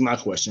scrum. This is my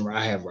question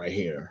I have right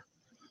here.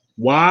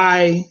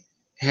 Why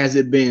has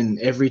it been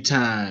every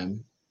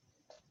time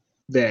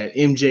that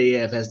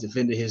MJF has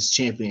defended his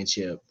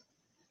championship,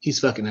 he's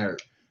fucking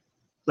hurt?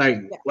 Like,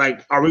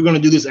 are we going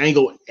to do this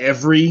angle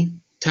every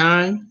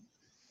time?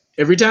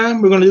 Every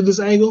time we're going to do this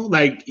angle?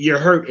 Like, you're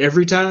hurt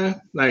every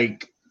time?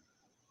 Like,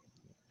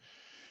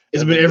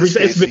 it's And been in every this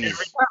it's case, been he's-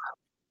 every time.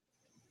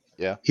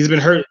 Yeah. He's been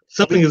hurt.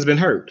 Something has been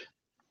hurt.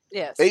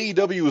 Yes.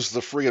 AEW is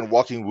the friggin'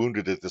 walking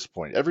wounded at this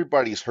point.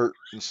 Everybody's hurt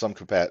in some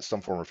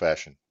form or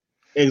fashion.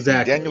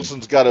 Exactly.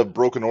 Danielson's got a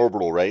broken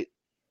orbital, right?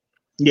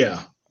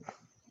 Yeah.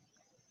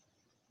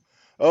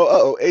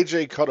 Oh,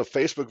 AJ caught a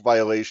Facebook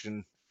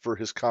violation for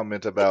his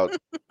comment about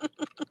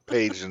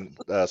Paige and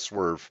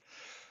Swerve.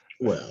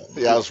 Well,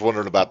 Yeah, I was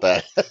wondering about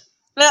that.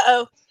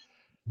 Uh-oh.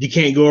 you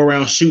can't go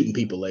around shooting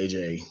people,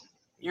 AJ.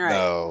 You're right.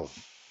 No,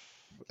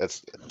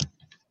 that's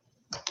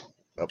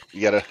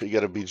you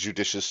gotta be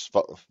judicious,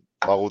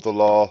 follow the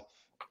law,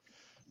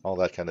 all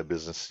that kind of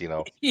business.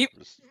 You-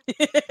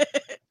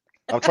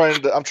 I'm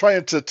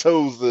trying to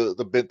toe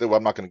the bit that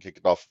I'm not going to kick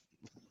it off.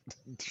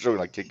 Showing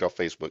I kicked off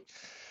Facebook.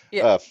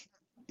 Yeah.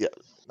 Yeah,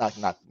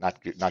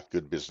 not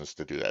good business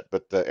to do that.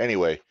 But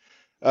anyway,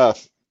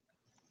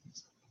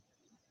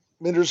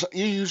 Minders,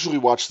 you usually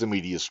watch the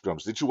media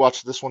scrums. Did you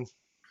watch this one?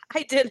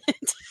 I didn't.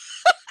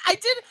 I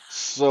didn't.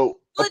 So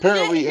Legit,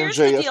 apparently here's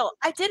the MJF, deal.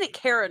 I didn't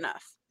care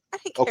enough. I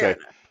didn't care Okay.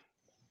 enough.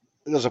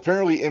 because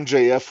apparently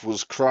MJF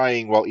was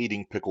crying while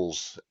eating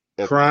pickles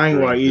Crying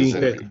while during his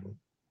eating injury. pickle.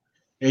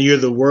 And you're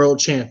the world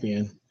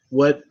champion.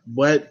 What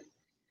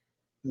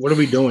are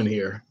we doing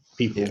here,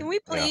 people? Can we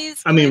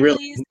please? I Can mean, we really-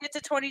 please get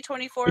to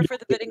 2024 for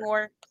the bidding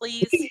war,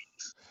 please?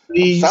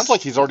 Please. Sounds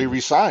like he's already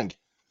re-signed.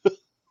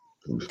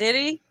 Did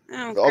he?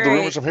 Oh, All the great.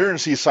 rumors I'm hearing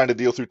is he signed a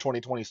deal through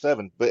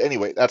 2027. But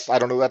anyway, I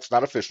don't know. That's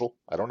not official.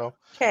 I don't know.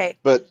 Okay.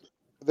 But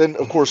then,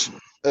 of course,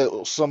 at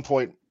some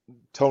point,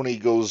 Tony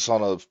goes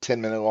on a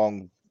 10-minute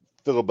long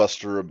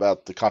filibuster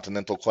about the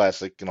Continental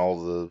Classic and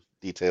all the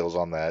details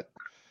on that.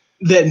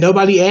 that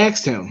nobody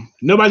asked him.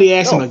 Nobody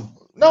asked him.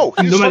 No,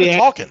 he just Nobody started asked-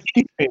 talking.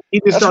 He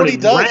just That's what he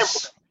started rambling.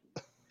 does.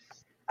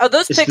 Oh,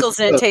 those It's pickles just-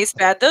 didn't taste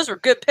bad. Those were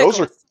good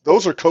pickles.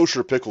 Those are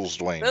kosher pickles,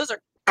 Dwayne. Those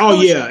are. Oh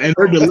kosher yeah, and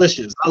they're pickles.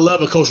 delicious. I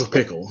love a kosher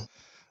pickle.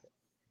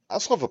 I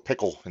just love a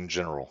pickle in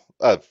general.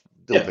 Dill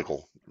Yeah.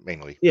 pickle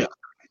mainly.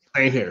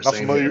 Same here. Not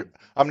Same familiar. here.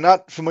 I'm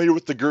not familiar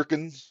with the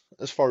gherkins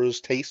as far as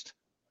taste.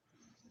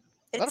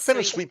 Not a It's fan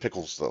of sweet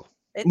pickles though.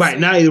 It's Right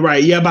sweet. now, you're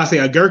right. Yeah, I'm about to say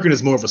a gherkin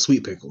is more of a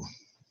sweet pickle.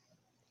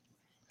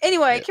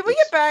 Anyway, Yeah, can we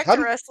it's- get back how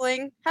to do-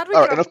 wrestling? How do we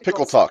All get right, off enough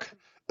pickle pickles? talk.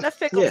 Enough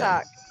pickle Yeah.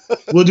 talk.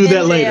 We'll do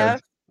that MJF. later.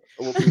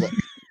 We'll do that.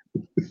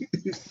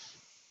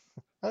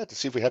 I have to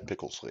see if we have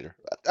pickles later.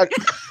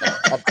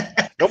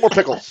 No more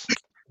pickles.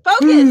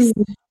 Focus.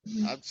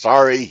 I'm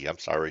sorry. Yeah,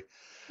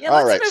 All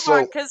let's right, move so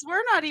on because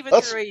we're not even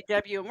let's- through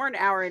AEW and we're an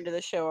hour into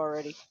the show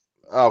already.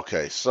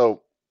 Okay,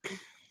 so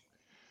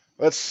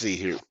let's see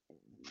here.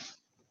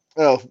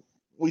 Well,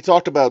 we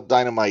talked about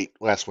Dynamite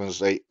last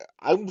Wednesday.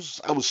 I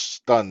was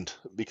stunned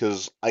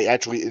because I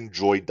actually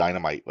enjoyed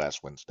Dynamite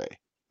last Wednesday.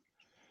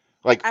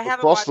 Like I haven't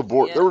across the watched it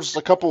board, yet. there was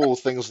a couple of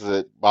things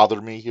that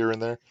bothered me here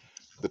and there.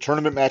 The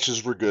tournament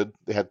matches were good.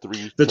 They had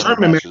 3 The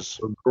tournament matches.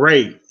 They were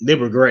great. They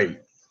were great.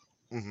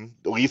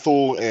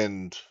 Lethal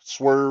and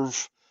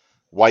Swerve,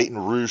 White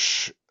and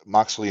Roosh,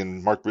 Moxley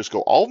and Mark Briscoe,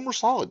 all of them were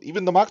solid.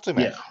 Even the Moxley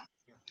match.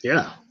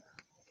 Yeah.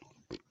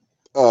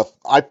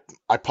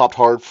 I popped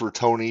hard for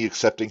Tony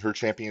accepting her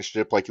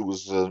championship like it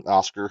was an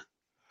Oscar.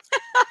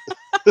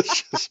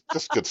 It's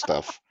just good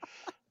stuff.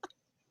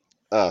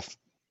 I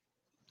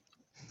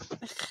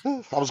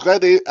was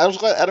glad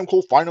Adam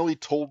Cole finally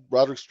told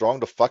Roderick Strong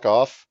to fuck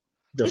off.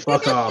 The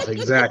fuck off.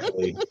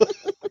 Exactly.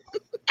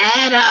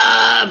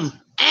 Adam.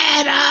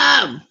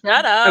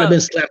 Shut I'd up. have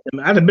been slapped.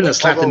 I'd have been a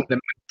slap in the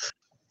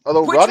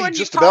Although Which Roddy one you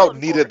just call about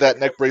him needed for? that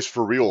neck brace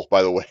for real,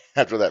 by the way,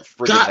 after that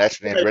friggin' God, Ash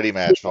and Andretti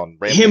match on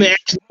Rampage. him and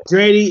Ashley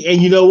Grady.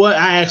 And you know what?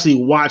 I actually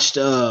watched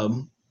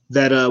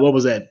that what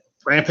was that?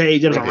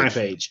 Rampage. It was on Rampage.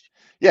 Rampage.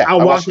 Yeah, I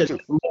watched it too.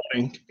 this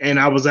morning, and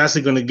I was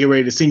actually going to get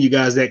ready to send you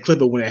guys that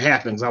clip of when it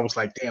happens. I was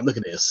like, damn, look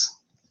at this.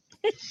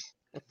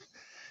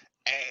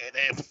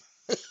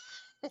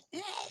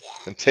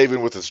 And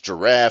Taven with his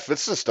giraffe.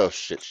 It's just a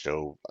shit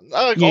show.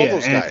 I like all Yeah,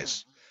 those and-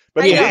 guys.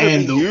 But Yeah, the way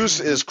and they're being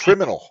used is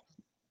criminal.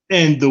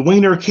 And the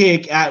wiener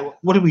kick.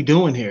 What are we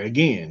doing here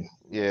again?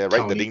 Yeah, right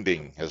in the Tony. ding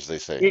ding, as they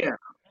say. Yeah.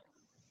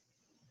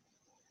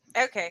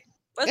 Okay.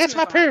 Let's It's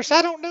my move on. purse.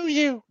 I don't know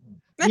you.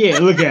 Yeah,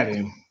 look at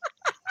him.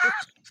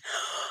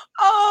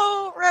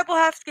 Oh, Reb will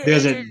have to get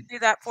There's AJ a- to do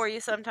that for you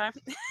sometime.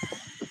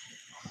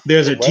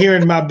 There's a What? tear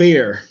in my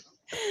beer.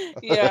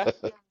 Yeah.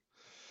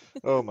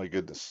 Oh my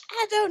goodness.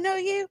 I don't know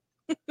you.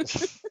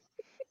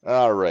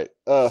 All right.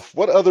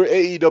 What other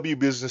AEW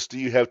business do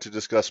you have to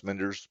discuss,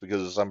 Menders?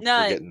 Because I'm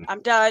None. forgetting.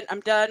 I'm done.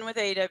 I'm done with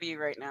AEW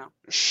right now.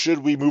 Should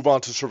we move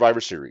on to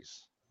Survivor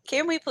Series?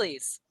 Can we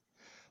please?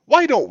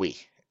 Why don't we?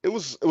 It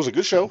was a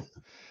good show.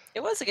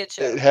 It was a good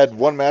show, It had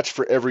one match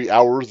for every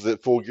hour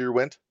that Full Gear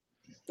went.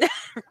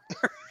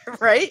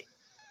 right?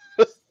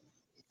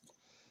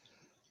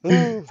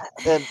 And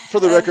for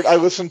the record, I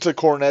listened to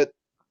Cornette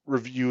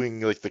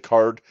reviewing like the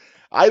card.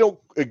 I don't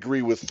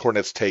agree with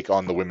Cornette's take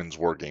on the women's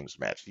War Games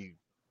match.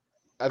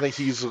 I think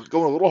he's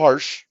going a little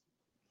harsh.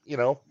 You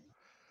know,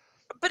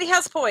 But he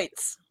has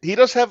points. he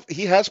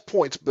has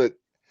points, but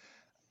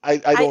I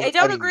don't. I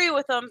don't mean, agree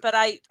with him, but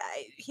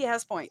he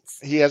has points.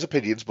 He has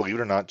opinions. Believe it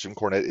or not, Jim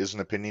Cornette is an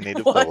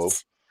opinionated fellow.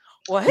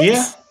 What?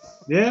 What?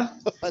 Yeah.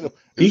 I know.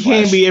 He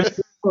can't Newsflash. be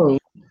everything.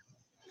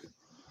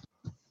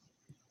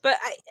 But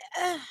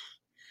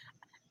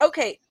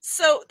okay.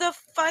 So the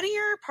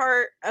funnier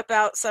part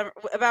about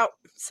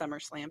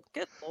SummerSlam,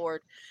 good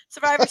lord,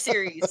 Survivor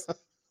Series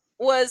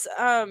was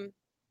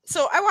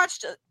So I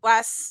watched it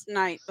last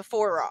night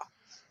before Raw,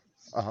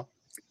 Uh-huh.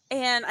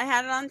 and I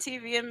had it on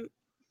TV, and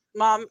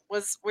Mom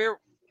was we were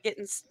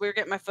getting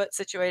my foot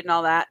situated and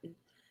all that. And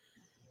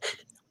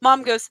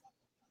Mom goes,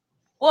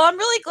 "Well, I'm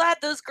really glad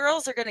those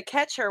girls are going to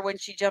catch her when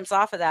she jumps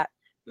off of that."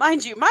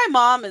 Mind you, my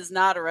mom is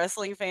not a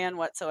wrestling fan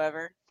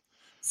whatsoever.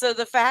 So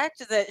the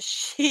fact that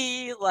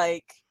she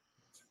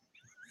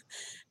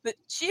that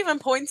she even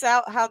points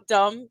out how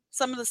dumb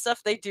some of the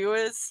stuff they do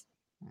is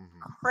Mhm.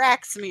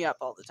 cracks me up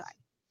all the time.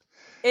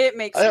 It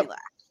makes I me have- laugh.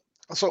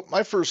 So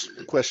my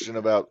first question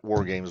about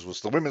War Games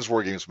was the women's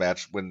War Games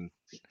match when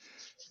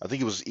I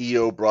think it was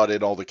Io brought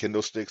in all the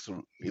kendo sticks,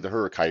 either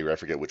her or Kyrie, I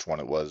forget which one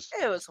it was.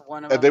 It was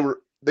one of And them.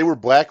 they were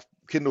black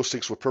kendo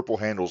sticks with purple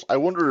handles. I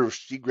wonder if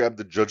she grabbed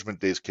the Judgment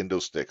Day's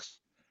kendo sticks.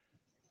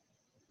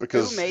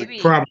 because maybe.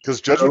 Probably.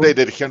 because Judgment Day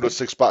did a Kendo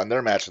 6 spot in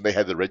their match, and they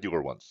had the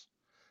regular ones.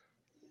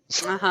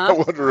 I Uh-huh.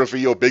 wonder if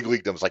EO big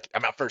leagued them. Was like,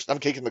 I'm out first. I'm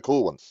kicking the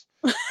cool ones.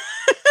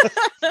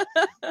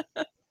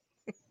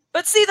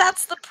 But see,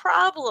 that's the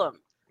problem.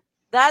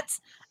 That's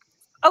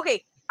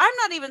okay. I'm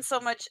not even so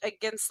much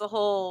against the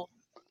whole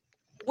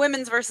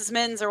women's versus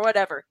men's or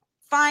whatever.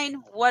 Fine,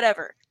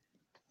 whatever.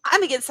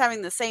 I'm against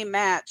having the same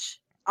match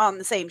on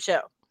the same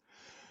show.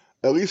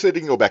 At least they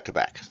didn't go back to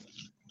back.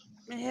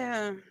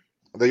 Yeah,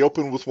 They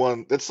open with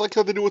one. It's like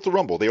how they do with the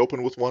Rumble. They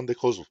open with one, they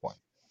close with one.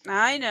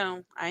 I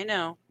know.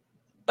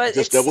 But Just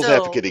it's devil's still,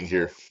 advocating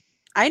here.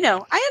 I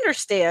know. I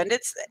understand.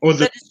 It's Or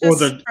the but it's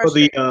just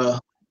frustrating.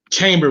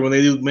 chamber when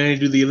they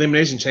do the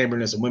elimination chamber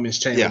and it's a women's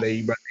chamber. Yeah.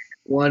 They run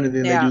one and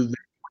then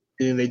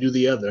Yeah. they do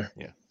the other.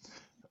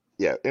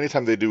 Yeah,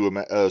 anytime they do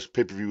a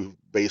pay-per-view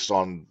based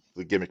on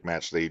the gimmick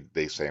match, they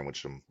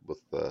sandwich them with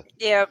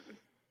Yeah,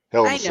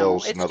 Hell in I the know.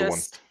 Cells, It's another one.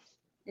 just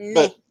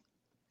But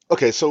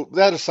okay, so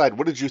that aside,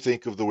 what did you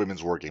think of the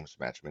women's War Games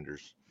match,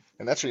 Minders?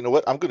 And actually, you know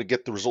what? I'm going to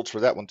get the results for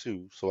that one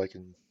too, so I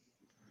can.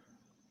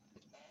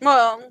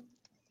 well,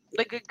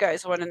 the good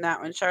guys won in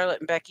that one. Charlotte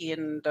and Becky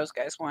and those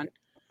guys won.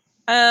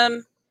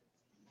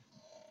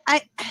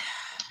 I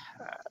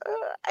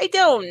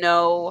don't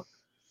know.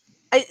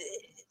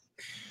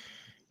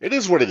 It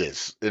is what it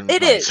is.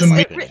 It is. To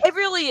me- It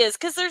really is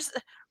because there's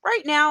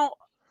right now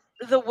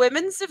the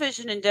women's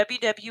division in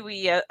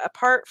WWE,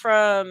 apart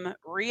from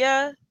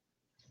Rhea,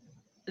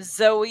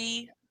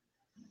 Zoe,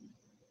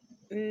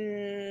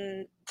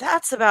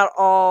 that's about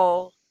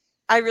all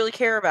I really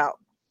care about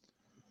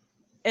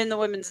in the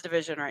women's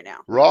division right now.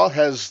 Raw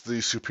has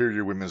the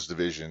superior women's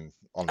division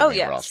on the Oh, main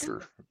yes.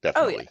 roster, Oh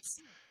definitely. yes,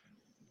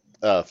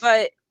 Uh,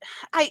 but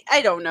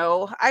I don't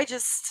know.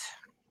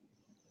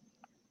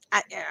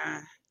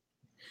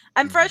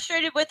 I'm Mhm.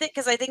 frustrated with it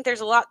because I think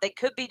there's a lot they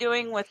could be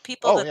doing with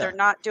people Oh, that yeah. they're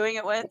not doing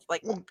it with.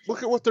 Like well,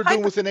 look at what they're doing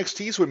Piper- with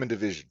NXT's women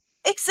division.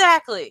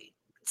 exactly.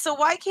 So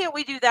why can't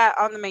we do that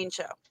on the main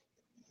show?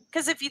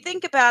 Because if you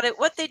think about it,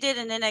 what they did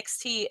in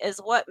NXT is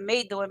what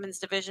made the women's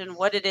division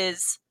what it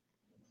is.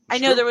 I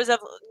It's know true. there was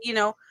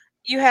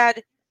you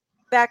had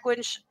back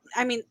when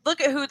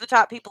look at who the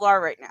top people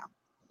are right now.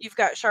 You've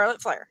got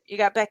Charlotte Flair, you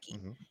got Becky,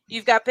 Mhm.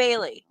 you've got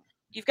Bayley,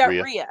 you've got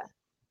Rhea. Rhea.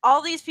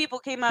 All these people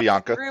came up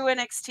Bianca. through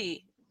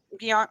NXT.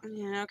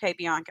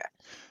 Bianca.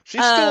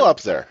 She's still Um,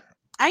 up there.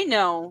 I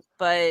know,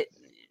 but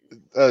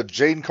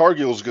Jane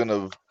Cargill's going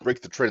to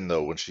break the trend,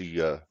 though, when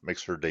she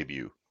makes her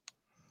debut.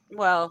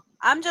 well,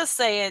 I'm just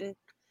saying,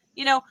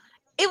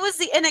 it was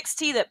the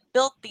NXT that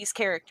built these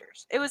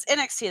characters. It was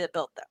NXT that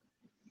built them.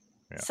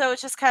 Yeah. So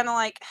it's just kind of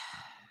like,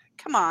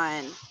 come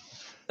on.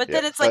 But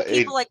then Yeah, it's like it-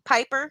 people like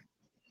Piper.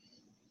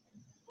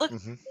 Look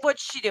Mhm.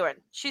 what's she doing?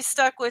 She's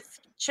stuck with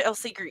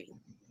Chelsea Green.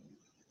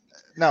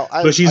 Now,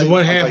 But she's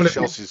one half like of the-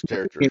 Chelsea's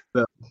character.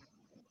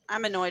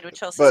 I'm annoyed with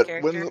Chelsea's But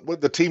character. when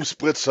the team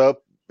splits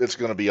up, it's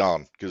going to be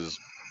on because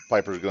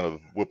Piper's going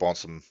to whoop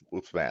some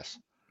ass.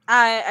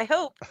 I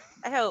hope.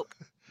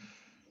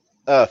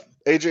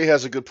 AJ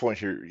has a good point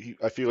here.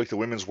 I feel like the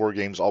women's War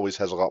Games always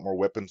has a lot more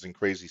weapons and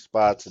crazy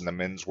spots, and the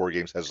men's War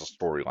Games has a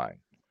storyline.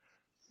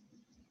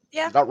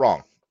 Yeah. Not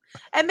wrong.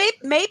 And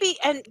maybe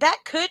and that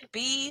could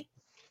be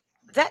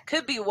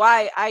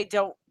why I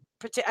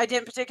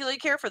didn't particularly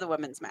care for the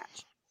women's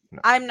match. No.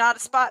 I'm not a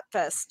spot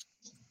fest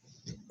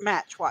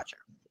match watcher.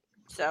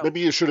 So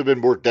Maybe it should have been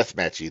more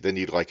deathmatchy, then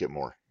you'd like it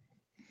more.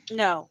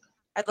 no,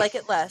 I'd like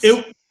it less.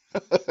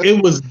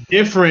 It was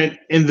different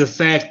in the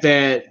fact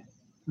that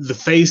the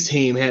face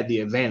team had the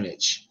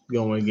advantage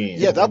going in.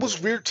 Yeah, that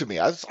was weird to me.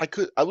 I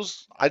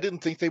didn't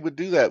think they would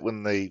do that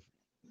when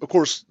of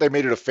course, they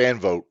made it a fan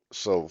vote.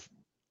 So,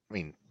 I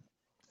mean,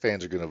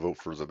 fans are going to vote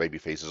for the baby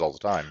faces all the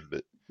time.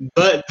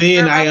 But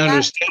then Sure I about that?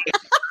 understand.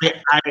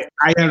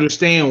 I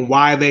understand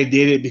why they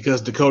did it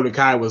because Dakota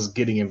Kai was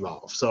getting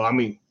involved. So I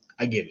mean,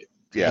 I get it.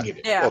 Yeah, I get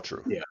it. Yeah. well,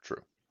 true. Yeah.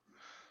 True.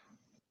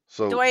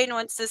 So Dwayne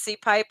wants to see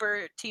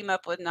Piper team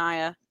up with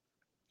Nia.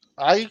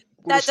 I want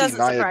That to see doesn't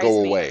Nia surprise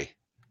go me. away.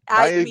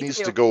 Nia Me needs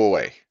too. to go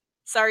away.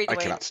 Sorry, I Dwayne.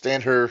 cannot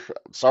stand her.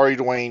 Sorry,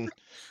 Dwayne.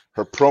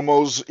 Her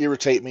promos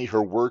irritate me.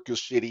 Her work is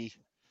shitty.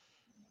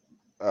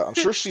 I'm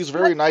sure she's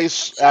very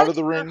nice out of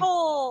the Shut your ring,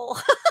 hole.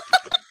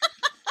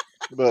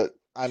 but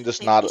I'm just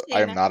Maybe not.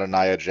 Shayna. I'm not a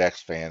Nia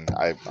Jax fan.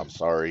 I'm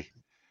sorry.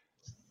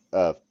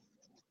 All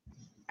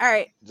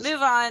right, Just-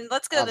 move on.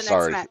 Let's go to I'm the next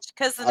sorry. match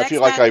because the I next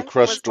feel like match I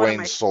crushed was one of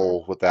my- Dwayne's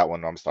soul with that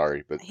one. I'm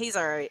sorry, but He's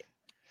all right.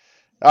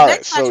 all right.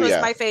 Next match So was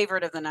yeah, my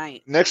favorite of the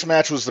night. next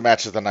match was the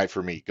match of the night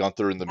for me.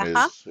 Gunther and the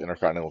Miz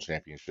Intercontinental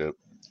Championship.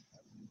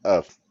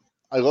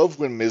 I love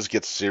when Miz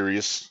gets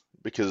serious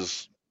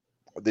because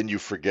then you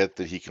forget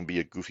that he can be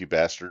a goofy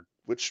bastard,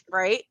 which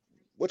Right?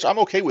 I'm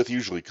okay with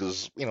usually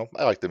because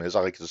I like the Miz.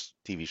 I like his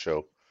TV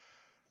show,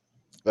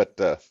 but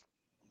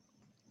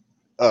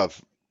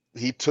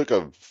he took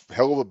a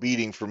hell of a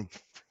beating from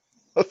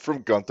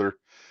Gunther.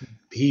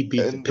 He beat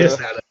the And, piss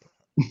out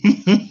of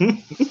him.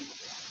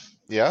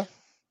 Yeah,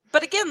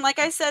 But again, like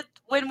I said,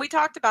 when we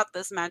talked about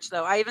this match,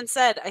 though, I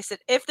said,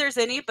 if there's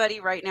anybody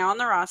right now on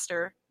the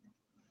roster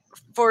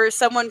for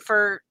someone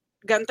for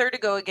Gunther to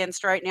go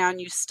against right now,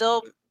 and you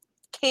still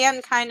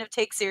can kind of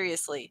take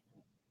seriously.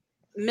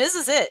 Miz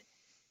is it.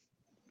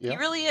 Yeah. He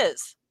really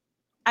is.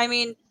 I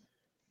mean,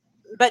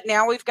 but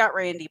now we've got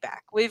Randy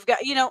back. We've got,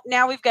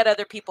 now we've got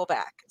other people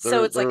back.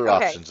 So it's there like, are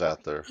okay, options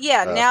out there.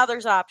 yeah, now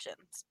there's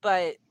options.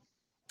 But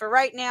for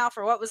right now,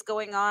 for what was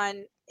going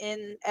on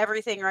in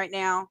everything right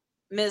now,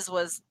 Miz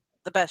was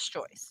the best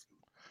choice.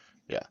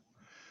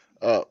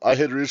 I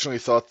had originally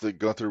thought that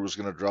Gunther was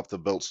going to drop the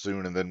belt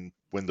soon and then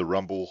win the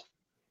Rumble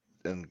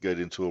and get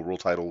into a world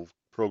title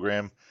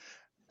program.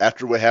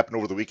 After what happened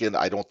over the weekend,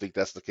 I don't think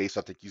that's the case.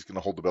 I think he's going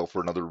to hold the belt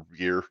for another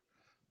year.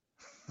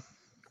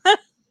 We'll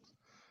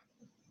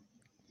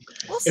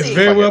It's see.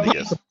 very well If I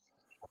had to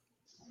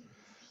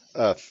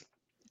guess.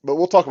 But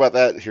we'll talk about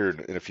that here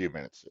in a few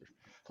minutes.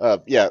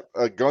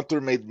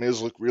 Gunther made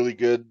Miz look really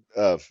good.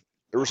 There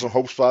were some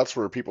hope spots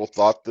where people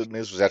thought that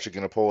Miz was actually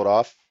going to pull it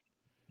off.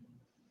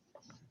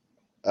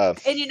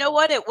 And you know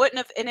what? It wouldn't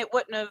have. I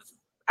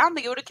don't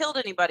think it would have killed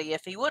anybody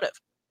if he would have.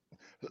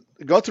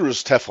 Gunther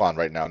is Teflon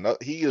right now. No,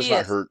 he is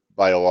not hurt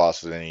by a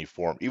loss in any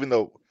form,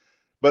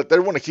 but they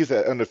want to keep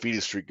that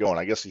undefeated streak going.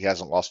 I guess he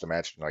hasn't lost a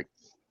match in like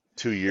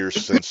 2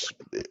 years since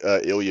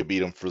Ilya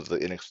beat him for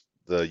the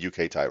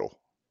UK title.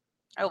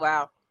 Oh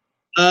wow.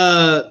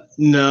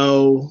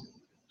 No.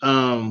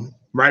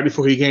 Right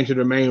before he came to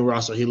the main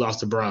roster, he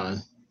lost to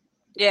Braun.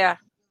 Yeah.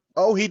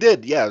 Oh, he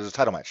did. Yeah, it was a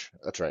title match.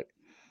 That's right.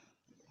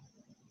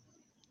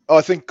 Oh,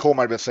 I think Cole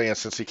might have been saying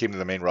since he came to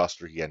the main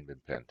roster, he hadn't been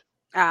pinned.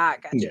 Ah,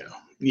 gotcha.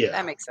 Yeah.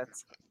 That makes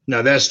sense.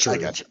 No, that's true. I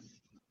gotcha.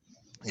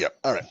 Yeah.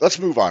 All right. Let's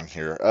move on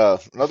here.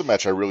 Another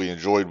match I really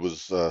enjoyed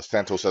was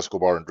Santos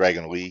Escobar and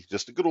Dragon Lee.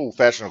 Just a good old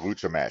fashioned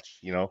lucha match,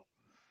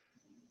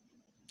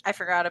 I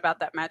forgot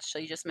about that match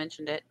till you just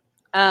mentioned it.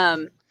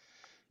 And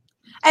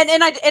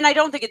I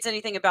don't think it's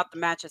anything about the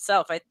match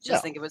itself. I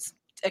just think it was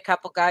a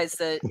couple guys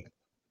that.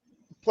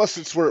 Plus,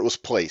 it's where it was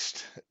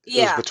placed.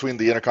 It was between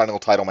the Intercontinental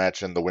title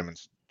match and the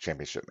Women's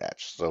Championship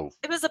match. So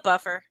it was a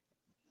buffer.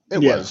 It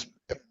was.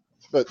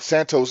 But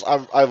Santos,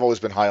 I've always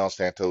been high on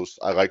Santos.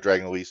 I like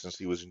Dragon Lee since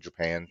he was in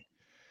Japan.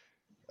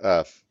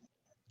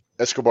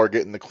 Escobar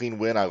getting the clean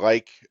win. I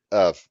like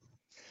the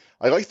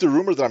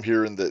rumor that I'm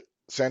hearing that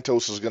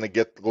Santos is going to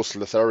get Los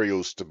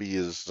Lotharios to be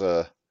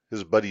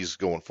his buddies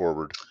going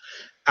forward.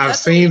 I've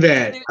seen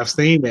that.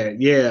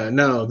 Yeah,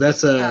 no,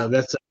 that's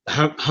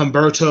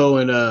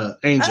Humberto and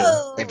Angel.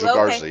 Oh, Angel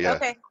Garza,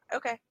 yeah.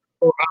 Okay.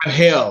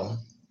 Hell.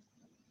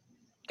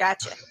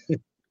 Gotcha.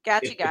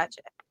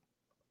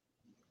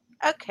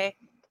 Okay.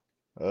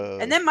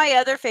 And then then my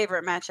other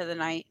favorite match of the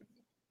night,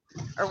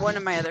 or one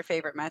of my other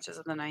favorite matches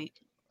of the night.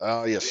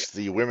 yes,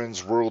 the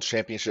Women's World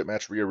Championship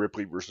match, Rhea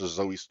Ripley versus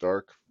Zoe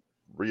Stark.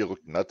 Rhea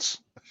looked nuts.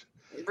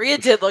 Rhea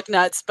did look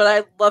nuts, but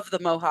I love the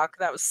mohawk.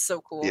 That was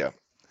so cool. Yeah.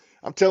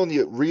 I'm telling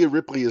you, Rhea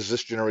Ripley is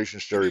this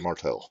generation's Sherry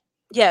Martel.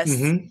 Yes.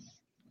 Mm-hmm.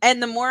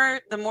 And the more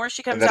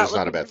she comes And that out is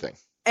not a bad thing.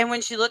 And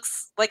when she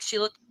looks like she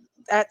looked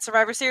at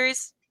Survivor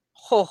Series,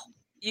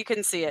 you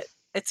can see it.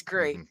 It's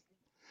great.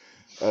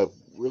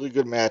 Really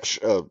good match.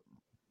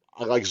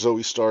 I like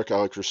Zoe Stark. I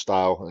like her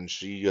style, and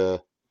she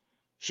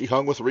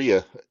hung with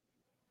Rhea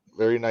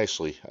very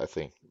nicely, I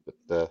think.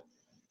 But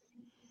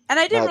and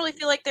I didn't really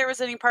feel like there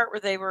was any part where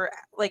they were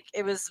like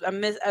it was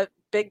a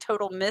big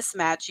total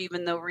mismatch,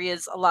 even though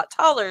Rhea's a lot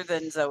taller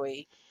than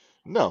Zoe.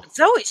 no,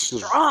 Zoe's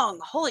strong.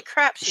 Holy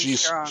crap,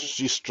 she's strong.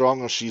 She's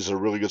strong, and she's a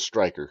really good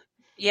striker.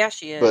 Yeah,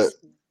 she is.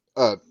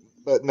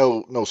 But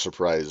no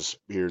surprise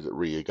here that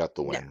Rhea got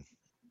the win. No.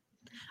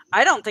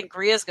 I don't think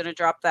Rhea's going to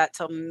drop that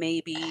till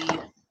maybe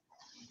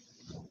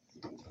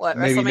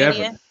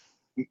WrestleMania?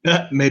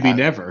 Maybe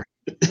never.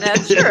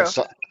 That's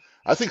true.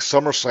 I think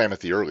SummerSlam at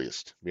the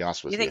earliest, to be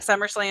honest with you. You think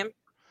SummerSlam?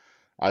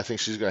 I think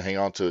she's going to hang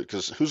on to it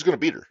because who's going to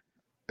beat her?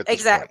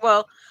 Exactly.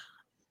 Well,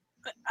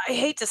 I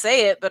hate to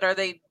say it, but are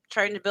they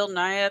trying to build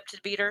Nia up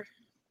to beat her?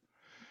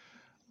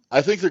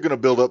 I think they're going to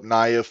build up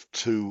Nia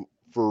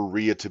for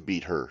Rhea to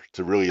beat her,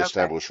 to really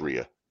establish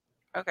Rhea.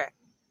 Okay.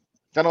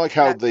 Kind of like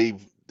how they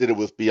did it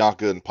with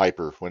Bianca and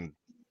Piper when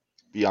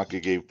Bianca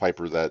gave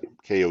Piper that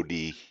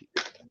KOD.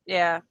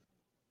 Yeah.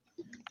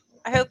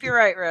 I hope you're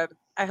right, Reb.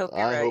 I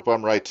hope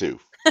I'm right too.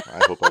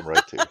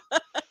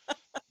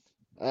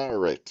 All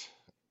right.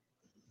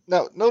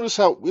 Now, notice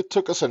how it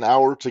took us an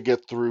hour to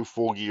get through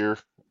Full Gear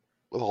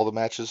with all the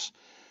matches.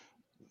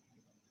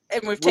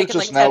 And we've taken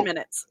like 10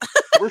 minutes.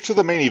 We're to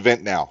the main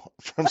event now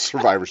from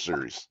Survivor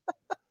Series.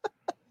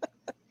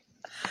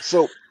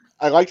 So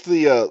I liked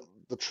the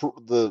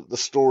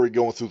story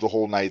going through the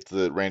whole night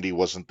that Randy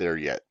wasn't there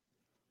yet.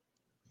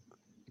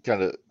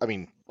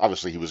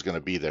 Obviously he was going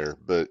to be there,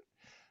 but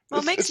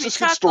it makes me just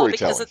good chuckle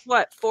because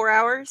storytelling. it's 4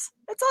 hours?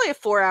 It's only a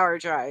 4-hour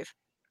drive.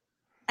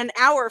 An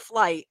hour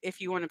flight if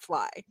you want to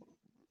fly.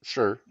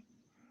 Sure.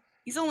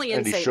 He's only in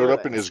And he St. showed Louis.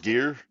 up in his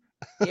gear.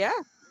 Yeah.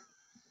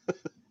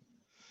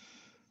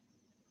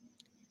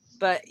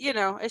 But,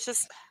 it's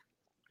just,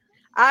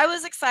 I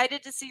was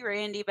excited to see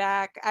Randy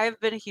back. I've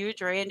been a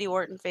huge Randy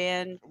Orton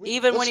fan,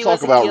 even when he was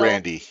Let's talk about heel.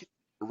 Randy.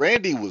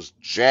 Randy was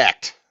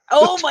jacked.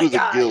 Oh my to the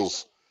God.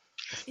 gills.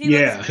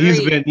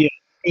 He's been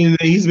in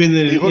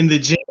the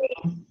gym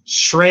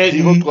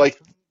shredding.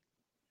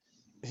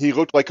 He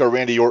looked like a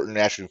Randy Orton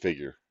action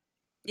figure.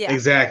 Yeah.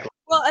 Exactly.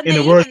 Well, and In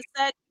they the words- even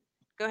said,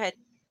 go ahead.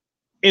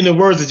 In the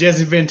words of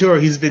Jesse Ventura,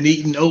 he's been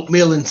eating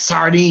oatmeal and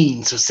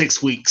sardines for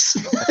 6 weeks.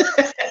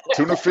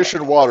 Tuna fish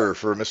and water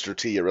for Mr.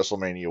 T at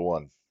WrestleMania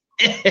 1.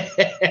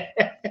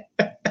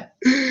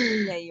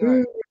 Yeah,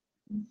 you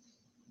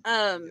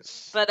are.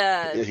 But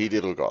Yeah, he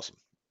did look awesome.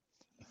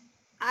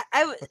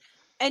 I would,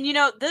 and you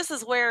know, this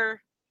is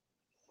where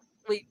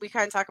we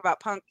kind of talk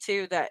about Punk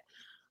too. That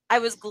I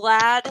was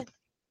glad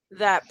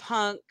that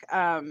Punk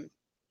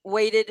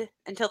waited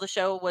until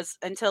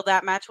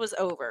that match was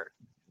over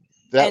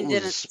That and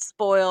was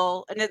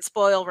didn't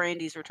spoil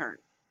Randy's return.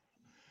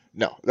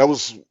 no, that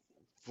was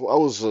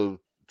a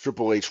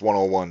Triple H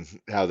 101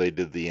 how they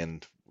did the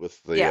end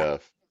with the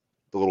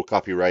little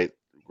copyright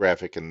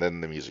graphic and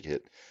then the music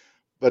hit.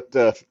 But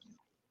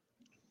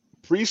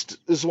Priest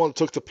is the one that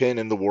took the pin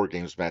in the War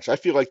Games match. I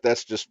feel like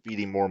that's just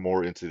feeding more and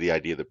more into the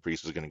idea that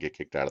Priest is going to get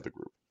kicked out of the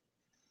group.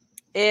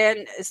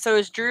 And so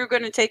is Drew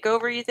going to take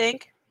over, you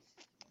think?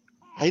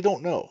 I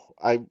don't know.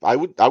 I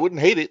wouldn't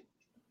hate it.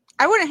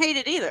 I wouldn't hate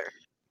it either.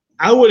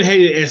 I would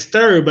hate it as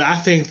third, but I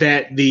think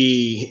that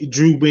the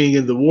Drew being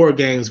in the War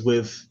Games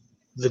with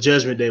the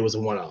Judgment Day was a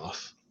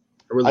one-off.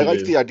 I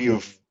like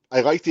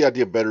the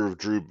idea better of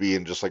Drew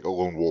being just like a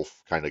lone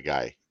wolf kind of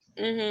guy.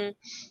 Mm-hmm.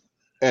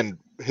 And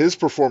his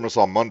performance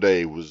on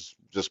Monday was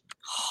just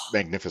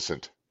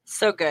magnificent.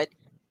 So good.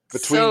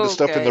 Between the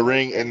stuff in the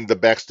ring and the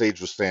backstage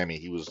with Sammy,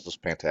 he was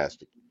just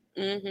fantastic.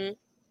 Mm-hmm.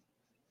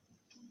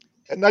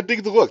 And I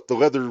dig the look,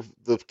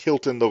 the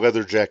kilt and the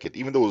leather jacket,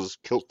 even though his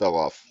kilt fell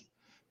off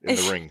in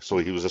the ring, so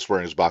he was just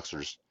wearing his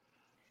boxers.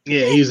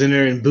 Yeah, he was in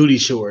there in booty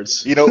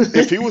shorts. You know,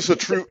 if he was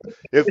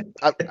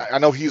I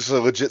know he's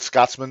a legit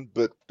Scotsman,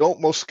 but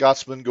don't most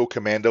Scotsmen go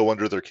commando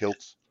under their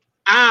kilts?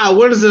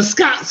 What does a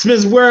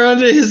Scotsman wear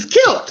under his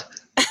kilt?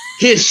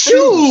 His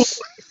shoes.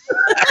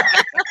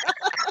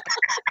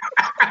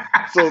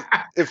 So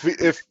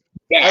if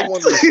I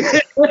wonder,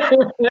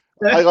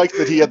 I like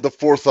that he had the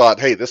forethought.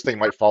 Hey, this thing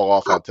might fall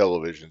off on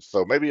television,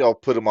 so maybe I'll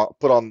put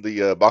on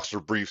the boxer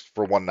briefs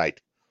for one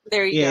night.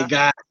 There you go.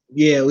 God.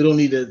 Yeah, we don't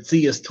need to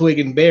see us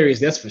twigging berries.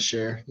 That's for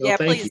sure. No, Yeah,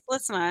 thank please,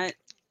 let's not.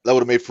 That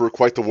would have made for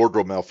quite the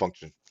wardrobe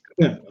malfunction.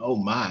 you. Oh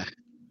my.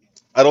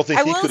 I don't think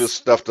I he will could have s-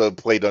 stuffed a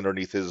plate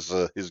underneath his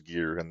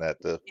gear in that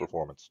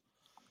performance.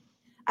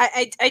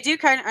 I do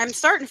I'm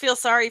starting to feel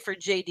sorry for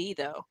JD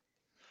though.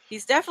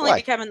 He's definitely Why?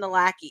 becoming the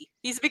lackey.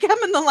 He's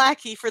becoming the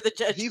lackey for the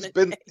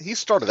Judgment. He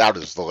started out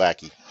as the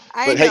lackey,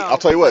 I but know, hey, I'll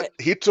tell you what,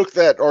 he took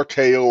that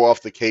RKO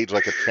off the cage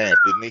like a champ,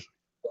 didn't he?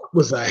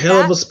 Was a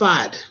hell of a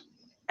spot.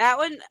 That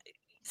one.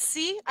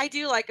 See, I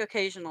do like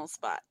occasional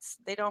spots.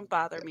 They don't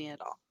bother me at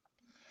all.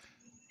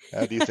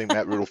 How do you think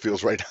Matt Riddle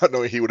feels right now,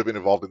 knowing he would have been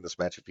involved in this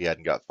match if he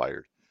hadn't got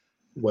fired?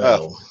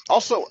 Well,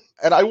 Also,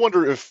 and I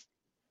wonder if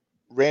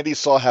Randy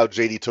saw how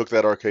JD took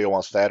that RKO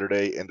on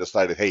Saturday and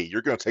decided, hey,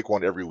 you're going to take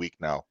one every week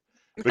now.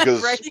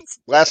 Because Right?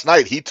 last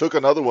night he took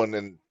another one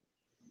and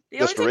You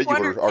just a only take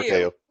one regular or two?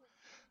 RKO.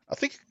 I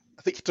think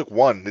he took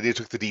one, then he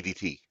took the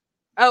DDT.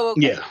 Oh,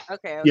 okay. Yeah.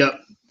 Okay. yep.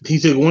 He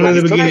took one Well, at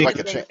he the took it beginning. like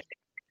a champ.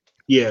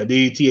 Yeah,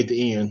 DDT at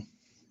the end.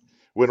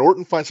 When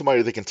Orton finds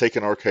somebody that can take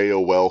an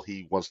RKO well,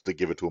 he wants to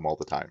give it to him all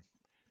the time.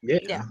 Yeah.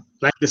 Yeah.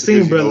 Like the Because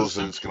Steam he Brothers. knows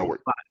that it's going to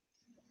work.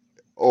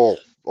 Oh,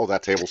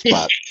 that table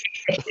spot.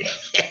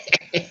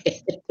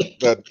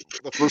 The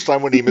first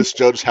time when he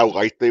misjudged how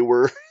light they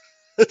were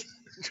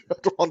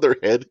on their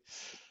head.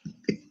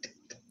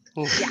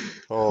 Yeah.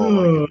 Oh,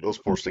 my God, those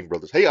poor Sting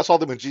brothers. Hey, I saw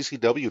them in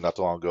GCW not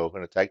too long ago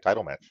in a tag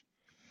title match.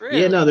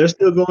 Really? Yeah, no, they're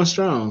still going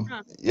strong.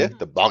 Yeah,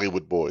 the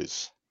Bollywood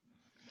Boys.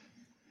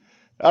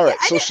 All right,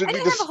 I so didn't, should I we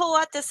didn't just... have a whole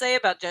lot to say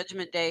about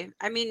Judgment Day.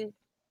 I mean,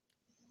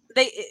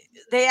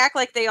 they act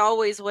like they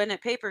always win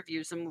at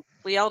pay-per-views, and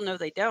we all know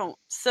they don't.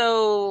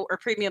 So, or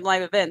premium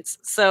live events.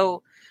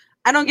 So,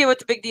 I don't get what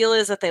the big deal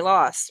is that they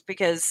lost,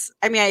 because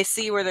I mean, I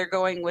see where they're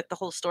going with the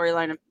whole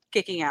storyline of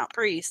kicking out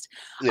Priest.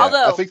 Yeah,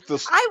 Although I think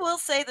this... I will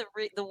say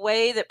the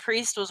way that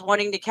Priest was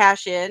wanting to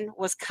cash in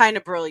was kind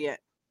of brilliant.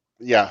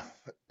 Yeah,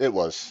 it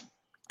was.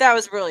 That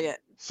was brilliant.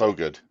 So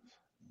good.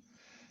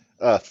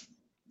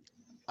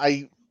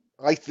 I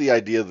like the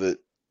idea that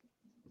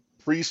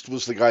Priest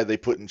was the guy they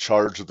put in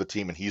charge of the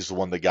team, and he's the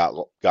one that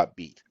got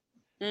beat.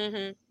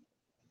 Mm-hmm.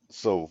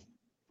 So,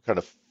 kind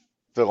of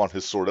fell on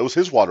his sword. It was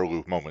his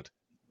Waterloo moment.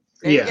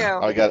 There Yeah. you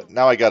go.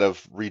 I got to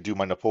redo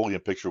my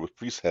Napoleon picture with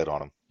Priest's head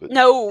on him. But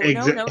No,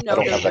 Exa- no, I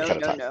don't have that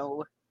kind of time.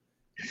 no.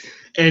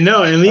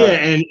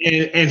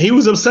 And he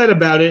was upset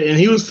about it, and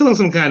he was feeling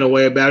some kind of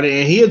way about it,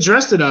 and he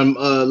addressed it on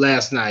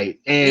last night.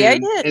 And, Yeah, he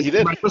did. and He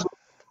did.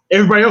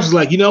 Everybody else was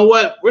like, you know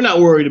what? We're not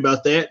worried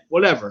about that.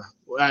 Whatever.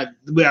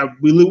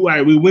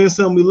 We win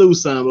some, we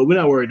lose some, but we're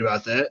not worried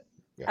about that.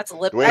 yeah. That's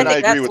lip. Dwayne I and I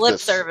think agree that's with lip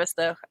this. service,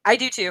 though. I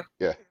do too.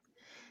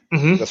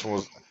 Mm-hmm. This one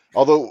was,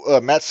 although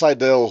Matt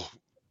Sydal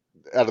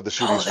out of the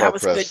Shooting Oh, Star that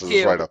was Press good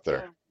is too. right up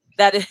there.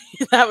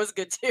 That was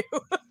good too.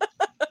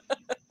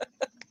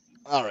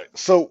 All right,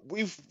 so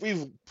we've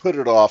put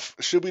it off.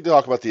 Should we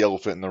talk about the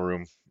elephant in the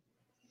room?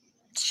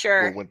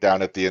 Sure. What went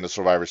down at the end of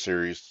Survivor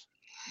Series?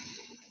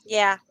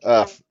 Yeah.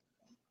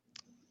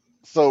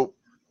 So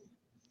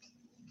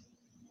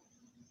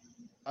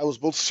I was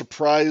both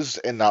surprised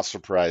and not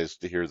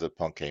surprised to hear that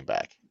Punk came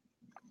back.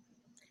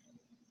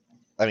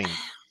 I mean,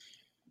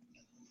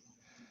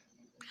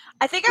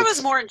 I think I was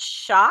it's more in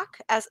shock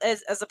as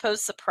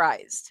opposed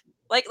surprised.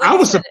 Like I you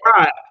was said,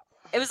 surprised.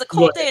 it was a Go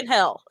cold ahead. day in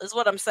hell, is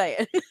what I'm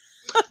saying.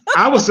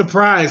 I was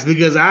surprised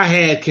because I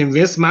had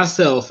convinced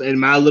myself in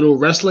my little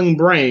wrestling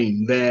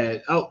brain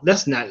that, oh,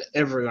 that's not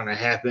ever going to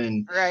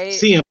happen. Right.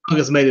 CM Punk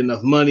has made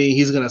enough money.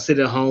 He's going to sit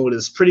at home with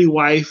his pretty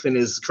wife and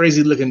his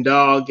crazy looking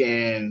dog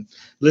and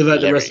live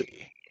out the rest of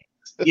Larry.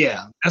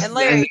 Yeah. And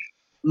Larry.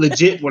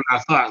 Legit what I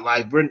thought.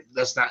 Like,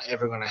 that's not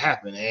ever going to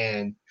happen.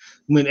 And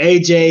when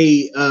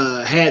AJ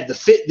had the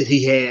fit that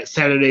he had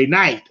Saturday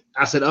night,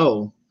 I said,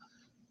 oh,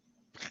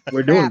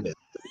 we're doing Crap. this.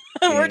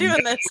 We're And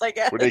doing this, I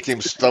guess. When he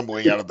came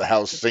stumbling out of the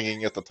house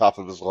singing at the top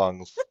of his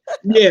lungs.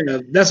 Yeah,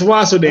 that's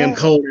why it's so damn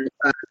cold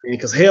inside,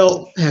 because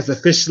hell has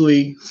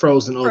officially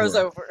frozen Froze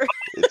over. over.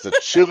 It's a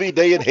chilly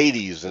day in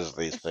Hades, as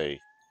they say.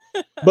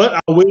 But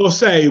I will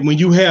say, when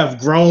you have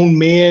grown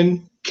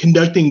men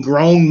conducting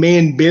grown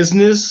men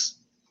business,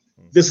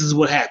 this is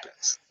what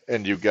happens.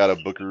 And you've got a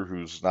booker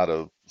who's not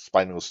a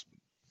spineless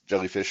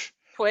jellyfish.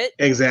 Quit.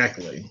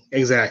 Exactly.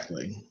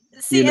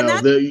 See, You and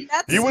know,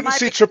 that's You wouldn't my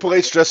see Triple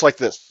H dressed like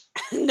this.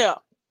 No.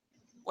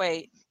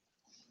 Wait.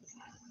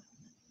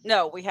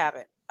 No, we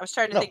haven't. I was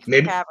trying to No, think if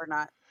maybe- we have or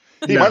not.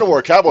 He No. might have wore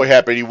a cowboy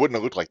hat, but he wouldn't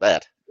have looked like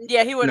that.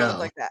 Yeah, he wouldn't No. look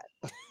like that.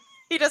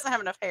 He doesn't have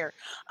enough hair.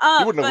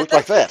 He wouldn't have but looked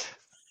like that.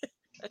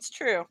 That's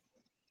true.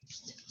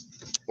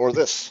 Or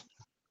this.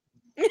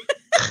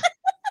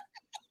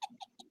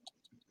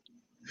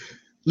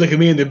 look at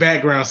me in the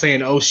background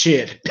saying, "Oh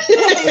shit."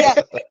 Yeah.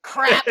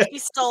 Crap, he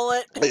stole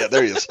it. Yeah,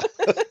 there he is.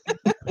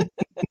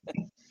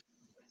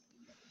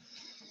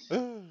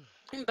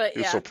 But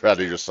You're yeah. so proud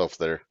of yourself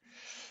there.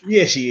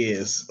 Yeah, she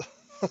is.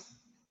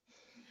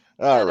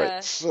 All But,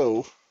 right,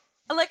 so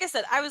like I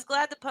said, I was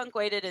glad that Punk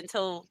waited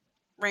until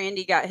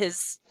Randy got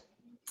his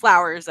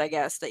flowers, I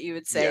guess, that you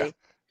would say. Yeah.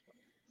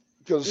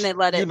 because And they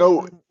let you it-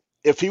 know,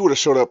 if he would have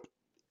showed up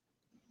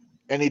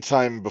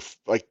anytime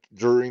like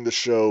during the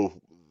show,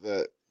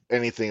 that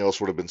anything else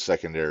would have been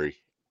secondary,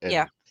 and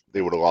Yeah.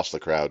 they would have lost the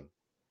crowd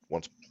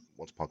once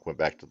Punk went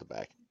back to the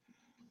back.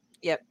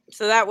 Yep.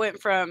 So that went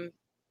from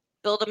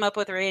build him up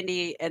with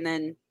Randy and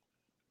then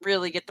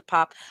really get the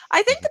pop.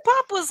 I think the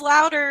pop was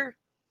louder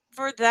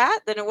for that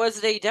than it was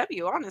at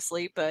AEW,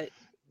 honestly, but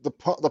The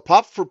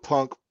pop for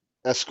Punk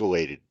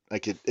escalated.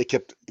 Like it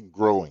kept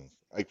growing.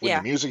 Like when Yeah.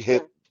 the music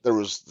hit, there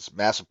was this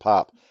massive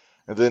pop,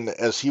 and then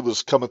as he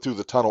was coming through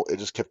the tunnel, it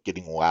just kept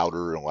getting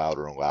louder and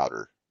louder and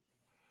louder.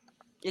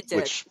 it did.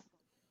 Which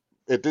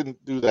it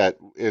didn't do that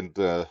in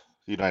the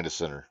United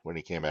Center when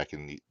he came back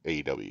in the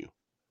AEW.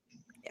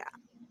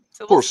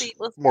 So Of we'll course, see.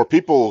 more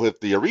people at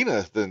the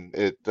arena than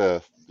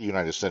at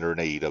United Center and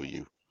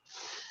AEW.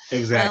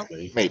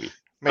 Exactly. Maybe.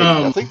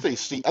 I Um, think they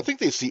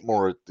seat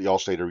more at the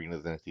Allstate Arena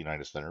than at the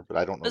United Center, but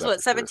I don't know. It was that what,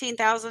 for sure.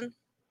 17,000?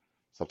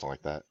 Something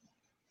like that.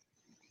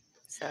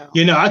 So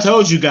You know, I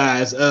told you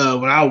guys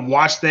when I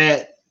watched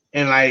that,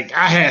 and like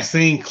I had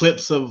seen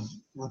clips of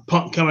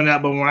Punk coming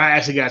out, but when I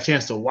actually got a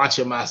chance to watch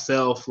it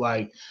myself,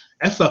 like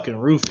that fucking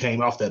roof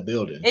came off that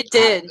building. it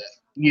did.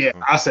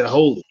 I said,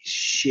 "Holy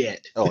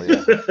shit!" Oh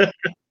yeah.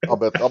 I'll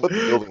bet the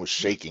building was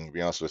shaking. To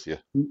be honest with you,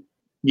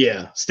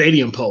 Yeah,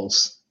 stadium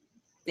pulse.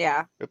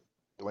 Yeah.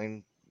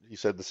 Dwayne, he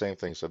said the same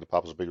thing. Said the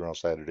pop was bigger on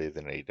Saturday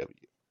than AEW.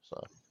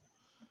 So,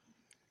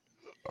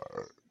 all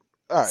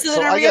right. So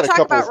then are we I going got to a talk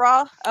couple. about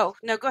Raw? Oh,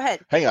 no, go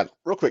ahead. Hang on,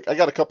 real quick. I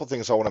got a couple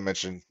things I want to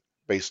mention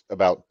based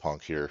about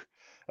Punk here.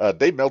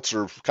 Dave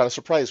Meltzer kind of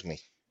surprised me.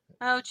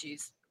 Oh,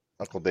 jeez.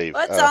 Uncle Dave.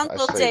 What's I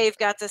Uncle say- Dave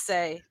got to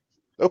say?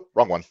 Oh,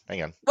 wrong one.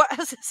 Hang on. What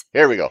was this?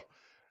 Here we go.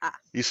 Ah.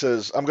 He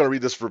says, I'm going to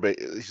read this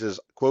verbatim. He says,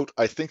 quote,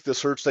 I think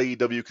this hurts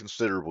AEW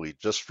considerably,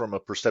 just from a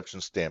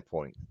perception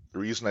standpoint. The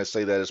reason I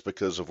say that is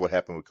because of what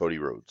happened with Cody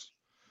Rhodes.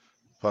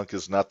 Punk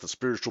is not the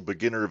spiritual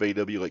beginner of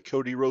AEW like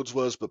Cody Rhodes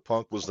was, but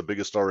Punk was the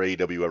biggest star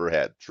AEW ever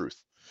had.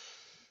 Truth.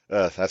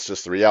 That's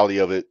just the reality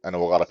of it. I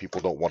know a lot of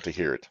people don't want to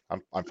hear it.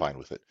 I'm fine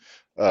with it.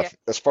 Yeah.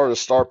 As far as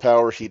star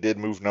power, he did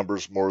move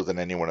numbers more than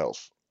anyone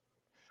else.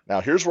 Now,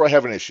 here's where I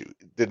have an issue.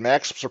 Did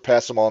Max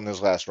surpass him all in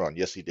his last run?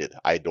 Yes, he did.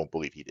 I don't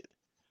believe he did.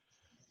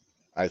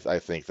 I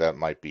think that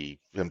might be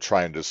him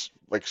trying to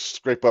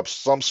scrape up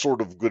some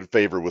sort of good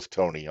favor with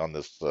Tony on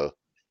this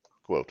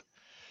quote.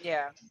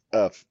 Yeah.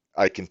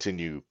 I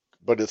continue,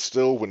 but it's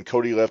still, when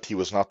Cody left, he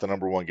was not the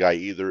number one guy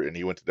either, and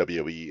he went to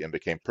WWE and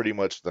became pretty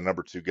much the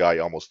number two guy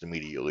almost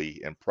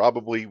immediately, and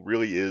probably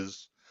really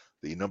is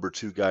the number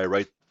two guy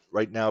right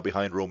now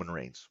behind Roman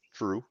Reigns.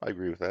 True, I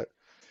agree with that.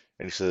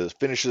 And he says,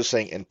 finishes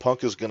saying, and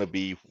Punk is going to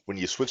be, when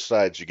you switch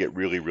sides, you get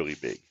really, really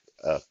big.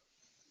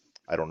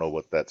 I don't know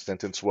what that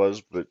sentence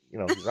was, but,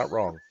 he's not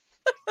wrong.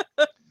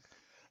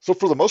 So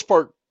for the most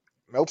part,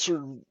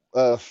 Meltzer,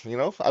 I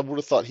would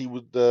have thought he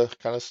would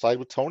kind of side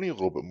with Tony a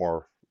little bit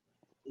more.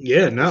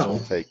 Yeah, That's no. my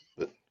take,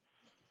 but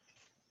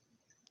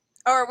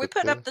Oh, are we But,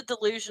 putting uh, up the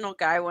delusional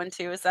guy one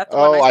too? Is that the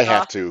one oh, I I saw?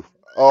 have to.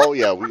 Oh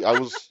yeah,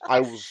 I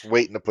was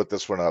waiting to put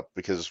this one up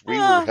because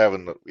Ah,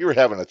 we were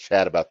having a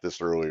chat about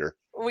this earlier.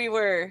 we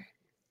were.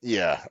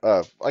 Yeah,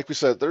 like we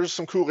said, there's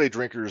some Kool-Aid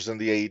drinkers in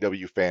the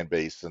AEW fan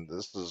base, and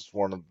this is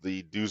one of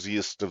the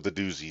dooziest of the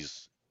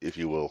doozies, if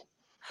you will.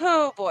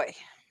 Oh boy.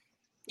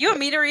 You Yeah, want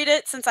me to read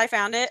it since I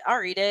found it? I'll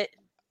read it.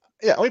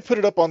 yeah. Let me put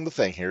it up on the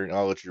thing here, and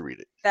I'll let you read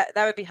it. That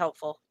would be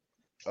helpful.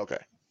 Okay.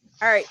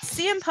 All right,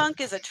 CM Punk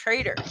is a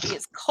traitor. He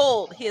is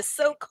cold. He is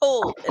so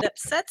cold. It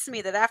upsets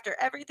me that after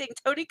everything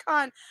Tony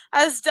Khan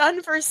has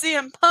done for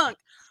CM Punk,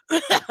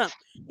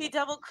 he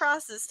double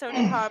crosses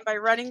Tony Khan by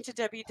running to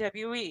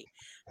WWE.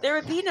 There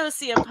would be no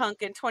CM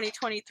Punk in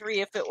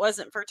 2023 if it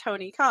wasn't for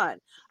Tony Khan.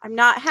 I'm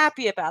not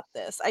happy about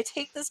this. I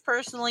take this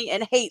personally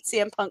and hate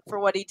CM Punk for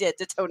what he did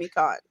to Tony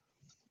Khan.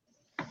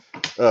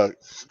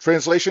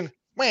 Translation.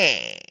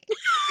 Meh.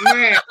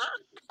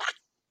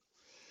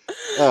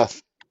 Uh,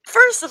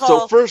 First of so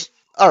all, first,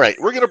 all right,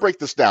 we're gonna break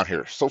this down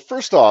here. So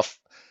first off,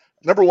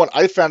 number one,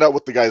 I found out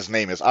what the guy's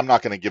name is. I'm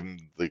not gonna give him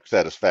the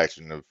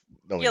satisfaction of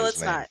knowing yeah,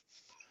 his let's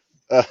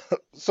name. not.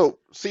 So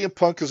CM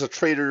Punk is a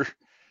traitor,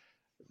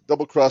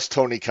 double crossed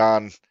Tony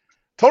Khan.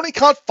 Tony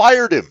Khan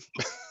fired him.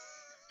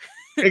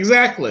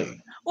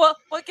 Exactly. Well,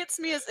 what gets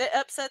me is it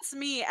upsets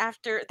me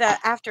after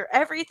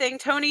everything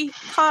Tony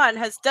Khan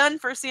has done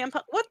for CM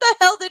Punk. What the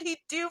hell did he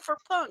do for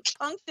Punk?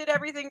 Punk did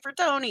everything for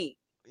Tony.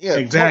 Yeah,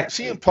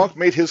 Exactly. CM Punk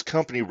made his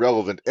company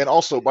relevant. And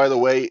also, by the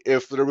way,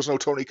 if there was no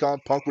Tony Khan,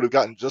 Punk would have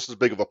gotten just as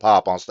big of a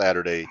pop on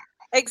Saturday when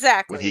he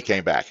Exactly.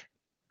 came back.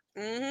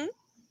 Mm-hmm.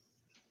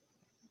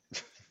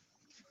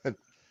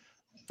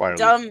 Finally.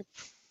 Dumb.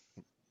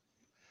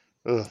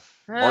 Ugh. Ugh,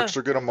 Marks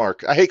are gonna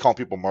mark. I hate calling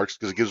people Marks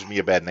because it gives me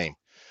a bad name.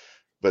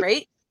 But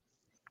right?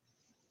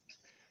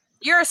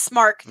 You're a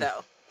Smark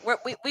though.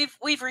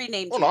 We've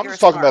renamed well, you. no, I'm You're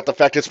just a talking Smark. about the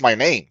fact it's my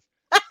name.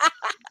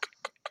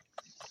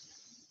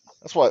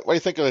 That's why do you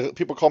think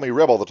people call me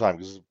Reb all the time?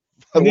 Because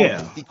I don't want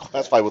Yeah. to be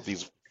classified with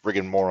these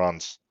friggin'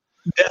 morons.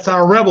 That's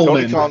our rebel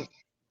Tony member.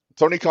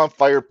 Khan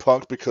fired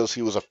Punk because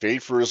he was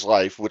afraid for his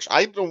life, which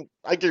I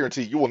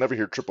guarantee you will never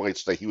hear Triple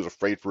H say he was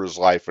afraid for his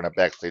life in a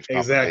backstage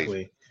conversation.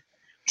 Exactly.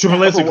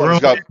 Triple H a Number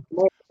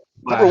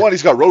one, grown.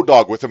 he's got Road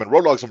Dogg with him, and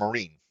Road Dogg's a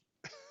Marine.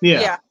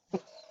 Yeah.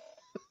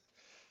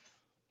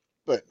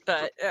 But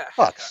But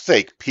fuck's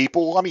sake,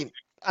 people. I mean,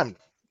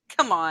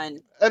 come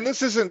on. and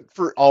this isn't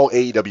for all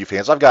AEW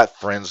fans. I've got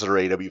friends that are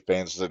AEW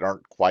fans that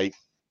aren't quite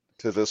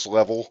to this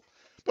level.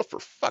 But for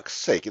fuck's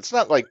sake, it's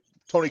not like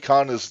Tony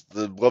Khan is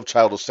the love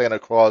child of Santa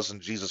Claus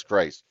and Jesus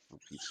Christ, for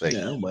Pete's sake.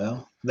 Yeah,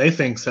 well, they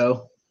think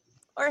so.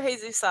 Or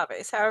Jesus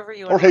Sabes, however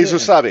you Or want to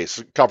Jesus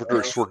Sabes, Carpenter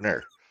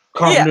Extraordinaire.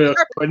 Carpenter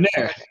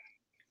extraordinaire.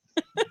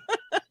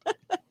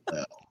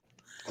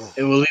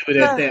 And we'll leave it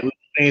at that.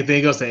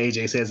 Anything else that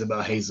AJ says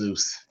about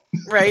Jesus?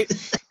 Right.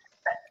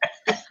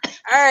 All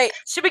right.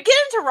 Should we get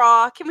into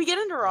Raw? Can we get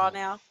into Raw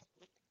now?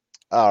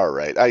 All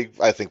right,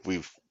 I think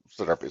we've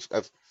set our base.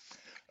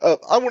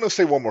 I want to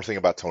say one more thing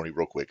about Tony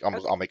real quick. Okay.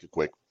 I'll make it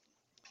quick.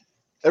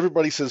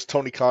 Everybody says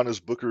Tony Khan is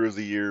Booker of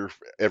the Year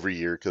every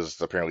year because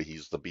apparently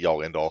he's the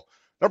be-all, end-all.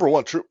 Number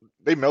one,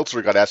 Dave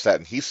Meltzer got asked that,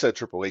 and he said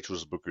Triple H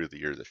was Booker of the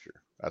Year this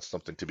year. That's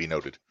something to be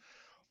noted.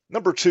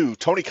 Number two,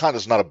 Tony Khan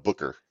is not a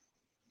booker.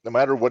 No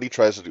matter what he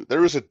tries to do,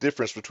 there is a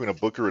difference between a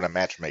booker and a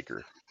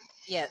matchmaker.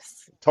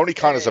 Yes. Tony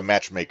Khan is a There is.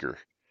 matchmaker.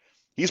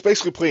 He's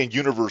basically playing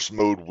universe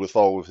mode with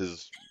all of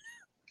his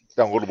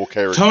downloadable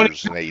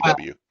characters in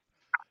AEW.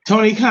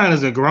 Tony Khan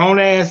is a grown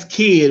ass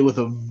kid with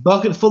a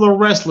bucket full of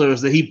wrestlers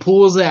that he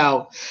pulls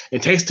out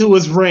and takes to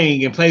his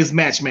ring and plays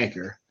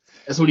matchmaker.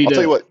 That's what he I'll does.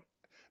 tell you what,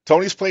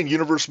 Tony's playing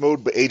universe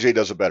mode, but AJ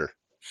does it better.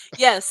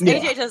 Yes. Yeah.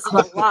 AJ does it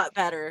a lot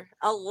better.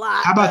 A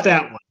lot. How about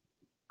better. that one?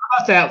 How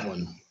about that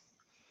one?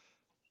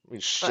 I mean,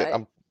 shit,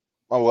 But-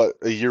 I'm what,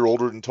 a year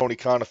older than Tony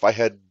Khan. If I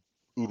had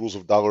oodles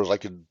of dollars, I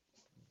could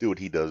do what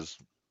he does.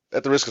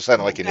 At the risk of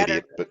sounding like an Better.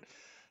 idiot, but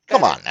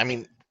come Better. on. I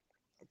mean,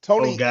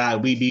 Tony. Oh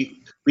God, we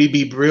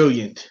be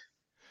brilliant.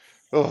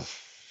 Ugh.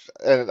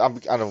 And I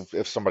don't know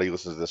if somebody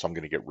listens to this, I'm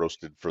going to get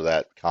roasted for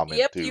that comment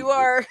Yep, too. you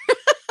are.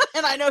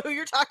 And I know who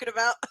you're talking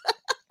about.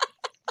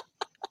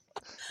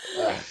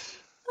 Ugh.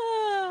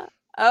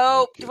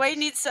 Oh, Okay. Dwayne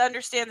needs to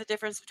understand the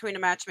difference between a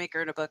matchmaker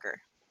and a booker.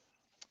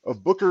 A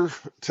booker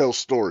tells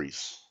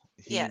stories.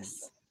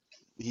 Yes.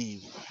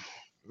 He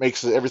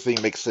makes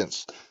everything make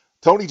sense.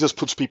 Tony just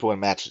puts people in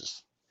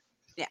matches.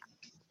 Yeah.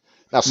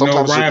 Now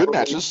sometimes they're good rivalry.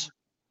 matches,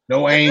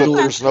 No but angle.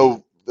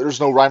 there's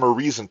no rhyme or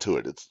reason to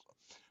it.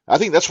 I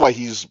think that's why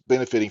he's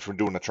benefiting from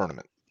doing a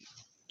tournament,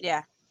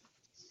 Yeah.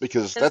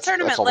 because The that's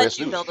tournament all he has lets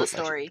to you do is build a put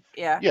matches. story.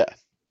 Yeah. Yeah.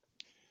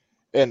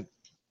 And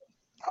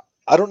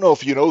I don't know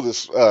if you know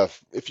this.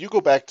 If you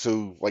go back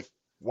to like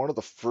one of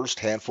the first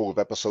handful of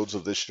episodes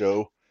of this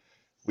show,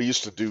 we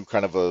used to do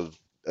kind of a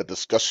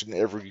discussion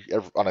every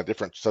on a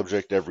different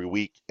subject every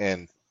week,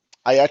 and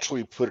I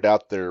actually put it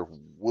out there: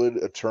 would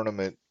a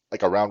tournament,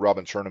 like a round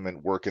robin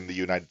tournament, work in the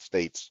United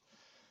States?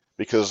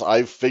 Because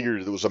I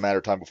figured it was a matter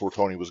of time before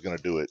Tony was going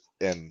to do it,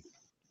 and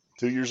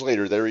 2 years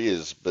later, there he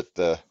is. But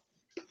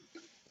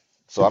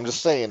so I'm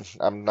just saying,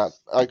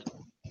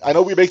 I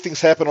know we make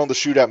things happen on the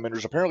Shootout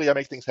Menders. Apparently, I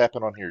make things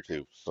happen on here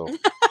too. So,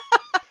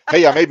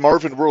 hey, I made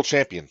Marvin world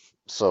champion.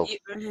 So,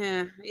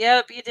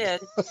 Yep, you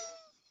did.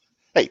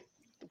 hey,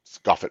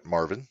 scoff at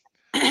Marvin.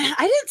 I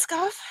didn't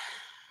scoff.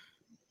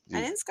 I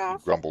You didn't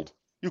scoff. grumbled.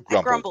 You I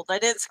grumbled. grumbled. I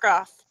didn't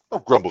scoff.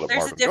 Don't grumble at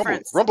There's a Marvin. Grumble,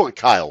 difference. grumble at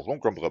Kyle. Don't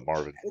grumble at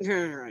Marvin.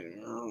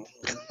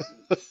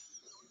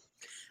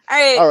 All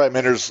right. All right,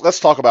 Menders. Let's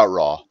talk about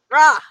Raw.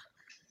 Rah.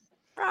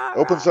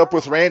 Opens up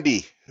with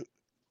Randy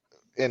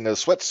in a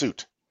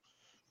sweatsuit.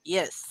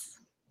 Yes.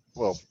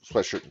 Well,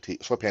 sweatshirt and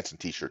sweatpants and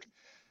t-shirt.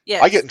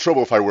 Yes. I get in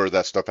trouble if I wear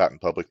that stuff out in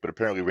public, but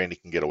apparently Randy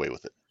can get away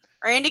with it.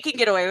 Randy can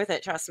get away with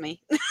it. Trust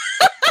me.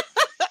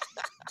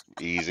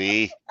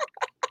 Easy.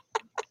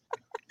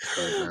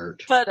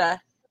 Hurt. But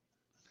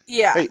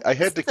yeah. Hey, I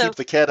had to So- keep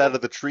the cat out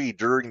of the tree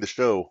during the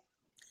show.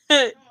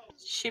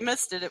 She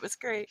missed it. It was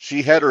great.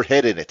 She had her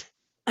head in it.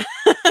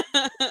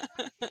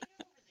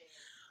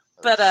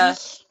 But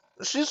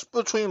she's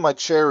between my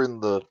chair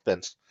and the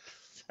fence.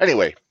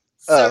 Anyway,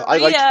 so I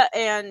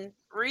liked-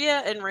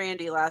 Rhea and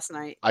Randy last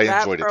night. I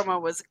that enjoyed it.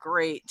 promo was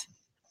great.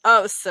 Oh,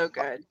 it was so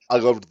good. I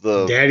loved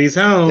the Daddy's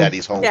home.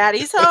 Daddy's home.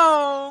 Daddy's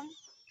home.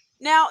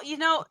 Now,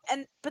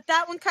 but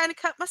that one kind of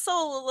cut my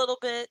soul a little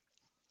bit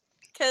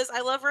because I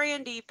love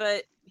Randy,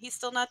 but he's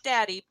still not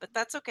Daddy, but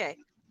that's okay.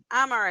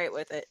 I'm all right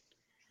with it.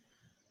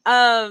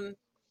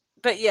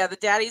 But yeah, the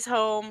Daddy's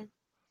home.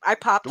 I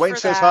popped Dwayne for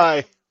says that.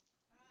 hi.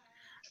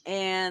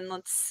 And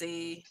let's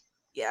see.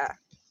 Yeah.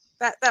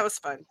 That was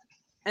fun.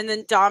 And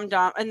then Dom and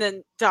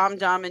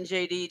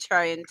JD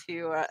trying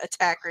to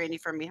attack Randy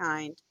from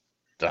behind.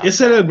 It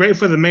set up great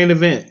for the main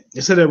event.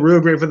 It set up real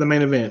great for the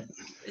main event.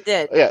 It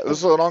did. Yeah, this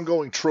is an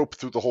ongoing trope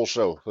through the whole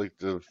show, like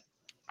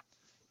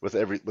with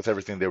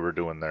everything they were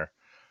doing there.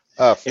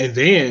 And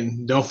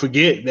then don't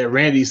forget that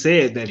Randy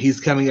said that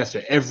he's coming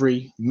after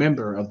every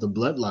member of the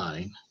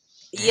bloodline.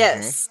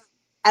 Yes.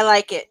 I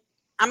like it.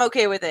 I'm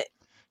okay with it.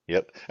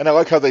 Yep, and I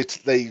like how they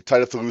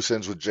tied up the loose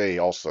ends with Jay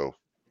also.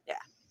 Yeah.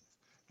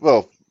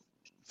 Well,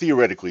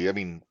 theoretically, I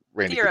mean,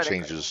 Randy could Theoretically.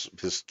 change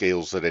his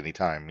scales at any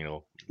time, you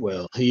know.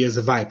 Well, he is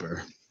a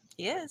Viper.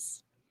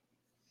 Yes.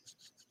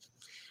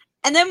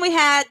 And then we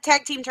had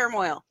Tag Team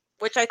Turmoil,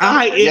 which I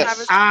thought the first yes. time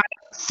was- I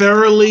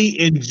thoroughly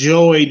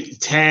enjoyed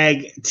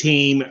Tag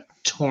Team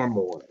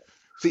Turmoil.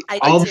 See, I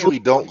I did usually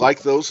too. don't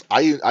like those.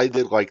 I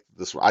did like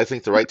this one. I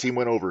think the right team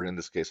went over in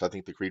this case. I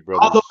think the Creed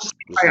brothers. Although, was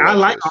the I right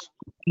like choice.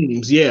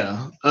 Teams,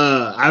 yeah.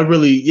 I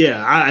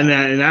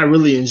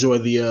really enjoy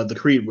the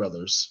Creed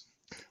brothers.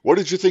 What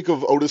did you think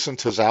of Otis and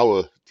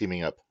Tozawa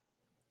teaming up?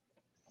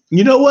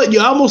 You know what? You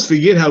almost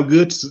forget how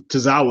good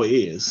Tozawa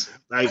is.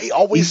 Like I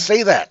always he's-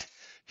 say that.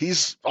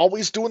 He's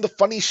always doing the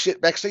funny shit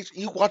backstage.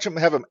 You watch him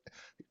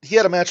he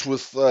had a match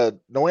with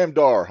Noam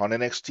Dar on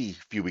NXT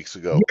a few weeks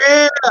ago.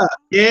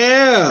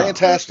 yeah,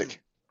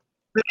 Fantastic.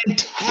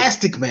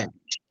 fantastic man.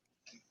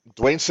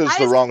 Dwayne says I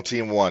the just- wrong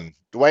team won.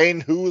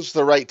 Dwayne, who's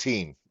the right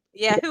team?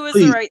 Yeah, who is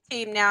Please. the right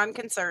team now? I'm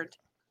concerned.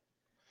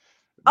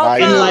 Nia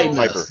Although- Enlighten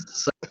Piper.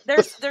 us.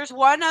 There's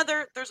one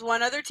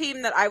other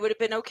team that I would have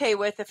been okay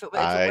with if it would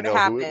I have know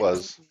happened. who it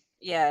was.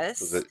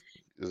 Yes. Is it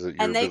your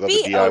And they beloved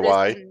beat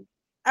DIY? Otis.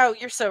 Oh,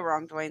 you're so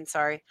wrong, Dwayne.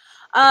 Sorry.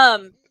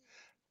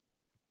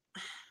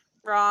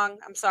 Wrong.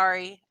 I'm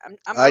sorry. I'm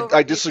over I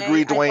New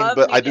disagree, Day. Dwayne, love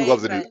but New I do Day,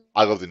 love the but- new.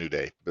 I love the New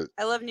Day, but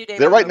I love New Day.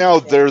 they're but I right love now.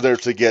 New Day. They're there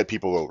to get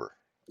people over.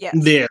 Yes.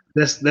 Yeah,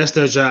 that's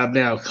their job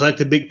now.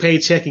 Collect a big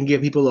paycheck and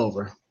get people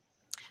over.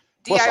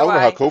 Plus, I don't know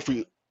how DIY.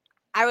 Kofi.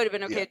 I would have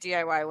been okay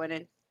Yeah. with DIY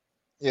winning.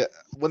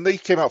 When they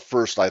came out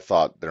first, I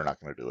thought they're not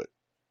going to do it.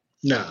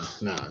 No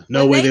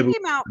When way they they would.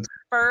 came out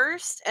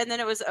first, and then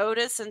it was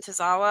Otis and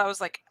Tozawa. I was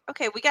like,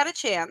 okay, we got a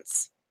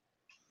chance.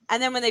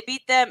 And then when they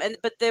beat them,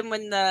 but then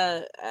when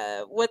the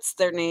what's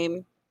their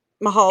name,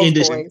 Mahal's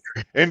Indus- boys,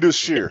 Indus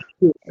Shear.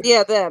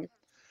 yeah, them.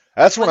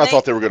 That's when When I they-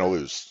 thought they were going to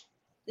lose.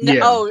 No,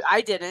 Yeah. Oh,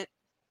 I didn't.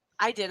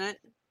 I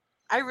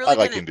really I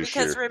like didn't Indus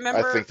because Shear. I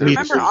remember, think they're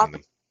remember, losing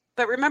them.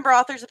 but remember,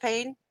 Authors of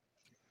Pain,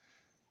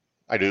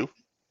 I do.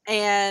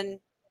 and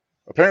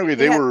Apparently,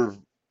 they Yeah. were,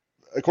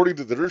 according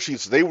to the dirt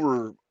sheets, they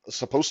were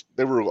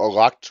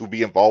allowed to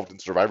be involved in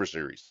Survivor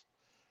Series.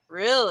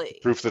 really,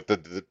 Proof that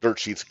the dirt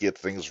sheets get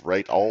things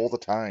right all the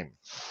time.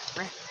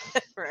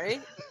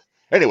 right?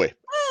 Anyway,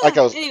 like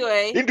I was-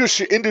 Anyway,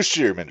 Indus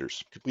Shear,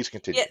 Menders. Please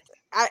continue. Yeah,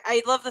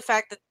 I love the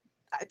fact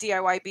that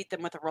DIY beat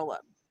them with a roll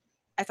up.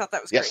 I thought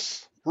that was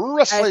Yes. great. I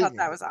Wrestling. thought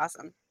that was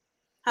awesome.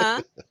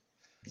 Huh?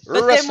 then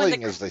when Wrestling,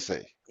 the- as they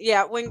say.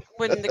 Yeah, when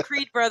the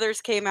Creed brothers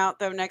came out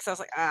though next, I was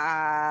like,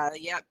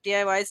 yep,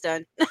 DIY's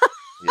done.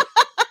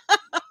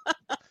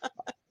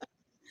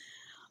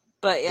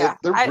 But yeah,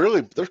 They're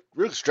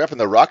really strapping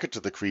the rocket to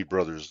the Creed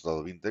brothers,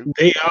 though. I mean,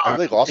 They are.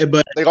 they lost.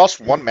 But They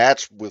lost one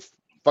match with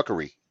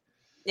fuckery.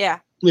 yeah,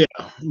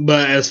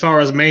 but as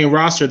far as main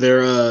roster,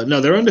 they're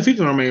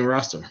undefeated on our main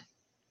roster,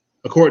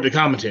 according to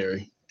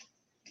commentary.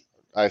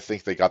 I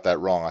think they got that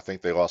wrong. I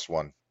think they lost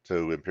one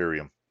to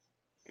Imperium.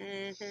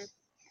 hmm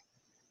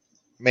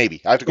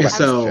Maybe I have to go Yeah, back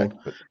so- and check.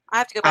 But I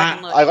have to go back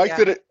and look. I like yeah.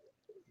 that it.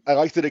 I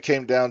like that it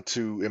came down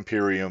to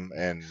Imperium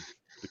and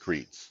the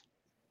Creeds.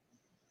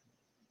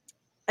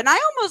 And I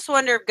almost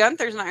wonder if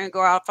Gunther's not going to go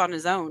off on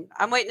his own.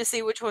 I'm waiting to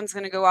see which one's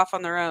going to go off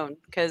on their own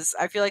because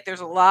I feel like there's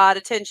a lot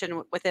of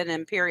tension within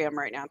Imperium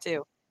right now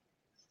too.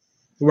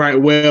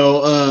 Right.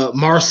 Well,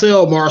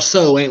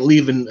 Marceau ain't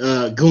leaving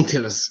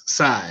Gunther's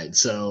side,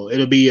 so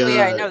it'll be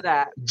Yeah, I know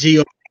that.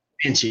 Gio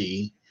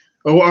Vinci.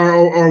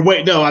 Or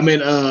wait, no, I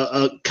meant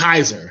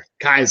Kaiser.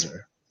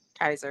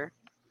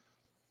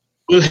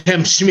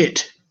 Wilhelm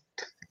Schmidt.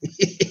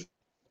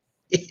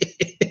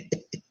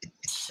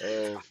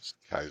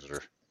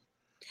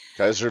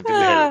 Kaiser be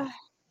there.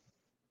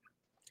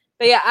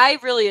 But yeah, I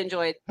really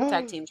enjoyed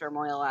Tag Team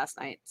Turmoil last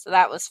night, so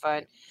that was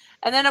fun.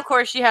 And then, of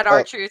course, you had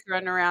R-Truth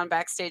running around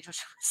backstage, which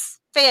was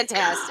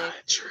fantastic.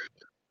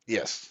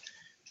 Yes.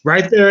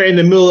 Right there in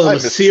the middle of a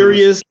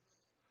serious,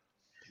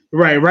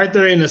 right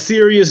there in a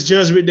serious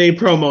Judgment Day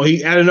promo.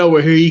 He out of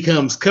nowhere, here he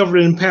comes, covered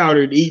in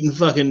powdered, eating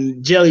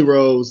fucking jelly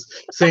rolls,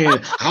 saying,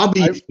 "I'll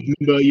be a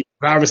member of your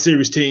Survivor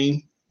Series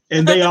team,"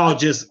 and they all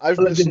just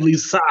collectively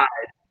sighed.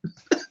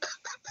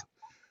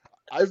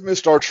 I've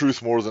missed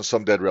R-Truth more than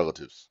some dead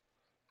relatives.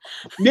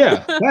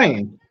 Yeah,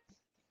 dang.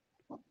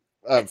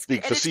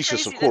 Being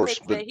facetious, of course,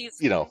 but he's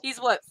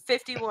what,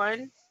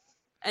 51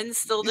 and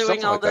still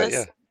doing all this?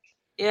 That,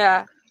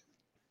 yeah.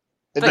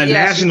 And a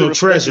national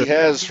treasure he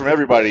has from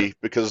everybody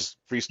because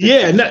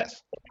yeah.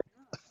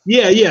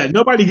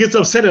 Nobody gets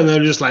upset and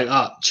they're just like,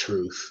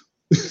 truth.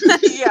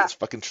 Yeah, it's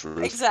fucking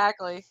truth.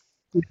 Exactly.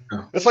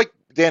 It's like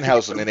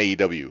Danhausen in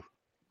AEW.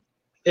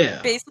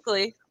 Yeah,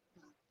 basically.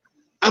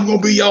 I'm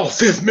gonna be y'all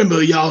 5th member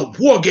of y'all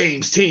War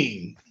Games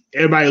team.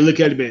 Everybody look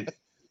at him and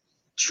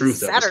truth.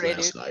 Saturday, that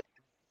was last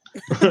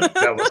dude. night.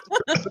 That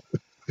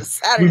was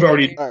Saturday. We've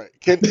already. All right.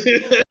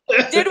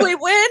 Did we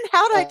win?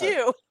 How'd I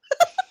do?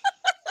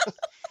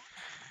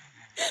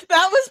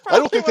 That was probably I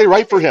don't think they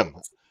write for him.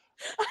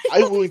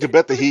 I'm willing to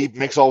bet that he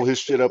makes all his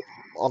shit up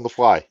on the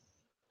fly.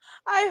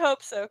 I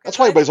hope so. That's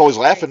why everybody's always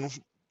laughing.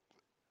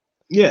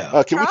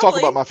 Yeah. Can we talk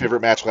about my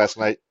favorite match last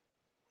night?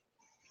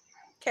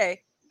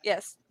 Okay.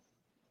 Yes.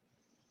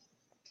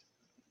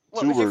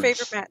 What 2 was your words.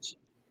 favorite match?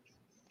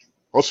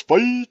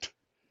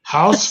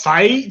 House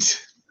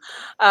fight.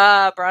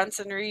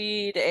 Bronson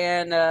Reed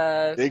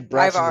and Big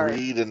Bronson Ivar.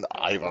 Reed and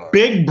Ivar.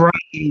 Big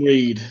Bronson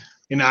Reed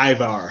and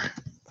Ivar.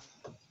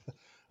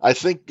 I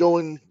think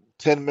going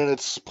 10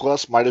 minutes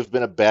plus might have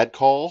been a bad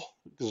call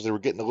because they were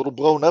getting a little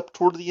blown up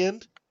toward the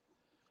end.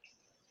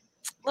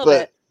 A little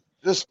bit.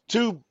 Just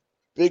 2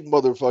 big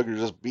motherfuckers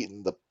just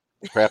beating the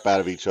crap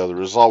out of each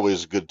other is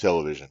always good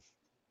television.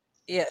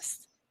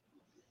 Yes.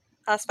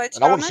 House fights.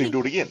 And I want to see him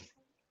do it again.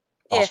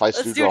 House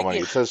fights do draw money.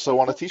 It says so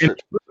on a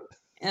T-shirt.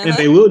 And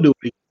they will do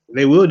it.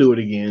 They will do it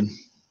again.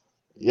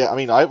 Yeah, I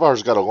mean,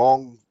 Ivar's got a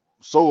long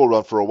solo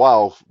run for a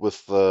while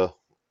with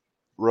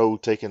Rowe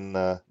taking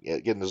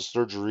getting his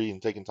surgery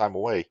and taking time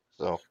away.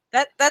 So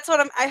that's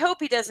what I hope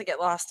he doesn't get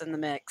lost in the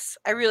mix.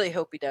 I really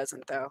hope he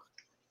doesn't, though.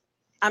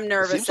 I'm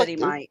nervous that he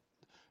might.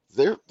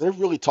 They're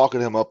really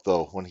talking him up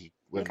though when he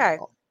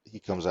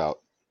comes out.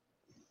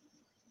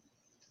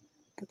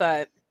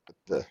 But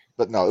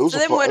no, it was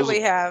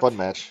a fun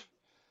match.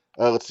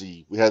 Let's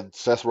see. We had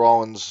Seth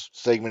Rollins'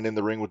 segment in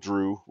the ring with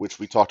Drew, which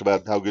we talked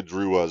about how good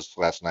Drew was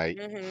last night.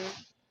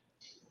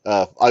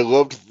 Mm-hmm. I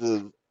loved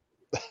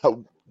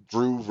how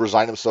Drew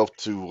resigned himself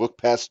to look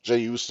past Jey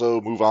Uso,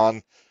 move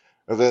on,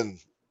 and then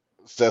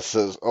Seth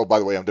says, "Oh, by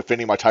the way, I'm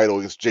defending my title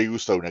against Jey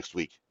Uso next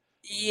week."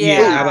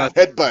 Yeah.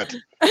 Headbutt.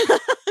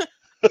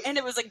 And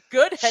it was a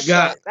good headbutt.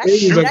 Yeah,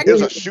 it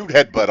was a shoot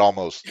headbutt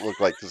almost, looked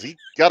like, because he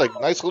got a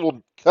nice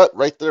little cut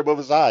right there above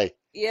his eye.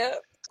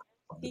 Yep.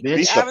 Beat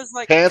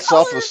the pants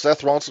off of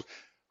Seth Rollins.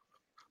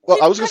 Well,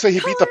 I was going to say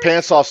he beat the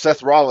pants off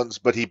Seth Rollins,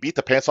 but he beat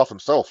the pants off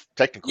himself,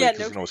 technically,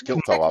 because his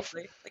kilt fell off.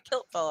 The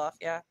kilt fell off,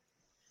 yeah.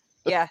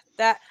 Yeah,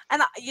 that.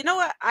 And you know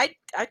what? I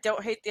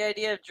don't hate the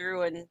idea of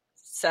Drew and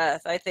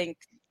Seth. I think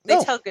they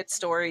tell good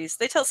stories.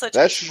 They tell such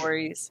good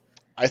stories.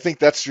 I think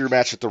that's your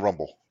match at the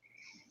Rumble.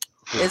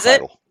 Is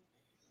it?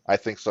 I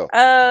think so.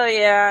 Oh,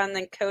 yeah, and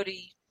then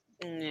Cody.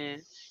 Nah.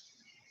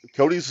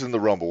 Cody's in the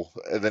Rumble,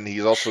 and then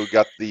he's also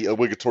got the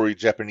obligatory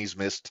Japanese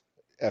mist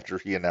after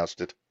he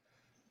announced it.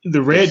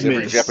 The red mist.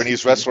 Every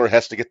Japanese wrestler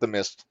has to get the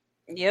mist.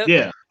 Yep.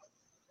 Yeah.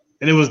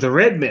 And it was the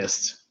red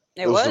mist.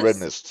 It was the red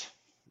mist,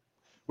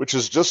 which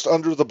is just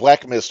under the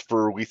black mist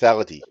for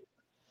lethality.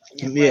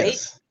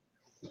 Yes.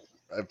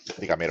 I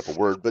think I made up a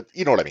word, but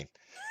you know what I mean.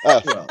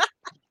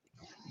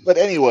 But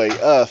anyway,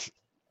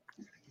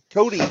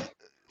 Cody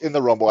in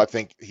the Rumble, I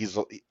think he's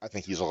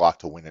a lock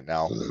to win it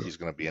now. He's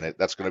going to be in it.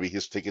 That's going to be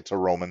his ticket to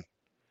Roman.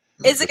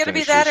 Is it going to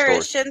be that, or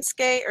is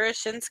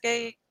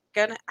Shinsuke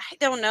gonna? I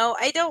don't know.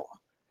 I don't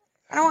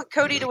want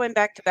Cody to win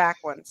back-to-back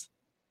ones.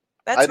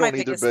 That's my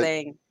biggest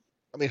thing.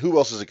 I mean, who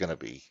else is it going to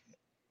be?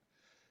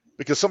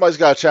 Because somebody's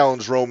got to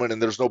challenge Roman,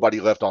 and there's nobody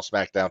left on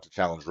SmackDown to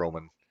challenge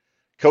Roman.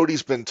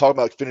 Cody's been talking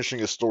about finishing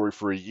his story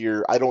for a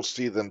year. I don't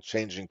see them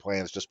changing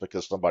plans just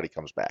because somebody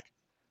comes back.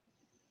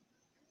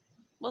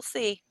 We'll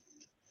see.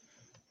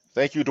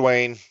 Thank you,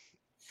 Dwayne.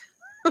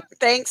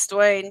 Thanks,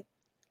 Dwayne.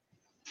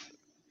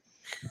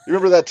 You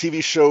remember that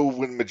TV show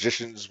when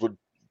magicians would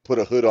put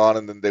a hood on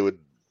and then they would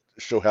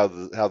show how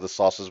the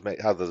sauces made,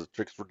 how the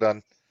tricks were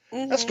done.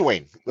 That's Mhm.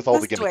 Dwayne with all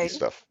the That's gimmicky Dwayne.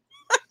 stuff.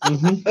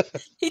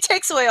 Mhm. He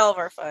takes away all of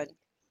our fun.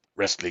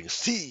 Wrestling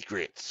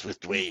secrets with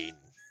Dwayne.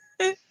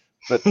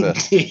 But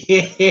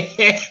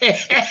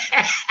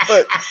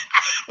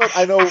but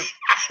I know.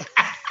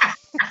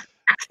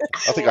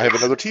 I think I have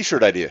another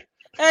T-shirt idea.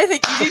 I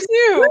think you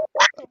do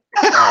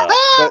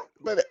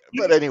too.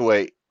 But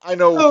anyway, I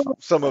know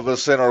some of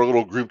us in our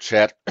little group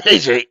chat,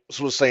 AJ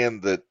was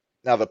saying that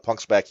now that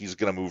Punk's back, he's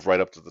going to move right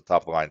up to the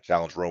top of the line,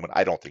 challenge Roman.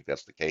 I don't think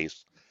that's the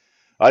case.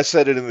 I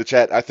said it in the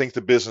chat. I think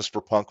the business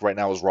for Punk right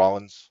now is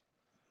Rollins.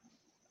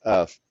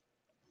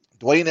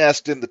 Dwayne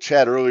asked in the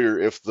chat earlier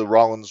if the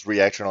Rollins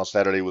reaction on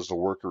Saturday was a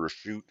work or a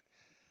shoot.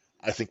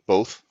 I think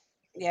both.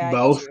 Yeah, I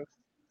Both. do too.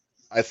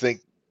 I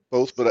think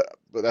both, but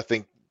I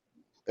think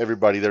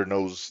everybody there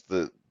knows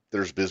that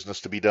there's business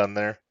to be done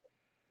there.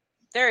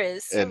 There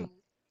is. And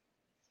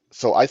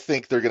so I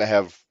think they're going to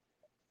have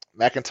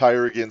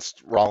McIntyre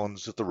against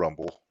Rollins at the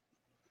Rumble.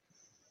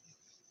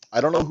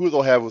 I don't know who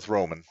they'll have with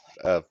Roman.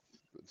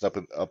 It's up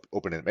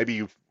open.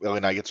 Maybe LA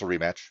Knight gets a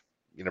rematch.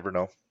 You never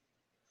know.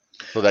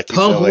 So that keeps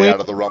Punk LA win- out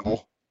of the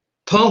Rumble.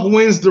 Punk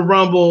wins the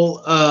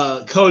Rumble.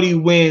 Cody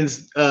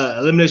wins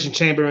Elimination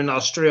Chamber in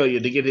Australia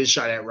to get his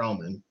shot at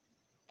Roman.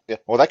 Yeah,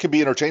 well, that could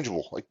be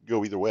interchangeable. It could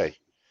go either way.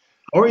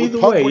 Or Would either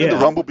Punk way, winning yeah.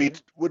 the Rumble be?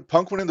 Would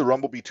Punk winning the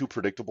Rumble be too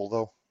predictable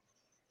though?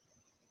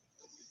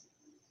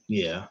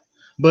 Yeah.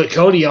 But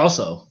Cody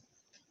also.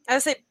 I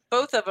would say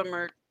both of them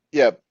are.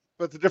 Yeah,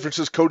 but the difference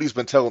is Cody's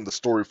been telling the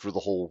story for the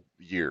whole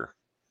year.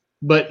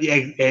 But yeah,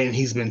 and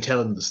he's been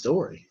telling the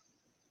story.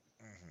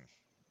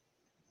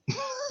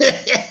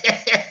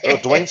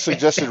 Dwayne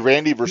suggested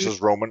Randy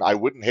versus Roman. I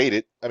wouldn't hate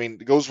it. I mean,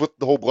 it goes with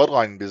the whole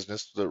bloodline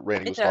business that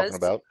Randy It was talking does.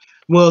 about.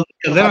 Well,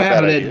 Not that'll a bad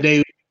happen idea. at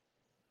day.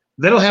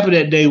 That'll happen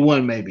at day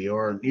one, maybe,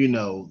 or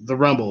the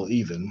Rumble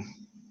even.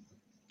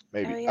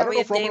 Maybe. Oh, I yeah, don't we know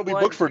have if Roman day will be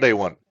one. booked for day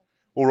one.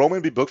 Will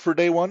Roman be booked for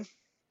day one?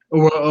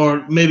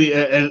 Or maybe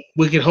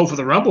we can hope for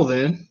the Rumble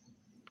then.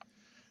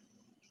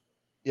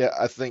 Yeah,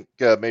 I think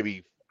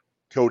maybe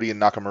Cody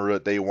and Nakamura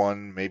at day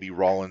one. Maybe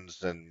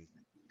Rollins and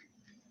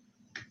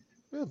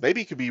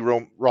maybe it could be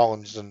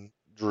Rollins and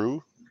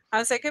Drew. I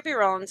would say it could be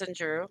Rollins and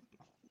Drew.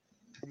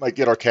 We might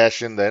get our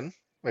cash in then.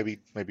 Maybe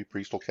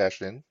Priest will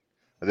cash in,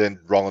 and then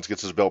Rollins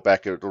gets his belt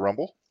back at the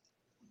Rumble.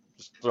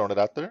 Just throwing it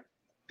out there.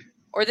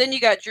 Or then you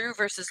got Drew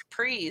versus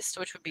Priest,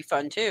 which would be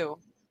fun too.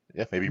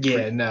 Yeah, maybe.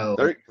 Yeah, no.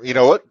 There, you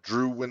know what?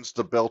 Drew wins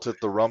the belt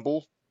at the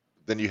Rumble.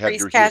 Then you have Priest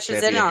your heel cashes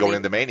in champion on going him.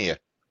 into Mania.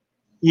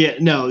 Yeah,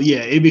 no, yeah.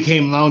 It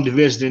became long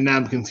division, and now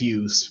I'm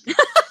confused.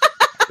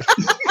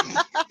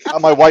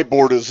 My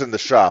whiteboard is in the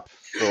shop.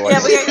 So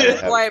Yeah, we got I,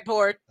 a good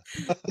whiteboard.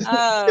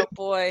 Oh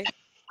boy.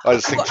 I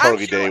just think Well, I'm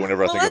Charlie sure- Day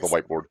whenever well, I think of the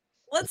whiteboard.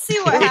 Let's see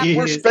what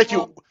happens.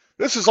 We're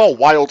This is all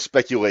wild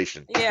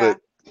speculation. Yeah.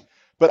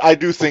 But I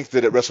do think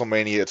that at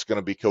WrestleMania it's going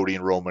to be Cody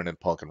and Roman and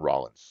Punk and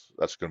Rollins.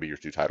 That's going to be your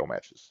two title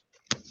matches.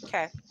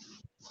 Okay.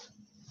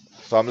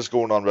 So I'm just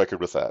going on record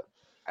with that.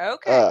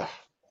 Okay.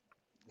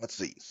 Let's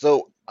see.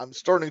 So I'm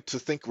starting to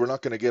think we're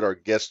not going to get our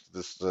guest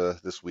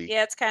this week.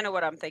 Yeah, it's kind of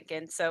what I'm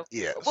thinking. So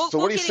Yeah. we'll, So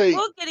we'll what do you get say?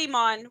 We'll get him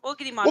on. We'll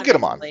get him on. We'll get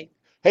him on. eventually.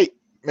 Hey,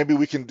 maybe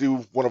we can do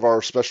one of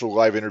our special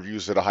live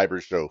interviews at a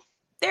hybrid show.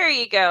 There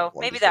you go.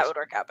 One of Maybe these that days. would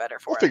work out better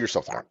for We'll us. figure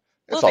something out.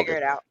 We'll It's all figure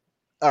good. it out.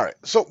 All right.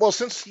 So, well,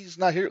 since he's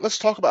not here, let's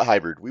talk about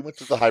hybrid. We went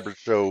to the hybrid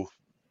show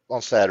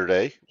on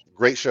Saturday.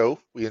 Great show.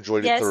 We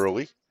enjoyed Yes. it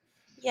thoroughly.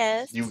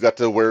 Yes. You got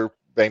to wear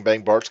Bang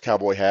Bang Bart's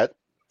cowboy hat.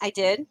 I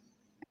did.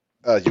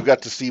 You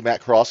got to see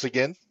Matt Cross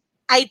again.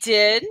 I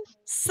did.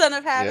 Son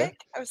of Havoc.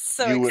 I was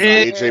so You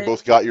excited. and AJ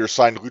both got your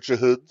signed lucha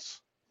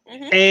hoods.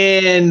 Mhm.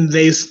 And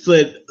they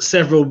split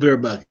several beer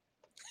buckets.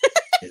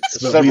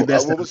 But Several,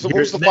 that's what not was, beer. what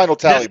was the final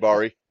tally,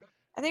 Bari?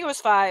 I think it was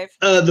 5.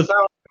 The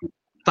final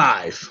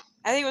 5.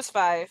 I think it was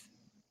 5.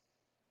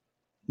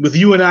 With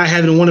you and I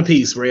having one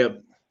apiece, Reb.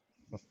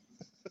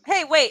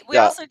 Hey, wait. We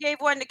Yeah. also gave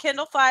one to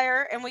Kendall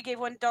Fire and we gave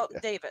one to Dalton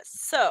Davis.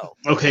 So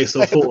Okay, so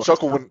I had to 4.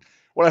 chuckle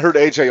when I heard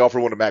AJ offer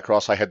one to Matt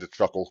Cross. I had to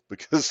chuckle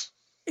because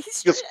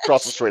he's just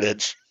cross the straight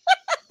edge.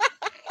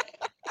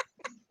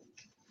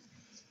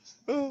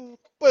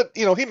 But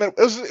he meant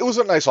it was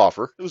a nice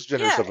offer. It was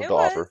generous Yeah, of him it to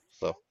was. offer.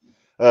 So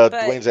But-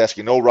 Dwayne's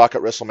asking, no Rock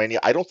at WrestleMania.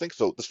 I don't think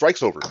so. The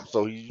strike's over,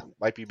 so he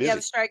might be busy. Yeah,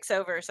 the strike's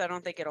over, so I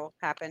don't think it'll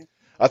happen.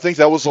 I think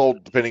that was all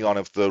depending on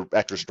if the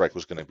actor strike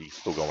was going to be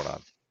still going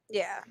on.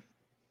 Yeah.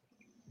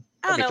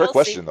 I I don't mean, know. fair We'll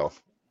question though.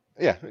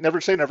 Yeah, never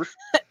say never. see.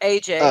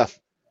 AJ. Uh,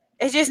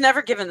 AJ's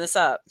never given this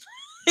up.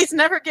 He's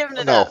never given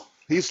it No, up.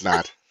 he's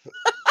not.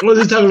 What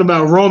is he talking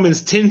about?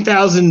 Roman's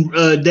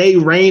 10,000 day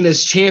reign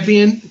as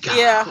champion?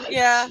 God.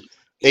 Yeah.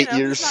 8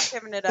 years. He's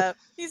not giving it up.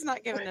 He's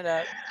not giving it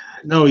up.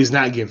 No, he's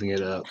not giving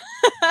it up.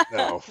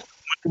 No,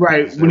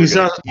 Right. When he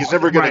starts, he's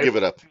never going right. to give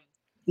it up.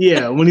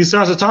 Yeah, when he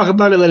starts to talk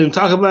about it, let him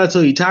talk about it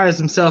till he tires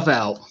himself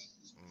out.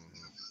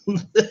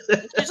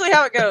 Usually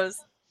how it goes.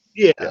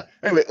 Yeah. Yeah.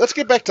 Anyway, let's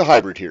get back to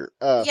hybrid here.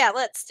 Yeah,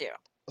 let's do.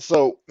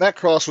 So Matt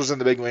Cross was in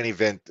the big main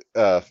event.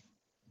 I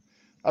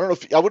don't know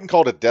if I wouldn't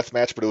call it a death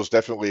match, but it was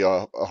definitely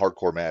a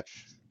hardcore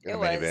match in It the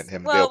main was. event.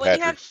 Him, Well, Dale when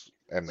you have- Patrick's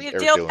and We have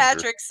Eric Dale Dillinger.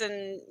 Patricks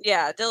and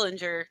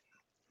Dillinger.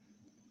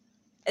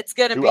 It's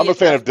gonna Dude, be. I'm a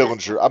fan of tough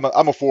match. Dillinger.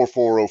 I'm a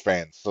 440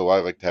 fan, so I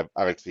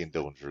like seeing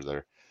Dillinger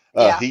there.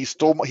 Yeah.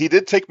 He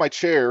did take my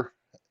chair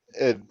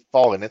and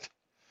fall in it.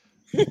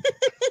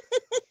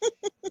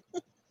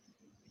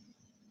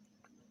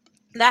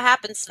 That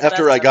happens. To the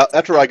After best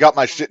of us. I got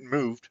my shit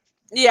moved.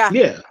 Yeah.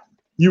 Yeah,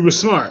 you were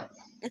smart.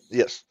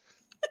 Yes.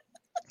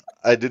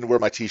 I didn't wear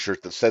my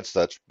T-shirt that said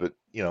such, but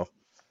I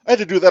had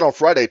to do that on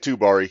Friday too,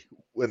 Bari,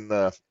 when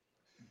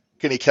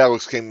Kenny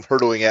Callis came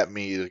hurtling at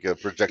me like a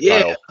projectile.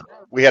 Yeah.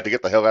 We had to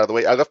get the hell out of the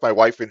way. I left my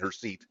wife in her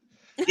seat.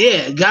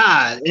 Yeah,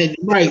 God, and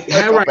right.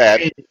 I felt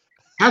bad.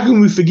 How can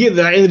we forget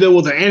that I ended up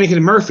with an Anakin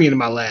Murphy in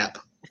my lap?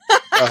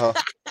 Uh-huh.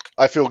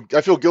 I feel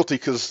guilty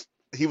because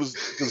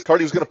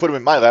Cardi was going to put him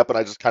in my lap, and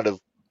I just kind of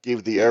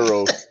gave the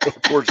arrow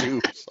towards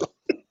you. So.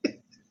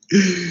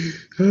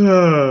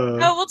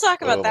 Oh, we'll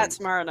talk about that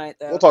tomorrow night,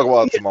 though. We'll talk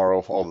about it tomorrow.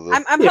 All of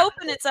this. I'm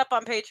hoping it's up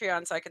on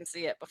Patreon so I can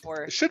see it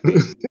before. It should be.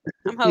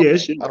 I'm hoping. Yeah, it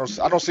should. I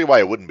don't see why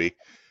it wouldn't be.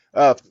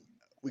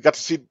 We got to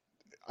see.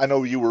 I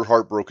know you were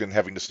heartbroken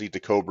having to see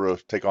Cobra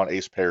take on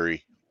Ace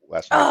Perry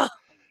last night. Ugh.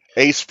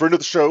 Ace, friend of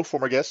the show,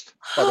 former guest,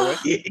 by the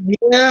way.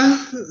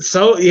 Yeah.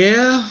 So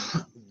yeah.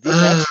 Good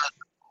match.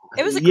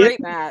 It was a great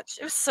match.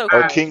 It was so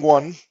Our great. King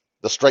won.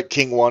 The Strike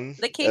King won.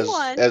 The King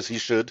won. As he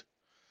should.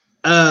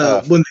 When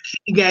the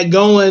King got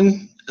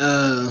going,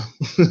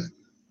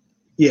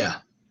 yeah,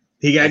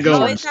 he got He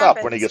going. doesn't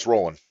stop when he gets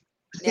rolling.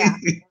 Yeah.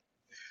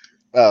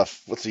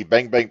 Let's see.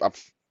 Bang Bang.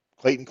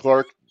 Clayton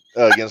Clark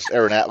against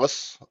Aaron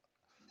Atlas.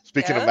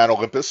 Speaking of Yeah. Mount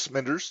Olympus,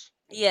 Menders.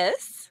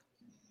 Yes.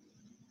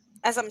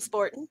 As I'm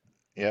sporting.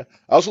 Yeah,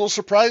 I was a little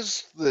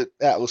surprised that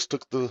Atlas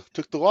took the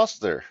loss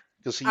there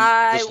because he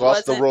I just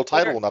lost the wasn't world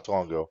title either. not too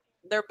long ago.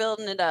 They're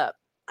building it up.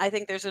 I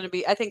think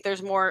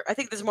there's more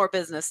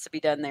business to be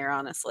done there,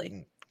 honestly.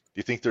 Do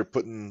you think they're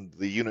putting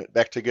the unit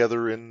back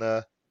together in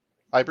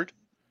hybrid?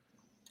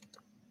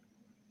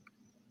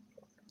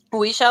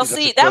 We shall That's a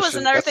see. That was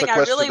question- another that's thing a I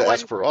question really to ask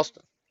wanted. for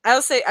Austin.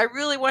 I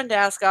really wanted to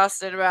ask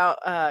Austin about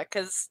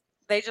because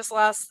they just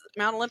lost.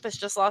 Mount Olympus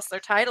just lost their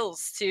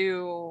titles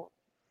to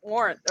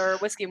Warren or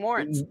Whiskey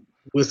Warrants.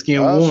 Whiskey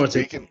and Warren.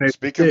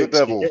 Speaking of the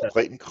devil, yeah.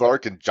 Clayton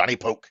Clark and Johnny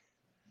Poke.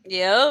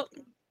 Yep.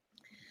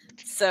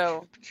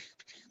 So,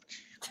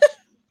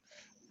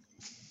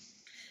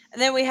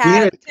 and then we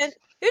had who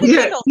did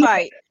Yeah. Kendall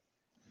fight?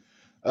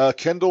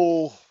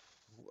 Kendall,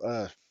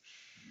 not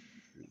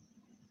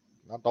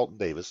Dalton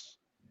Davis.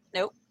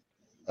 Nope.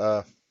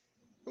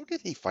 Who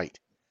did he fight?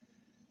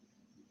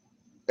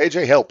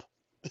 AJ Help.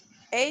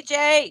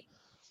 AJ.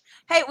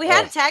 Hey, we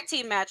had Oh. a tag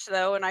team match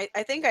though, and I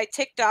think I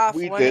ticked off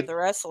We one did. of the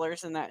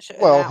wrestlers in that show.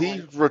 Well,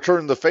 he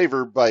returned the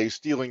favor by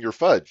stealing your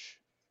fudge.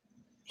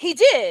 He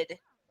did.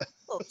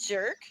 Little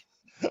jerk.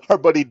 Our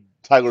buddy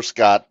Tyler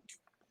Scott,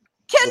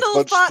 Kendall the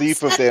fudge fought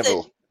thief of Stetson.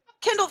 Danville.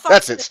 Kendall fought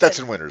That's it,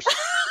 Stetson Winters.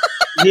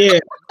 Yeah,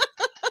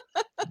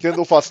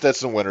 Kendall fought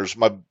Stetson Winters,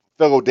 my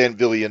fellow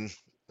Danvillian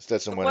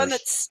Stetson The Winters. one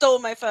that stole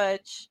my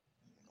fudge.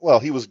 Well,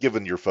 he was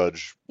given your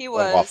fudge He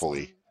was.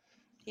 unlawfully.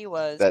 He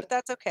was, That but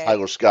that's okay,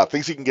 Tyler Scott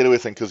thinks he can get away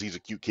with it because he's a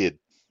cute kid,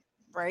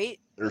 right?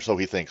 or so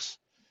he thinks.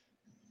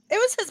 It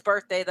was his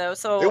birthday though,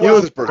 so It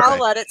was his birthday. I'll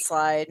let it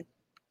slide.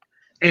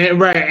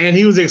 and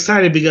he was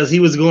excited because he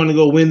was going to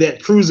go win that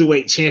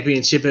cruiserweight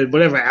championship at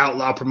whatever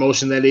outlaw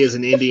promotion that is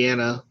in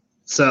Indiana.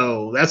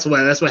 So that's what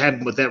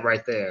happened with that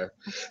right there.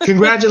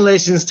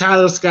 Congratulations,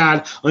 Tyler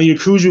Scott, on your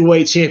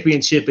cruiserweight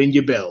championship in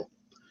your belt.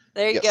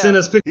 There you Yes. go. Send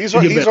us pictures.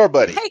 He's our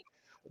buddy. Hey,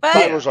 but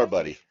Tyler's our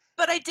buddy.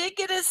 I did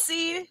get to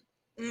see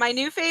my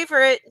new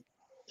favorite.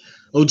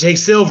 Oh, Jake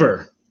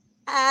Silver.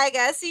 I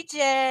got to see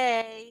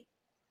Jay.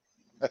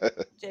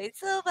 Jay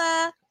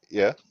Silva.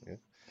 Yeah.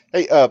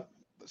 Hey,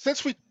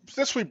 since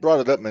we brought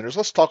it up, Manners,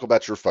 let's talk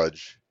about your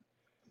fudge.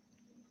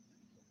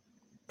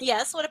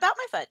 Yes. What about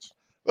my fudge?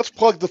 Let's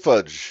plug the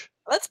fudge.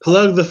 Let's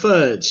Plug the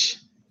fudge.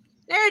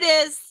 There it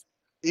is.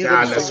 God,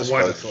 Elam's that's Famous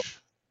wonderful. Fudge.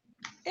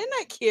 Isn't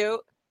that cute?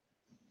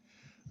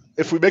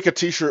 If we make a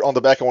T-shirt on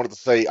the back, I wanted to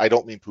say, "I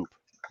don't mean poop."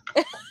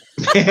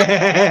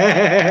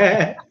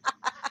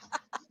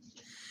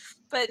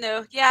 But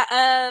no,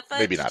 yeah. Fudge,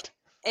 Maybe not.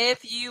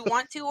 If you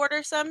want to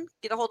order some,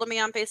 get a hold of me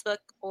on Facebook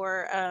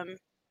or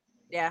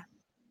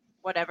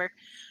whatever.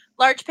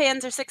 Large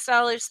pans are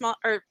 $6, small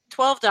or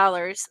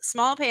 $12.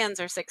 Small pans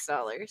are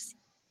 $6.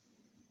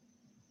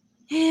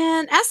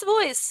 And ask the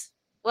boys.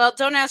 Well,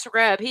 don't ask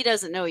Reb. He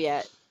doesn't know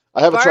yet.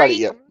 I haven't tried it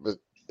Bari? yet, but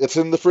it's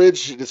in the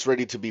fridge. And it's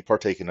ready to be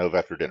partaken of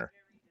after dinner.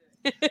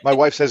 My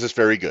wife says it's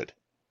very good.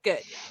 Good.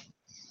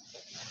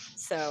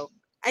 So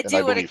I And do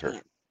I what I believe her.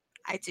 can.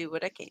 I do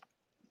what I can.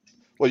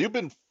 Well, you've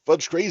been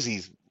fudge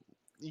crazy.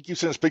 You keep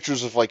sending us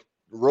pictures of like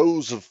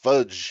rows of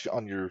fudge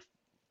on your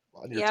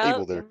Yep.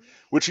 table there,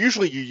 which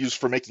usually you use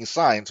for making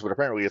signs, but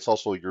apparently it's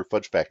also your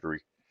fudge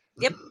factory.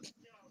 Yep.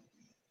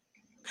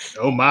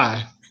 Oh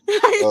my.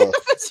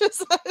 It's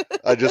just-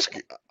 I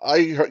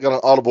got an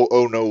audible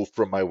 "oh no"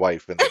 from my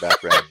wife in the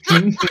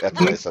background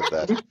after I said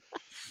that.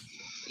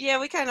 yeah,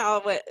 we kind of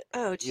all went,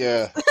 oh, geez.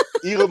 Yeah,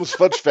 Elam's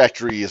Fudge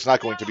Factory is not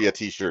going to be a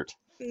T-shirt.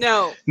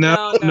 No,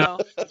 No, no, no,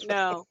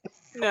 no,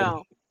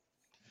 no,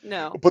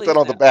 no. We'll put that please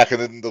on the no. back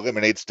and then the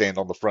lemonade stand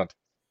on the front.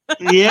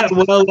 Yeah,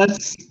 well,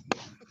 let's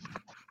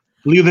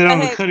leave that on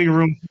the Hey. cutting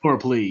room floor,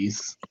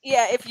 please.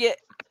 Yeah,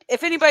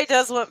 if anybody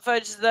does want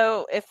fudge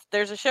though, if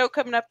there's a show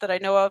coming up that I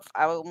know of,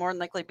 I will more than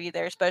likely be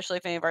there, especially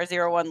if any of our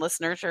 01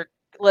 listeners are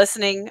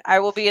listening. I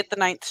will be at the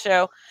 9th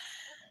show.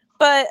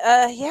 But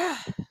yeah,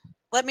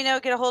 let me know,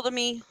 get a hold of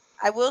me.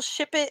 I will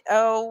ship it.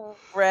 Oh,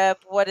 Reb,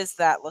 what does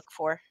that look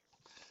for?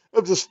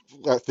 I'm just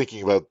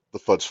thinking about the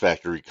Fudge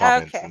Factory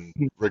comments Okay. and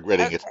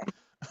regretting it. Okay.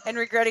 And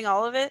regretting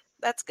all of it?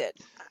 That's good.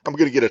 I'm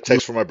going to get a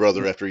text from my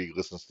brother after he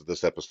listens to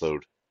this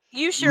episode.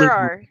 You sure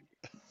are.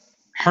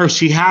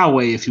 Hershey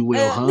Highway, if you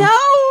will, huh? No.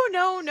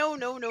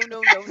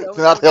 You're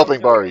not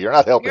helping, Barry. You're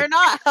not helping. You're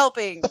not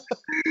helping.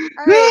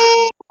 All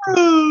right.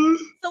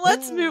 So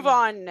let's move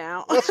on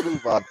now. Let's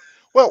move on.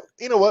 Well,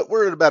 you know what?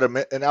 We're at about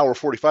an hour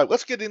 45.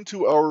 Let's get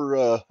into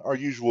our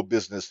usual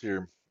business here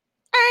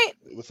All right.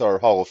 with our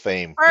Hall of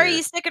Fame. Or are here.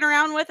 you sticking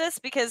around with us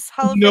because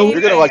Hall of No, Fame?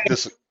 You're going to like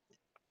this.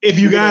 If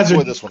you You're gonna guys are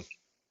enjoy this one.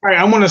 all right,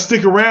 I'm gonna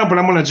stick around, but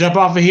I'm gonna jump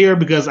off of here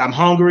because I'm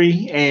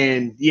hungry,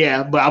 and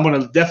yeah, but I'm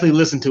gonna definitely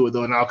listen to it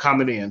though, and I'll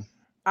comment in.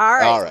 All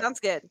right. All right. Sounds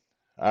good.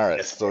 All right.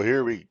 Yes. So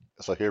here we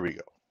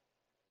go.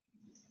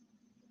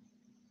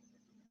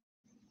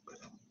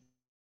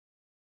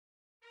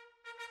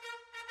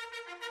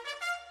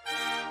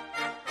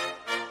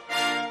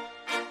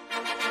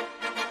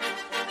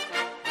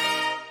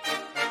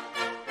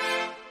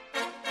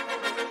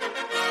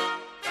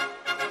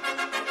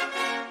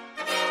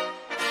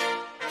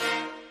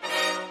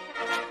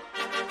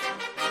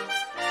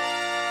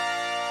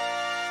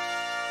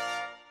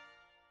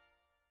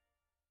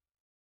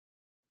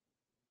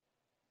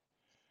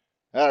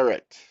 All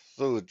right.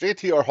 So the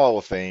JTR Hall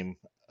of Fame.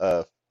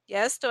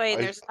 Yes, Dwayne,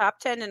 I- there's a top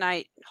 10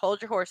 tonight.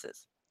 Hold your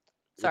horses.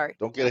 Sorry.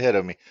 Don't get ahead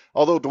of me.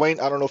 Although, Dwayne,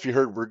 I don't know if you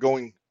heard, we're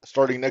going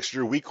starting next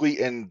year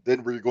weekly, and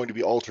then we're going to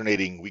be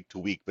alternating week to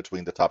week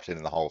between the top 10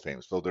 and the Hall of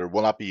Fame. So there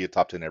will not be a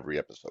top 10 every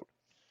episode.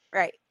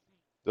 Right.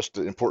 Just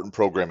an important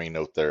programming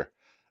note there.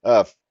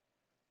 I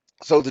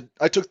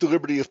took the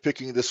liberty of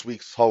picking this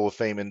week's Hall of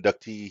Fame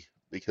inductee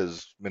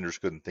because Minders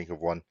couldn't think of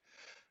one.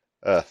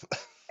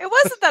 It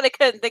wasn't that I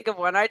couldn't think of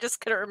one. I just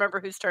couldn't remember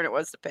whose turn it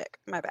was to pick.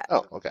 My bad.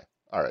 Oh, okay.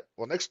 All right.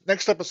 Well,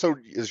 next episode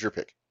is your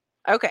pick.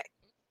 Okay.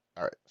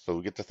 All right. So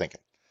we get to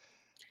thinking.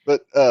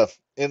 But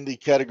in the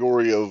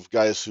category of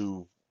guys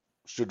who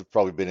should have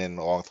probably been in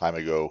a long time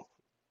ago.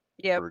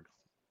 Yep.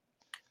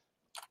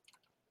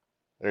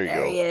 There you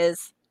There go. he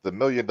is. The $1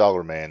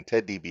 Million Man,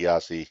 Ted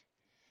DiBiase.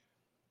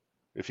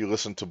 If you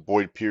listen to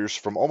Boyd Pierce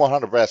from Omaha,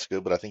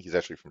 Nebraska, but I think he's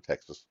actually from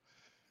Texas.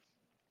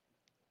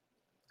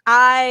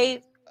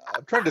 I'm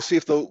trying to see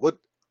if what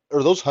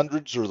are those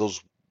hundreds or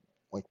those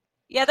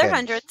Yeah, they're Tens.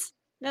 hundreds.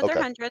 No, they're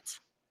Okay. hundreds.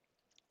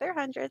 They're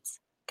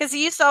hundreds. Because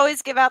he used to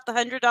always give out the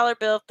 $100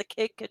 bill if the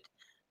kid could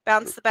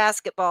bounce the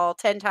basketball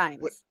 10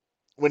 times.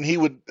 when he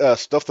would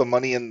stuff the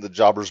money in the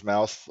jobber's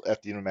mouth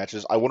at the end of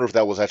matches. I wonder if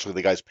that was actually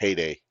the guy's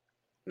payday.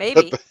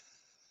 Maybe.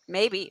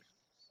 Maybe.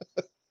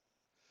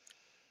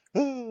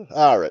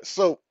 All right,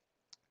 so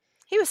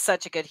He was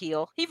such a good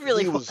heel. He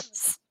really He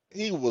was.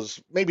 he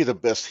was maybe the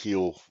best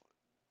heel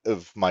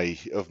of my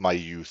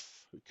youth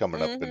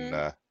coming up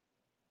in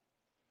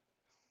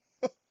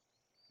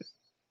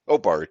oh,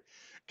 Barry,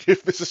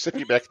 give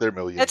Mississippi back their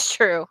million. That's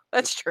true.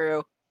 That's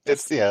true.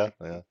 It's yeah,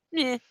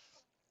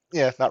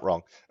 not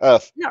wrong.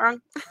 Not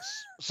wrong.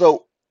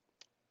 So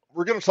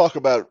we're going to talk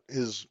about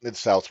his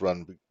Mid-South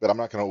run, but I'm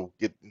not going to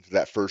get into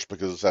that first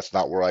because that's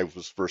not where I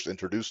was first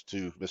introduced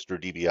to Mr.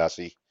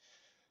 DiBiase.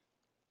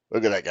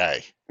 Look at that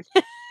guy.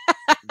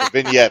 The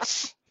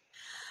vignettes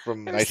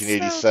from They're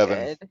so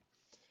 1987.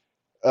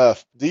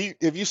 good.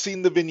 Have you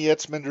seen the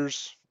vignettes,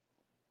 Menders?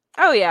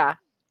 Oh, yeah.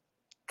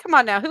 Come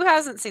on now. Who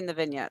hasn't seen the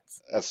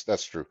vignettes?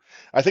 That's true.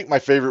 I think my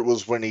favorite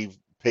was when he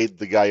paid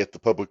the guy at the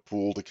public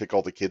pool to kick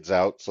all the kids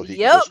out so he could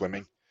go Yep.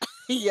 swimming.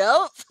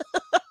 Yep.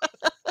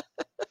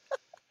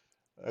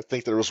 I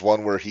think there was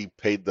one where he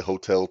paid the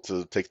hotel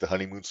to take the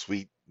honeymoon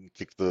suite and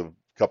kick the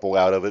couple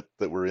out of it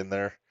that were in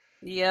there.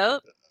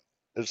 Yep.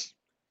 It's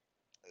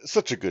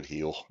such a good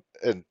heel,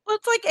 and Well,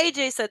 it's like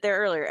AJ said there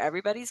earlier.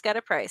 Everybody's got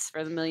a price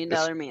for the $1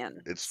 Million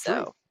Man. it's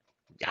so.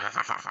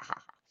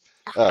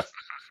 true.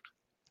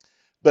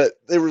 But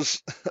there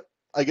was,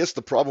 I guess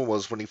the problem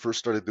was when he first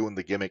started doing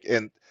the gimmick,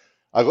 and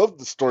I love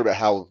the story about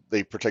how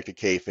they protected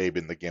kayfabe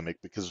in the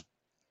gimmick because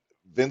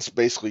Vince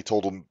basically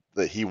told him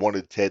that he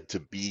wanted Ted to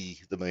be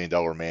the $1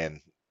 Million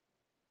Man,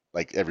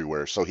 like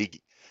everywhere. So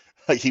he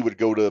would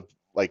go to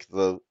like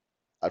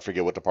I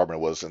forget what department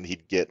it was, and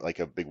he'd get like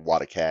a big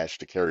wad of cash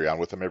to carry on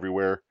with him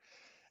everywhere.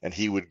 And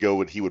he would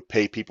go and he would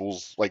pay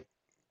people's like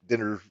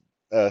dinner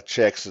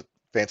checks at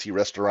fancy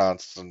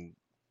restaurants, and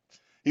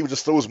he would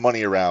just throw his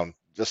money around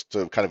just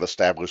to kind of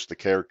establish the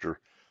character.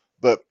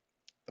 But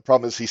the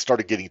problem is he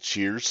started getting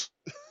cheers.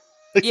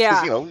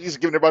 Yeah. He's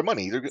giving everybody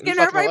money. Who's Giving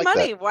not gonna everybody like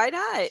money. that? Why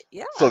not?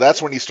 Yeah. So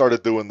that's when he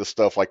started doing the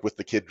stuff like with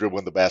the kid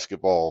dribbling the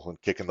basketball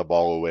and kicking the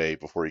ball away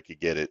before he could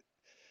get it.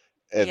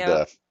 And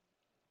Yep.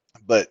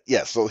 But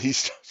yeah, so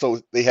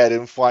they had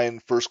him flying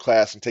first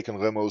class and taking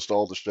limos to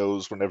all the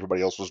shows when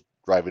everybody else was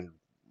driving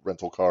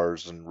rental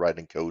cars and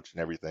riding coach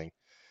and everything.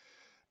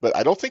 But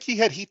I don't think he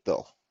had heat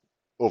though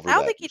over I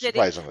don't that, think he did it.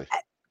 surprisingly.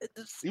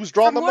 He was From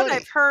drawing the what money.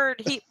 I've heard,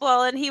 and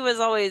he was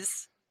still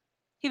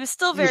He was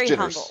very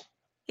generous. humble.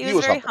 He He was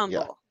was very humble, yeah.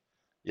 humble.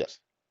 Yes.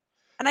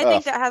 And I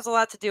think that has a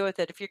lot to do with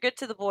it. If you're good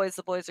to the boys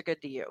are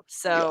good to you.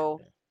 So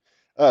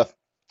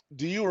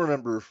Do you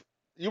remember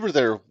you were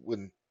there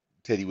when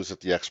Teddy was at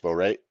the expo,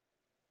 right?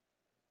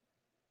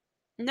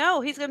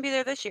 no, he's gonna be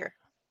there this year.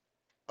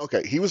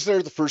 Okay, he was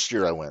there the first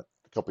year I went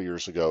a couple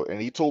years ago,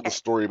 and he told the Okay.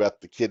 story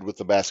about the kid with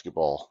the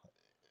basketball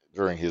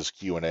during his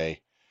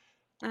Q&A.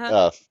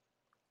 Uh-huh.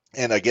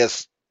 And I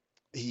guess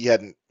he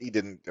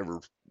didn't ever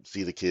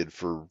see the kid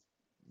for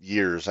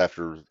years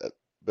after that.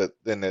 But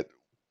then at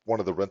one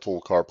of the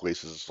rental car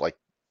places like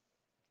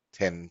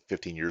 10,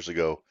 15 years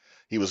ago,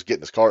 he was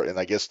getting his car, and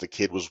I guess the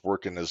kid was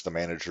working as the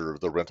manager of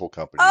the rental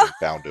company Oh, and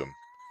found him.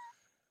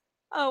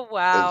 oh It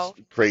wow.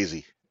 was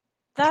crazy.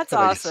 That's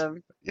And I guess,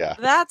 awesome. yeah.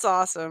 That's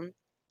awesome.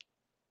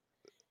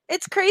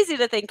 It's crazy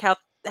to think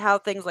how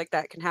things like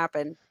that can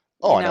happen.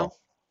 Oh, You I know? know.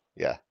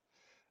 Yeah.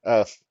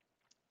 Uh,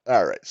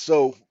 all right.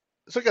 So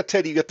you got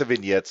Teddy, you got the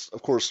vignettes.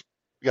 Of course,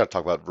 you got to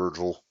talk about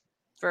Virgil.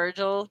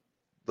 Virgil.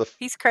 The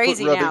He's foot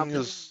crazy now. rubbing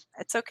is.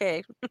 It's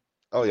okay.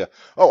 Oh yeah.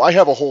 Oh, I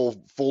have a whole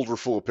folder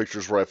full of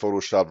pictures where I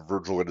photoshopped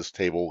Virgil at his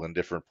table in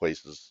different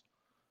places.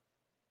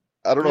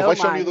 I don't know if No I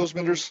showed you mind. those,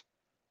 Minders.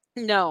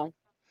 No.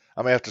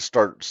 I may have to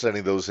start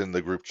sending those in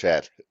the group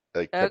chat.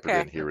 I kept it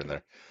Okay. in here and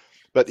there.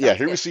 But yeah, Sounds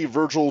here we good. see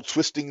Virgil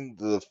twisting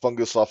the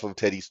fungus off of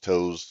Teddy's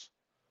toes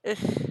Ugh.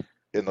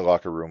 in the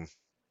locker room.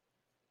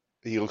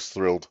 He looks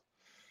thrilled.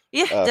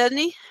 Yeah, doesn't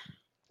he?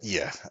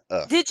 Yeah.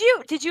 Did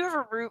you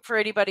ever root for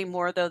anybody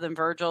more though than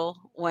Virgil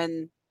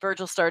when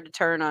Virgil started to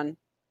turn on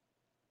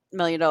 $1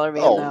 Million Man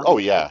though? Oh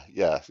yeah,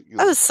 yeah.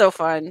 That was so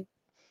fun.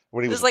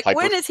 When he It was was a like, Piper.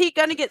 when is he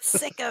gonna get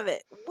sick of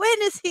it?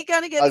 When is he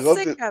gonna I get loved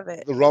sick it. of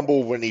it? The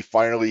Rumble when he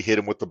finally hit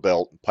him with the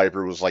belt.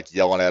 Piper was like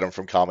yelling at him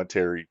from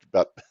commentary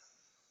about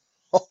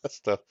all that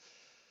stuff.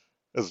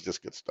 It was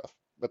just good stuff.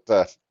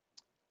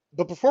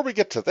 But before we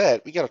get to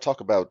that, we got to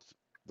talk about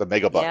the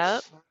Megabucks.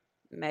 Yep.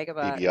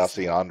 Megabucks. DiBiase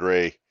and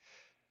Andre.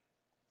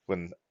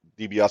 When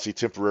DiBiase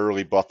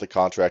temporarily bought the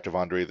contract of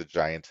Andre the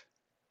Giant.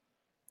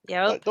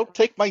 Yep. Don't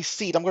take my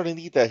seat. I'm going to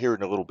need that here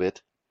in a little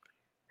bit.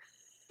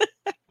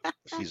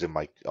 She's on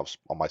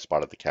my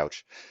spot at the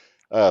couch.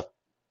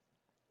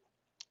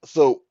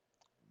 So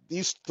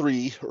these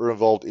three are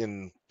involved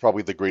in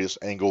probably the greatest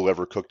angle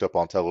ever cooked up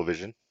on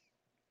television.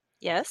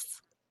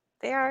 Yes,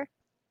 they are.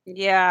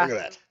 Yeah. Look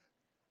at that.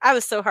 I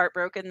was so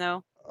heartbroken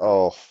though.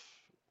 Oh,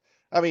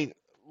 I mean,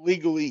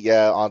 legally,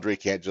 yeah, Andre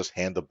can't just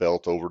hand the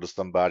belt over to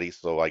somebody,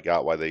 so I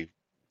got why they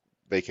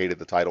vacated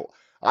the title.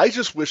 I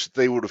just wish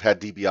they would have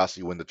had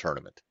DiBiase win the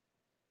tournament.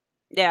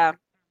 Yeah.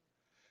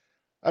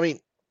 I mean,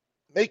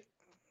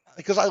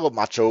 because I love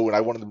Macho and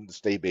I wanted them to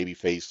stay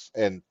babyface,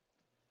 and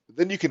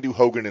then you can do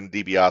Hogan and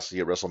DiBiase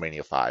at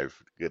WrestleMania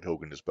 5, get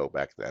Hogan his belt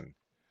back then.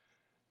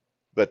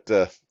 But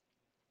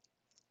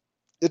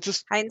it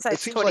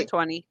Hindsight's seems like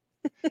 2020.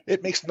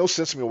 it makes no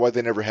sense to me why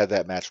they never had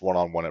that match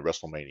one-on-one at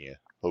WrestleMania,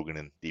 Hogan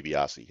and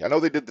DiBiase. I know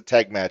they did the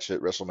tag match at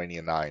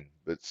WrestleMania 9,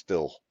 but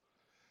still.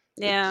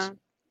 Yeah.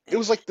 It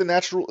was like the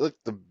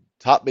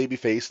top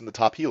babyface and the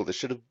top heel.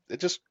 It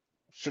just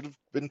should have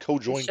been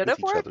co-joined should with have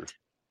each other. worked.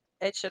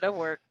 It should have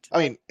worked. I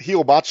mean,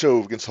 heel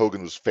Macho against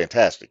Hogan was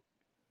fantastic,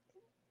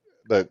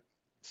 but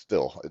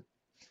still,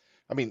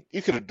 I mean,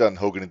 you could have done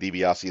Hogan and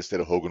DiBiase instead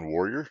of Hogan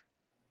Warrior.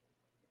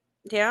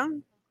 Yeah.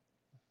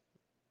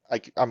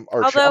 I'm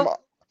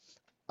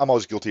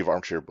always guilty of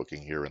armchair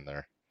booking here and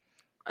there.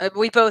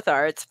 We both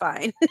are. It's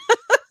fine.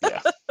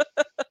 Yeah.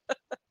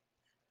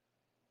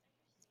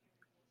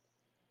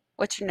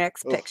 What's your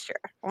next Oh. picture?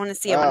 I want to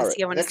see. I want All to right,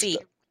 see. I want to next see.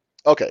 up.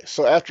 Okay,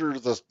 so after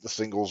the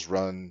singles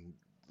run,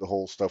 the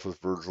whole stuff with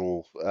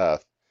Virgil,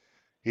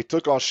 he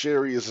took on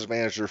Sherry as his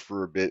manager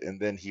for a bit, and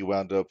then he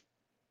wound up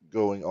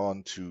going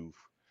on to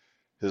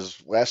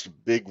his last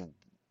big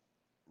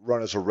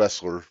run as a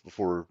wrestler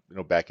before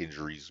back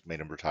injuries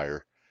made him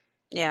retire.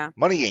 Yeah.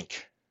 Money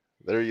Inc.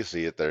 There you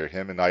see it there,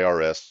 him and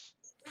IRS.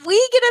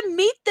 We get to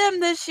meet them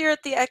this year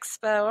at the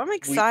expo. I'm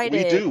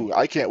excited. We do.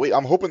 I can't wait.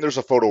 I'm hoping there's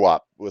a photo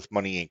op with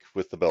Money Inc.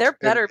 with the belts. There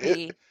better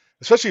be.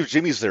 Especially if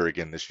Jimmy's there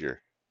again this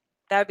year.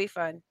 That'd be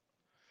fun.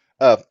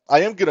 I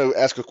am going to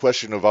ask a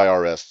question of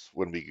IRS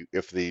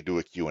if they do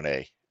a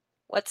Q&A.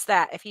 What's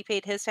that? If he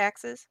paid his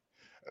taxes?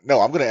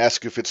 No, I'm going to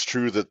ask if it's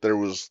true that there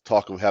was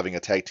talk of having a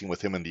tag team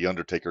with him and The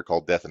Undertaker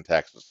called Death and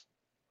Taxes.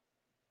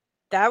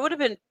 That would have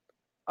been.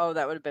 Oh,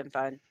 that would have been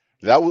fun.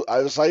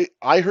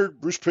 I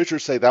heard Bruce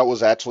Pritchard say that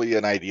was actually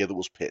an idea that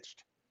was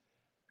pitched,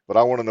 but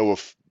I want to know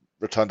if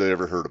Rotunda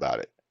ever heard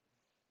about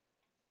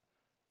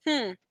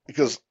it.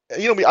 Because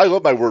me, I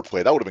love my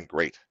wordplay. That would have been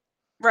great.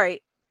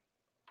 Right.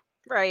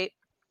 Right.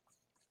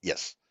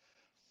 Yes.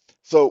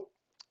 So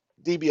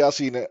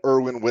DiBiase and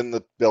Irwin win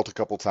the belt a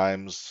couple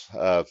times,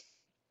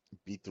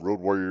 beat the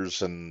Road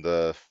Warriors and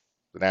the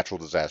Natural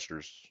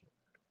Disasters.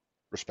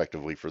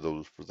 respectively for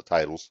the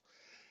titles.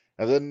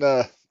 And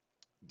then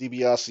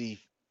DiBiase,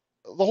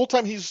 the whole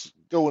time he's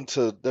going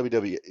to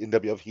WWE in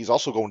WWF, he's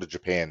also going to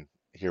Japan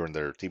here and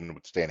there, teaming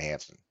with Stan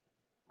Hansen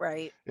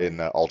Right. in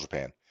All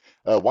Japan.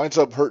 Winds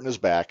up hurting his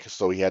back,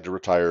 so he had to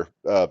retire.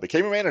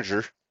 Became a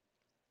manager,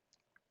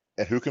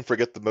 and who can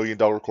forget the $1 Million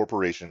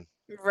Corporation?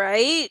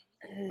 Right.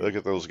 Look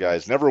at those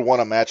guys. Never won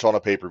a match on a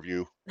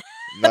pay-per-view.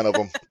 None of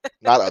them.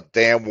 Not a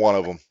damn one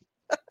of them.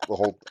 The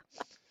whole.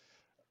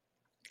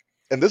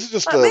 And this is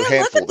just But a man, look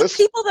handful. at the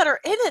people that are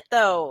in it,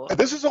 though. And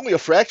this is only a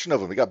fraction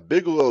of them. You got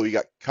Bigelow, you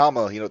got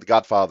Kama, the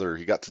Godfather,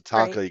 you got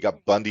Tatanka, Right. you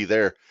got Bundy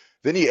there.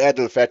 Then you add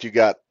to the fact you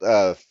got,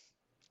 I'm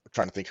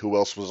trying to think who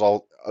else was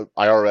all,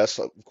 IRS,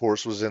 of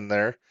course, was in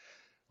there.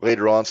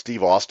 Later on,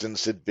 Steve Austin,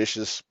 Sid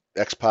Vicious,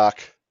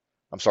 X-Pac.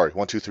 I'm sorry,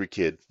 1, 2, 3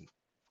 Kid,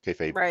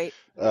 kayfabe. Right.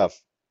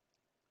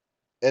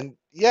 And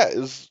yeah, it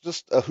was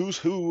just a who's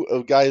who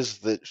of guys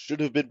that should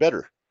have been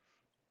better.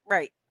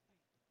 Right.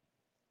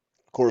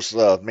 Of course,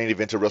 main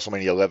event of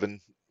WrestleMania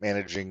 11,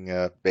 managing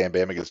Bam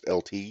Bam against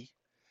LT. See,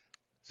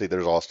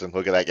 there's Austin.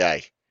 Look at that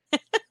guy.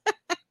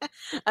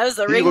 I was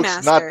the He looks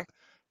ringmaster.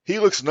 He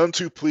looks none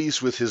too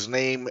pleased with his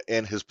name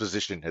and his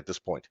position at this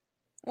point.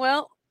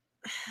 Well,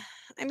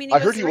 I mean, I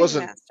he heard was he the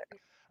wasn't- ringmaster.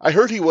 I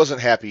heard he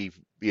wasn't happy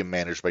being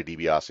managed by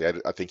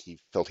DiBiase. I think he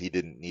felt he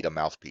didn't need a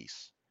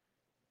mouthpiece.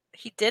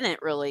 He didn't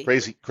really.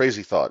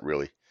 Crazy thought,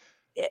 really.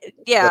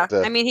 Yeah.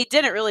 But, I mean, he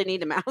didn't really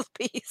need a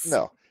mouthpiece.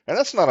 No, and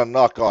that's not a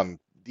knock on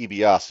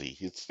DiBiase.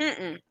 It's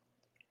Mm-mm.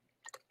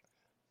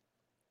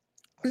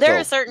 There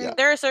are so, certain yeah.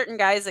 there are certain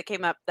guys that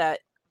came up that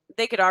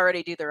they could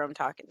already do their own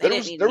talking. They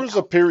didn't need There any was a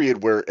help.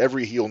 period where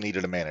every heel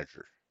needed a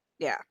manager.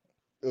 Yeah.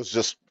 It was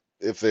just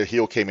if the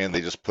heel came in,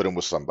 they just put him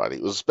with somebody.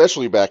 It was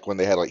especially back when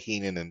they had like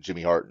Heenan and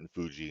Jimmy Hart and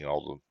Fuji and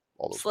all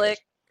those Slick.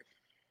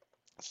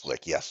 guys.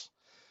 Slick, yes.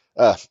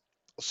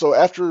 So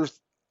after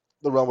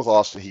the run with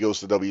Austin, he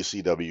goes to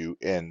WCW,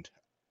 and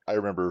I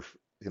remember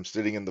him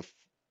sitting in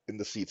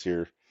the seats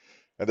here,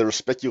 and there was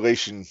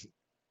speculation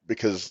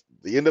because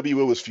the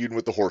NWO was feuding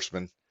with the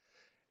Horsemen,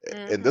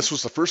 and this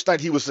was the first night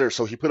he was there,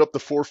 so he put up the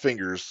 4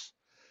 fingers,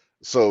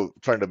 so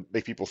trying to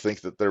make people think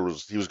that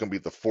he was going to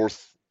be the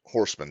 4th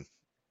Horseman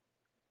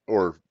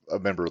or a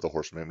member of the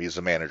Horsemen. I mean, he's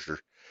a manager,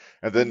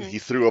 and then he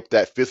threw up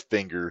that 5th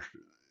finger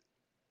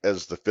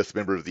as the 5th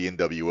member of the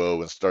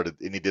NWO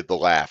and he did the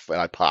laugh,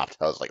 and I popped.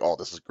 I was like, oh,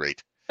 this is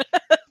great.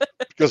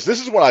 Because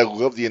this is when I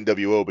love the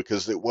NWO,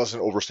 because it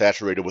wasn't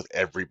oversaturated with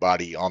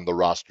everybody on the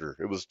roster.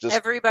 It was just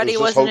Everybody it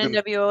was was just an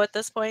NWO at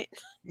this point.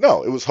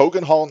 No, it was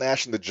Hogan, Hall,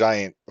 Nash, and the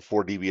Giant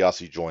before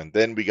DiBiase joined.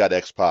 Then we got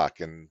X-Pac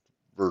and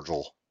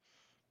Virgil.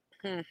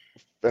 Hmm.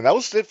 And that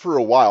was it for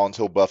a while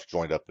until Buff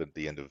joined up at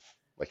the end of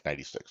like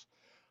 96.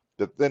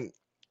 But then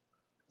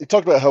he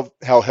talked about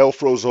how hell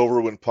froze over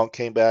when Punk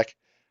came back.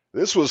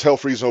 This was hell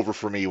freezing over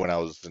for me when I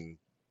was in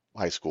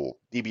high school.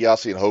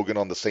 DiBiase and Hogan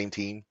on the same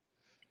team.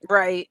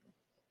 Right.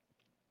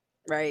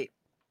 Right.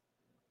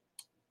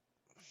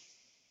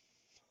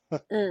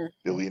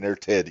 Billionaire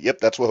Ted. Yep,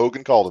 that's what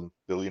Hogan called him.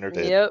 Billionaire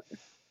Ted. Yep.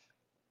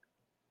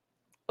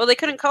 Well, they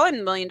couldn't call him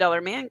the $1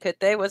 Million Man, could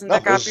they? Wasn't No,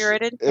 that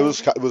copyrighted? It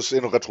was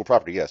intellectual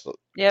property, yes.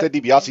 Yep. Ted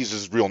DiBiase's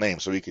his real name,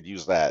 so he could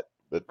use that.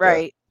 But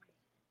Right.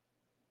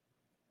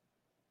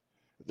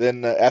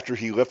 then after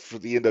he left for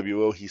the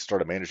NWO, he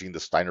started managing the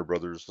Steiner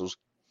Brothers. It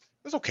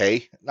was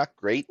okay, not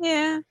great.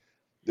 Yeah.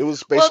 It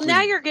was Well, basically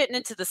now you're getting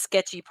into the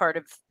sketchy part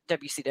of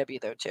WCW,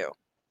 though, too.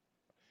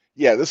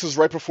 yeah. This is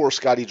right before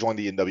Scotty joined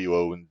the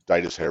NWO and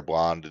dyed his hair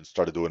blonde and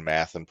started doing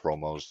math and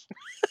promos.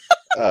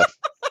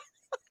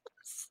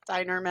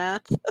 Steiner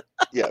math.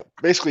 Yeah,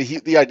 basically,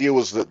 the idea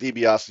was that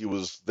DiBiase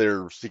was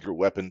their secret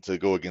weapon to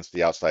go against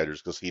the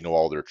outsiders because he knew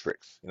all their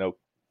tricks.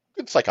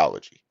 Good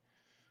psychology.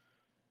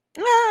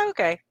 Ah,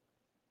 okay.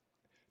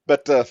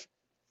 But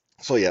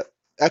so yeah,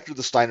 after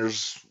the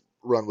Steiners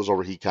run was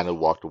over, he kind of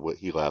walked away.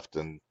 He left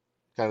and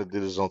kind of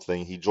did his own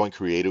thing. He joined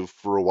Creative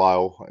for a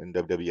while in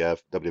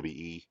WWF,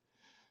 WWE.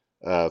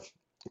 Of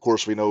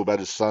course, we know about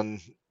his son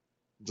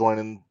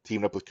joining,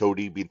 teaming up with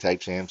Cody, being tag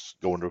champs,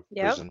 going to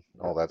Yep. prison,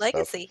 all that stuff.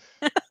 Legacy.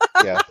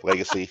 Yeah,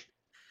 legacy.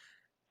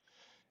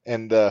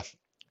 And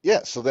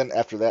yeah, so then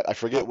after that, I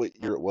forget what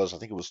year it was. I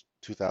think it was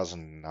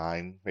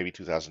 2009, maybe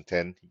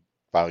 2010. He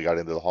finally got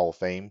into the Hall of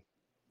Fame.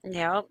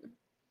 Yep.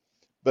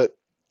 But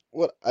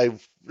what I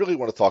really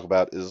want to talk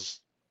about is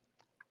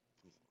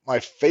my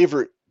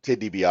favorite Ted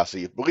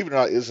DiBiase, believe it or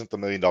not, isn't the $1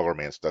 Million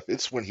Man stuff.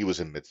 It's when he was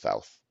in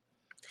Mid-South.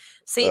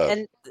 See,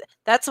 and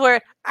that's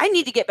where I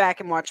need to get back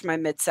and watch my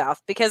Mid-South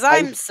because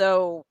I'm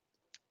so...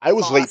 I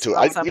was late to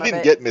it. some We of didn't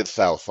it. get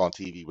Mid-South on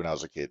TV when I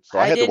was a kid, so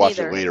I I had to didn't watch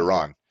either. it later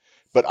on.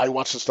 But I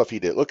watched the stuff he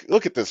did.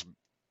 Look at this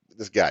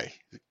guy.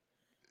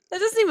 That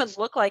doesn't even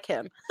look like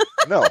him.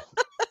 No.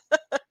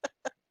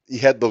 He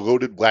had the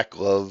loaded black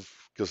glove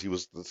because he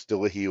was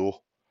still a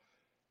heel.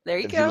 There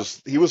you And go.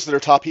 he was their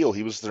top heel.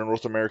 He was their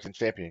North American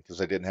champion because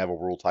they didn't have a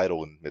world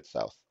title in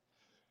Mid-South.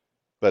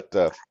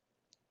 But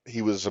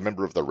he was a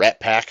member of the Rat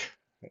Pack.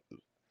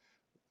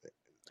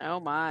 Oh,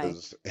 It my.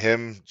 was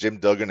him, Jim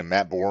Duggan, and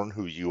Matt Bourne,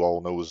 who you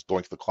all know as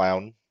Doink the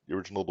Clown, the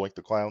original Doink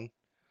the Clown.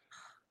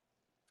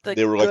 The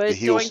They were like the good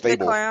heel Doink the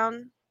stable.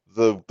 Clown.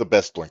 The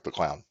best Doink the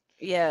Clown.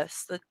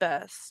 Yes, the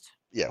best.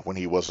 Yeah, when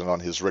he wasn't on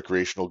his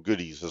recreational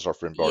goodies, as our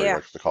friend Barry Yeah.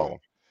 likes to call him.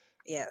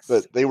 Yes.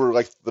 But they were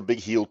like the big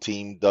heel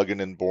team. Duggan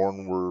and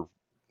Bourne were,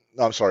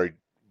 no, I'm sorry,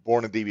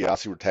 Bourne and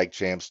DiBiase were tag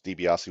champs.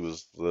 DiBiase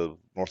was the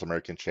North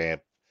American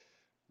champ.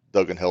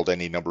 Duggan held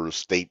any number of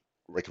state,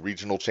 like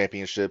regional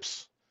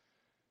championships.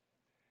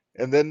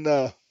 And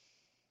then,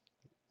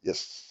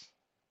 yes,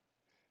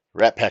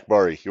 Rat Pack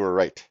Barry, you were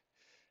right.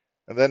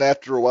 And then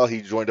after a while,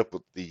 he joined up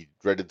with the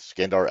dreaded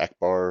Skandar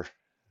Akbar,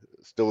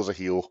 still as a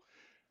heel.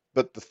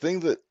 But the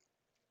thing that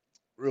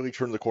really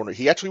turned the corner,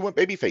 he actually went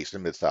babyface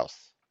in Mid-South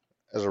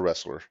as a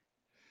wrestler.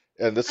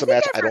 And this is a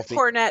match I've I don't heard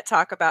think, Cornette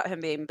talk about him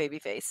being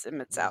babyface in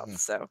Mid South. Mhm.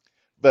 So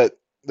but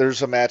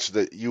there's a match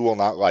that you will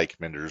not like,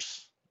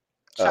 Minders.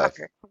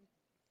 shocker. Oh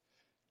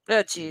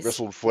jeez.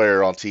 Wrestled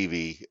Flair on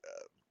TV.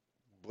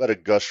 Let a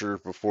gusher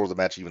before the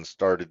match even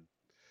started.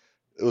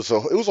 It was a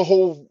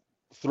whole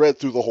thread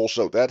through the whole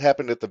show. That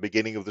happened at the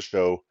beginning of the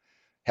show.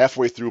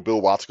 Halfway through,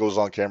 Bill Watts goes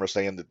on camera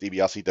saying that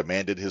DiBiase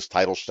demanded his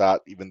title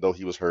shot even though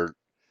he was hurt.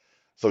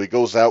 So he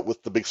goes out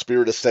with the big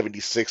Spirit of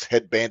 76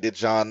 head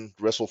bandage on,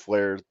 wrestle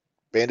Flair.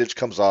 Bandage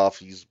comes off.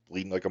 He's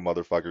bleeding like a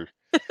motherfucker.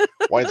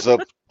 Winds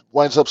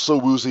up so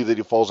woozy that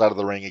he falls out of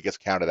the ring and gets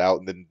counted out.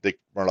 And then Dick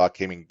Murdoch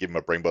came and gave him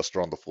a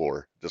brainbuster on the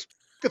floor. Just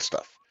good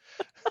stuff.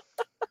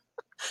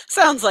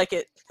 Sounds like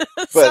it.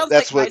 Sounds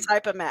that's like what- my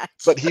type of match.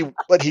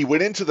 But he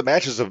went into the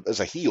match as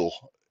a heel,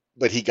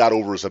 but he got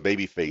over as a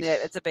baby face Yeah,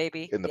 it's a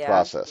baby. in the yeah.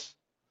 process.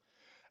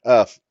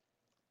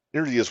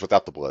 Here he is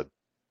without the blood.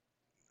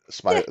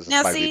 Yeah. As a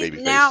Now smiley see, baby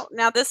face.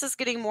 now this is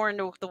getting more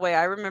into the way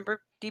I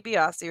remember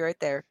DiBiase right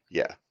there.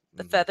 Yeah.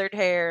 The Mhm. feathered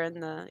hair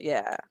and the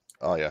yeah.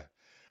 Oh yeah.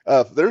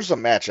 There's a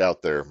match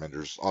out there,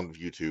 Menders, on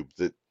YouTube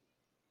that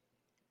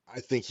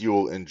I think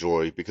you'll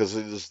enjoy because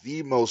it is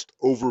the most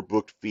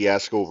overbooked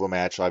fiasco of a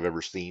match I've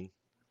ever seen.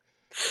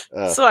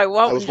 So I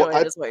won't was- enjoy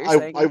I- it, is what you're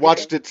saying. I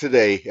watched it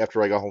today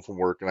after I got home from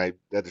work, and I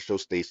had to show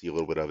Stacy a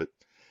little bit of it.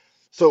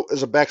 So,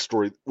 as a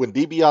backstory, when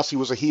DiBiase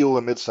was a heel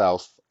in Mid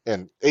South,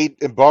 and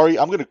Barry,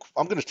 I'm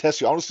gonna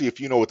test you. I want to see if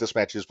you know what this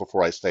match is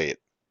before I say it.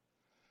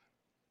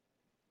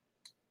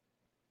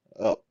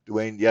 Oh,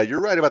 Dwayne, yeah,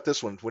 you're right about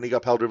this one. When he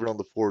got power driven on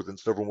the floor, then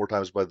several more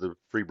times by the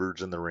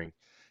Freebirds in the ring.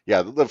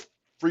 Yeah, the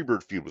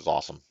Freebird feud was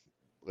awesome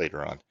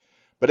later on.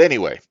 But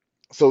anyway,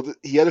 so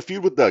he had a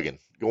feud with Duggan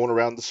going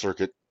around the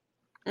circuit.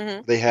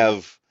 Mhm. They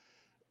have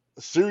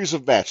a series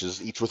of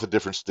matches, each with a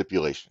different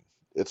stipulation.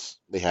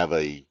 They have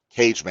a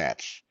cage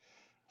match,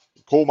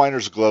 coal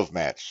miner's glove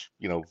match.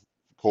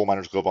 Coal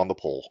miner's glove on the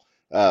pole.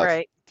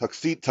 Right.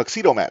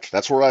 Tuxedo match.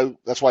 That's why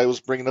I was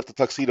bringing up the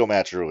tuxedo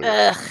match earlier.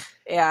 Ugh.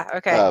 Yeah.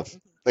 Okay.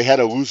 They had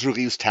a loser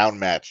leaves town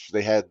match.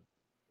 They had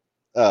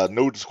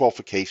no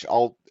disqualification.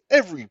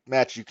 Every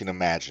match you can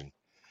imagine.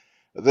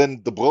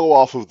 Then the blow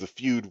off of the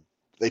feud,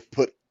 they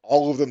put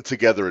all of them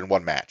together in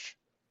one match.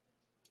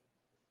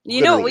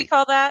 You know what we literally.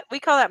 call that? We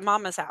call that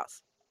Mama's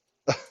house.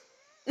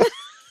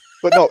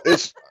 But no,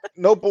 it's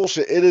no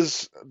bullshit. It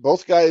is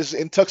both guys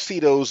in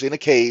tuxedos in a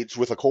cage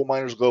with a coal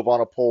miner's glove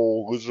on a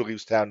pole, loser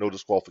leaves town, no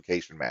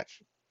disqualification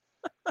match.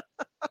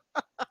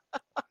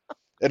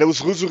 And it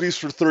was loser leaves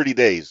for 30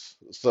 days.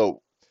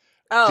 So,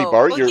 Oh, see,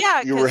 Bart, well,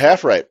 yeah, you were 'cause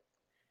half right.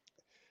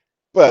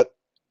 But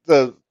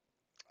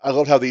I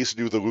love how they used to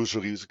do the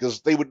loser leaves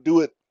because they would do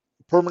it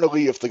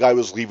permanently if the guy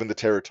was leaving the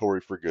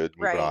territory for good,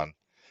 moving Right. on.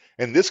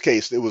 In this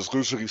case, it was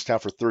loser leaves town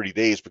for 30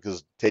 days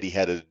because Teddy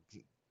had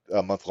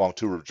a month-long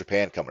tour of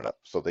Japan coming up.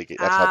 So that's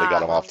how they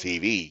got him off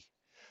TV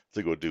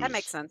to go do That his-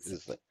 makes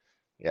sense.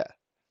 yeah.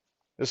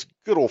 It's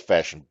good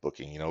old-fashioned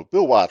booking,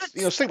 Bill Watts,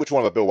 say what you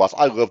want about Bill Watts.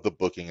 I love the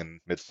booking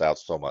in Mid-South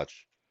so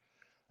much.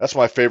 That's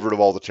my favorite of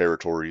all the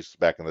territories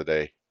back in the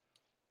day.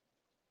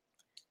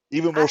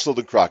 Even more so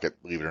than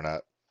Crockett, believe it or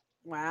not.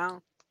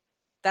 Wow,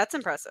 that's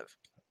impressive.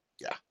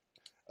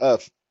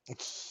 Let's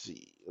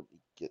see. Let me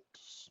get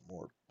some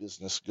more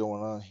business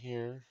going on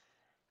here.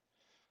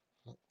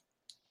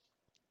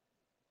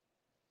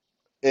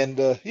 And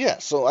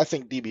so I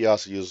think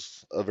DiBiase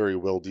is a very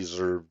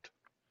well-deserved.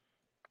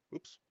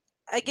 Oops.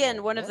 Again,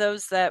 Wrong one of one.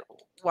 those that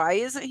why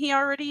isn't he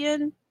already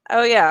in?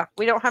 Oh yeah,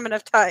 we don't have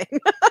enough time.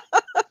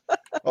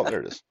 Oh,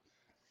 there it is.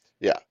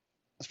 Yeah.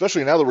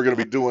 Especially now that we're going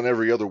to be doing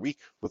every other week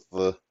with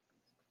the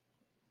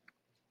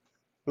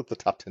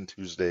top 10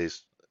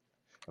 Tuesdays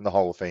and the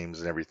Hall of Fames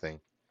and everything.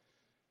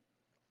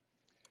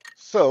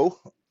 So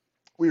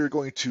we are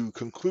going to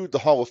conclude the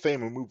Hall of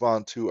Fame and move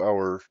on to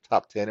our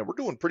top 10. And we're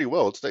doing pretty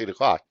well. It's 8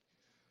 o'clock.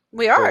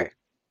 We are. So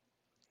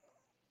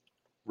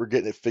we're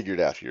getting it figured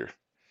out here.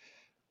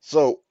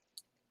 So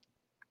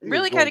we're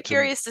Really going kind of to-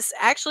 curious to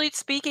actually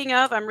speaking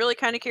of, I'm really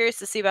kind of curious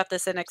to see about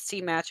this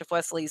NXT match if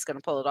Wesley's going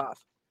to pull it off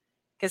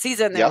because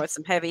he's in there Yeah. with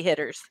some heavy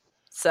hitters.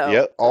 So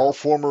Yeah, all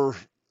former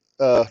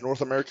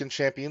North American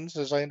champions,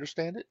 as I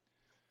understand it.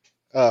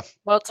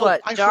 well, it's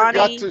what I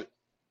Johnny. forgot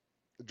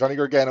Johnny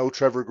Gargano,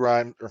 Trevor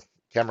Grimes, or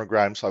Cameron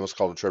Grimes. I was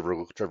calling Trevor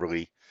Lee,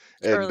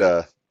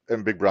 Trevor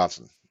and Big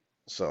Bronson.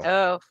 So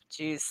Oh,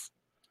 jeez,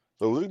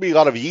 there's going to be a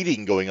lot of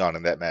eating going on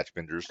in that match,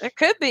 Benders. there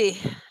could be.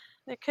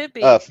 There could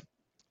be.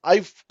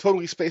 I've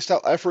totally spaced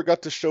out. I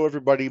forgot to show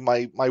everybody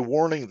my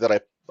warning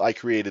that I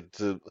created.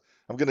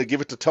 I'm gonna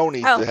give it to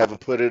Tony Oh. to have him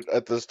put it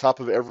at the top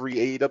of every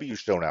AEW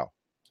show now.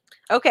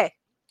 Okay,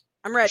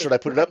 I'm ready. Should I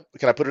put it up?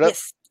 Can I put it up?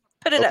 Yes,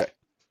 put it Okay. up.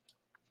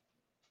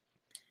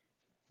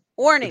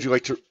 Warning. Would you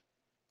like to?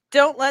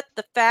 Don't let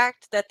the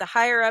fact that the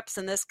higher ups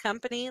in this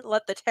company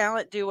let the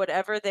talent do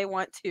whatever they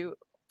want to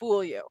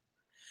fool you.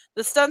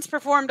 The stunts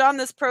performed on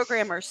this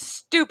program are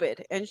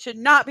stupid and should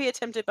not be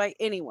attempted by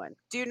anyone.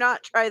 Do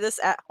not try this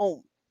at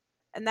home.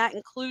 And that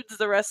includes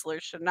the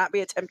wrestlers should not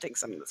be attempting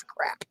some of this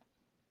crap.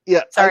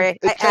 Yeah. Sorry,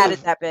 I added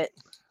that bit.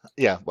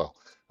 Yeah. Well,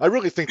 I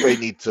really think they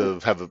need to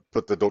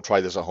put the "Don't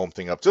try this at home"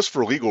 thing up just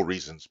for legal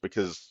reasons,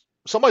 because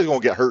somebody's gonna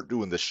get hurt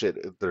doing this shit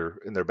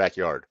in their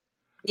backyard.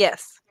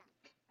 Yes.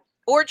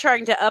 Or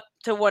trying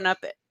to one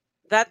up it.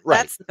 Right.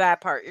 That's the bad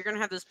part. You're gonna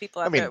have those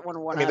people out there that want to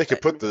one I mean, up they could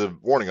it. put the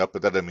warning up,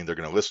 but that doesn't mean they're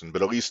going to listen.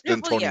 But at least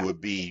then Well, yeah.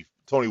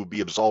 Tony would be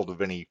absolved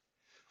of any,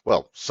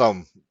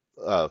 some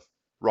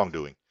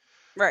wrongdoing.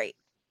 Right.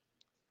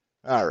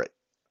 All right.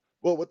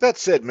 Well, with that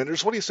said,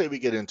 Minders, what do you say we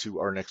get into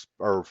our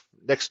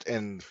next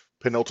and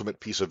penultimate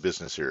piece of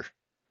business here?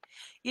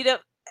 You know,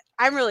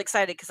 I'm really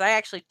excited because I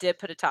actually did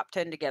put a top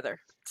 10 together.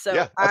 So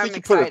yeah, I think I'm you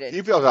excited.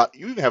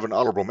 you even have an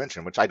honorable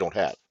mention, which I don't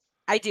have.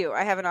 I do.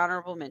 I have an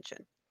honorable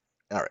mention.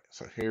 All right,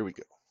 so here we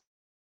go.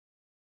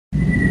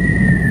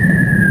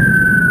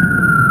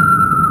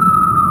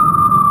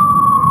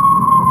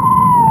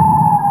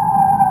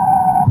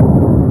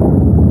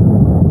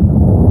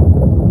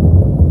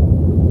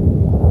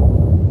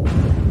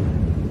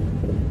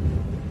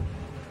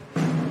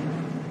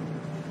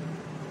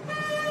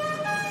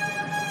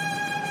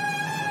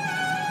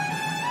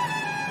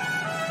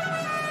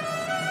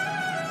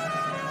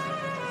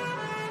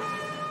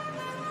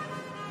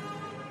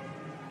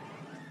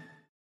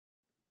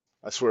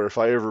 I swear, if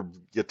I ever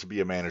get to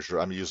be a manager,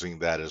 I'm using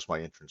that as my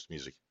entrance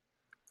music.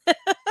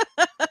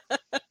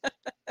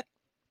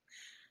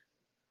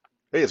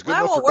 Hey, it's good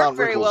That enough for won't Don work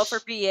very well for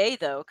Rickles.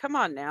 BA, though. Come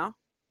on now.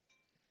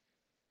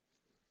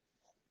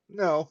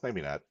 No,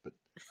 maybe not. But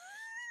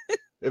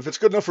if it's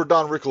good enough for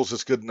Don Rickles,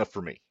 it's good enough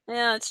for me.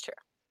 Yeah, that's true.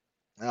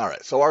 All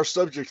right. So our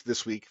subject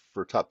this week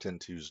for Top 10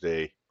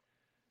 Tuesday,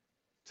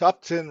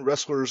 top 10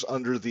 wrestlers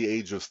under the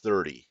age of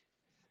 30.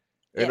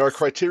 And our Yes.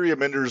 criteria,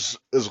 Menders,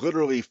 is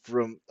literally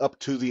from up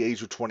to the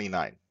age of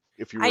 29.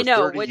 If you I were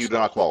know, 30, you do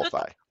not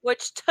qualify.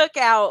 Which took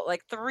out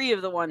like 3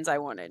 of the ones I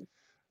wanted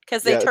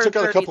because they Yeah, it turned took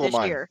out a 30 couple of this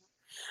mine. year.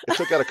 It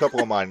took out a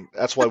couple of mine.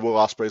 That's why Will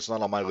Ospreay's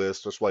not on my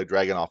list. That's why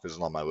Dragunov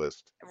isn't on my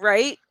list.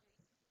 Right?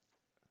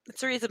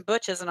 That's the reason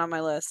Butch isn't on my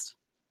list.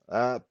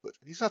 But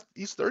he's not.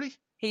 He's 30.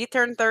 He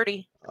turned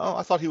 30. Oh,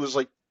 I thought he was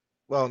like.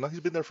 Well, no, he's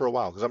been there for a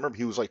while because I remember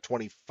he was like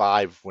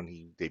 25 when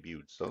he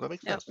debuted. So that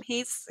makes No,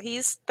 sense.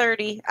 he's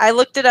 30. I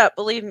looked it up.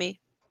 Believe me.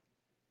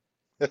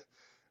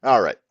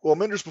 All right. Well,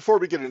 Menders, before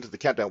we get into the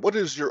countdown, what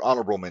is your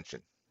honorable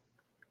mention?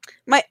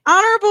 My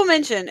honorable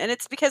mention, and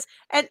it's because,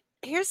 and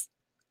here's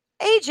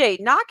AJ.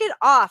 Knock it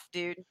off,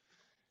 dude.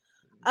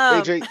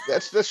 AJ,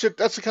 that's shit.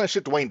 That's the kind of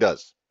shit Dwayne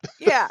does.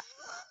 Yeah.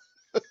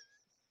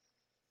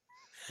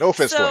 No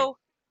offense, Dwayne. So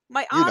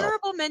my You know.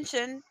 honorable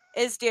mention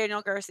is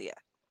Daniel Garcia.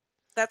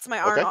 That's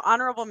my Okay.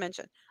 honorable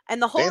mention,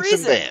 and the whole Dancing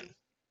reason Dan.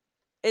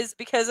 is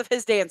because of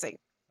his dancing.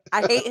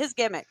 I hate his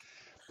gimmick.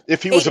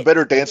 If he was Hate a it.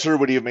 better dancer,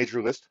 would he have made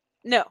your list?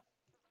 No.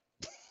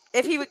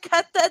 If he would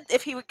cut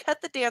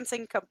the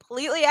dancing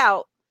completely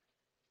out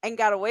and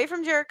got away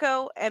from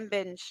Jericho and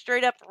been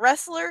straight up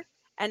wrestler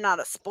and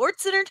not a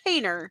sports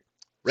entertainer,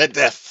 Red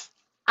Death.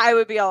 I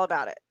would be all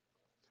about it.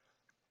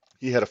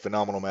 He had a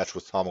phenomenal match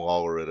with Tom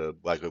Lawler at a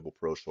Black Label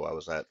Pro show I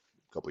was at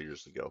a couple of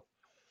years ago.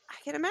 I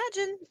can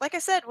imagine. Like I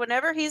said,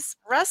 whenever he's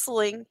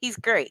wrestling, he's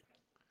great.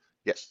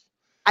 Yes.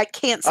 I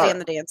can't All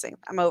stand the dancing.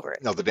 I'm over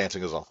it. No, the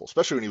dancing is awful,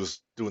 especially when he was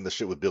doing the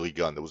shit with Billy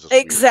Gunn. That was just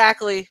weird.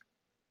 Exactly.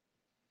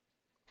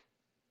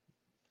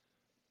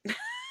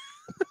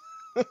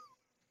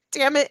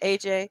 Damn it,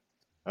 AJ.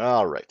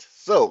 All right.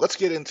 So let's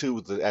get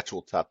into the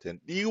actual top 10.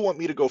 Do you want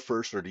me to go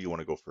first or do you want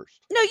to go first?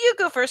 No, you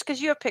go first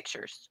because you have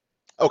pictures.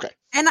 Okay.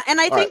 And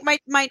I All think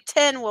my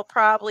 10 will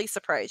probably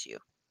surprise you.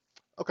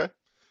 Okay.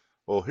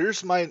 Well,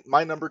 here's my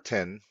number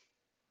 10.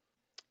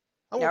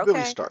 I want Billy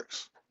Okay.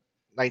 Starks.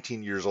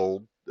 19 years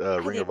old, Ring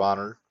of didn't-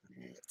 Honor.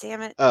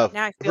 Damn it. Her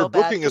Now I feel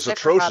bad. booking is 'cause I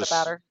forgot atrocious.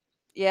 about her.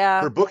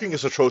 Yeah. Her booking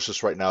is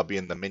atrocious right now,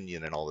 being the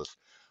minion and all this,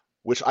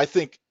 which I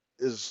think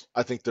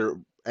they're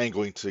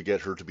angling to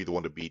get her to be the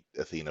one to beat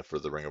Athena for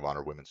the Ring of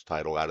Honor Women's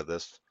title out of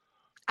this.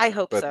 I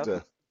hope But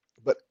so.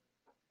 but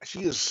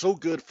she is so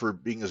good for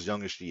being as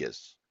young as she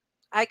is.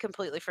 I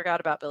completely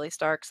forgot about Billy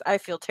Starks. I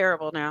feel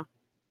terrible now.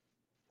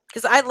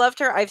 Because I loved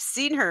her. I've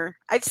seen her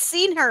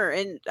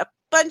in a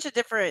bunch of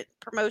different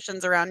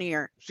promotions around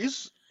here.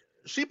 She's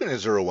been in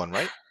 0-1,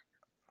 right?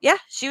 Yeah,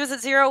 she was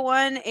at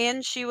 0-1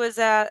 and she was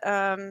at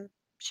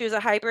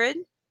Hybrid.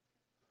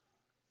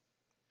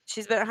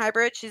 She's been at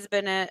Hybrid. She's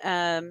been at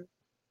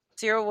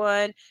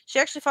 0-1. She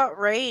actually fought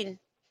Rain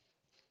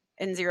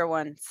in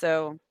 0-1.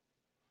 So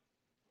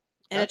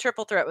in a Okay.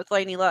 triple threat with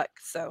Laney Luck.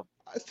 So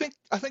I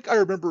think I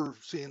remember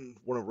seeing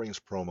one of Reigns'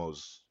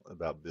 promos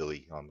about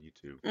Billy on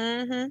YouTube.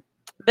 Mm-hmm.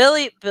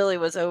 Billy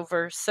was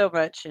over so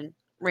much in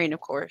Reign, of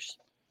course.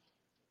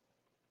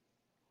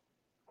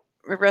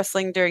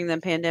 Wrestling during the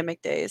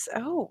pandemic days.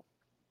 Oh,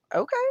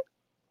 okay.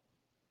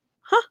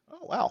 Oh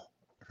wow.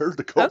 Her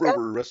and Cobra Okay.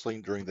 were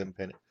wrestling during the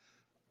pandemic,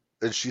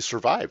 and she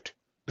survived.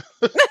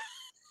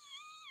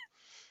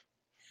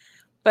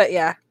 But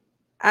yeah,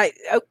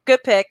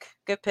 good pick.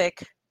 Good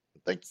pick.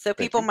 Thank So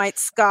people you. might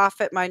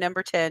scoff at my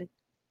number 10.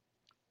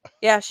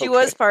 Yeah, she Okay.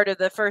 was part of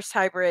the first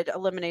hybrid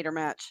eliminator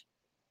match.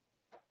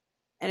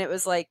 And it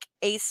was like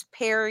Ace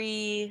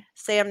Perry,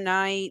 Sam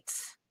Knight,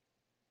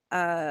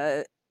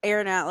 Aaron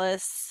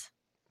Atlas.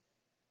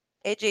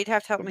 AJ, you'd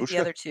have to help me with the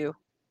Babushka? other two.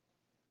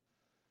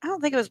 I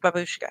don't think it was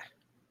Babushka.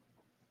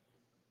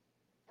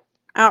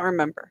 I don't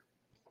remember.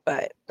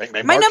 But Bang,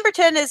 bang, my Mark? number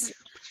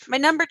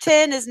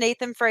 10 is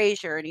Nathan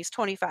Frazier, and he's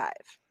 25.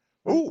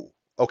 Ooh,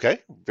 okay.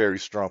 Very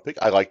strong pick.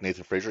 I like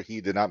Nathan Frazier.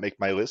 He did not make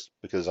my list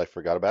because I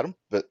forgot about him,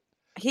 but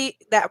We'll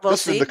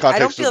just in see. the I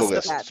don't context of feel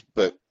the so bad. list.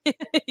 But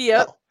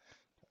Yep. no,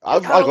 I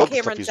love the stuff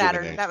Cameron he's doing in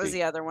Saturn. That was NXT.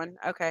 the other one.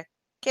 Okay.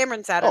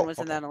 Cameron Saturn Oh, was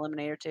in okay. that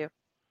eliminator too.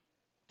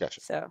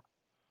 Gotcha. So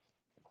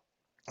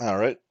All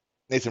right.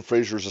 Nathan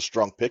Frazier is a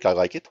strong pick. I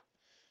like it.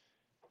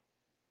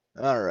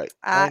 All right.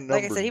 My like I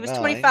number said, he was 9.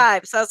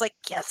 25. So I was like,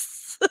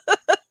 yes.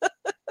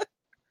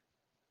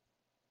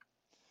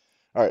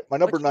 All right. My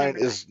number What's your 9 number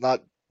 9? is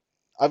not.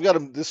 I've got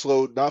him this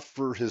low, not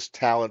for his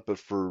talent, but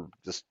for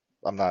just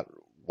I'm not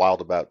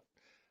wild about.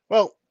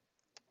 Well,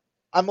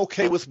 I'm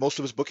okay with most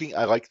of his booking.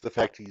 I like the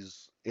fact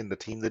he's in the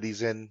team that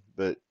he's in,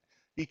 but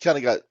he kind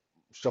of got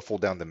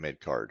shuffled down the mid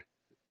card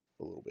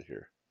a little bit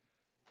here.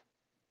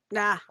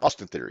 Nah.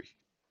 Austin Theory,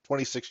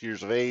 26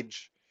 years of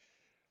age,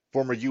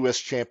 former U.S.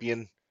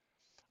 champion.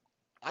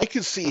 I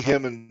could see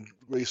him and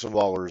Grayson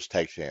Waller as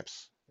tag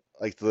champs,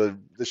 like the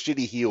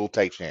shitty heel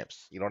tag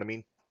champs. You know what I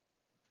mean?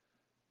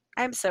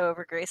 I'm so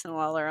over Grayson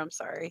Waller. I'm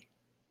sorry.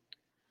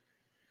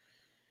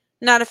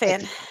 Not a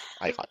fan.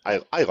 I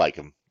like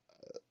him.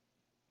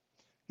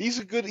 He's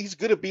good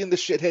at being the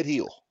shithead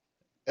heel,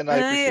 and I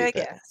appreciate I that.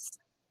 guess.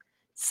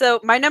 So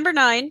my number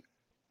 9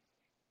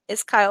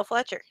 is Kyle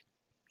Fletcher.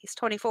 He's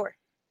 24.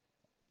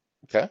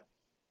 Okay.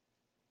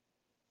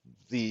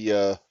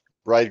 The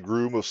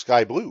bridegroom of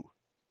Sky Blue.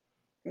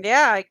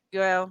 Yeah,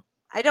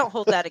 I don't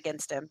hold that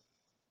against him.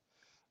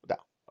 No.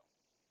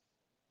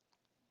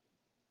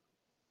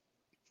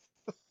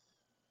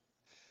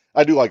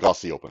 I do like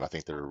Aussie Open. I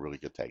think they're a really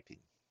good tag team.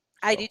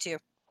 I do too.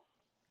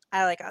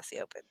 I like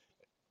Aussie Open.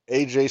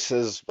 AJ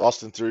says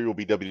Austin Theory will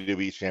be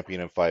WWE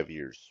champion in 5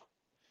 years.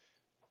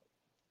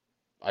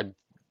 I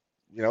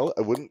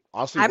wouldn't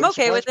honestly. I'm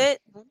okay with it.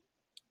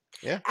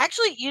 Yeah.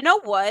 Actually, you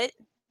know what?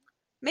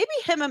 Maybe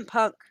him and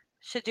Punk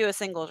should do a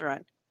singles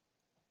run.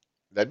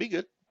 That'd be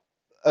good.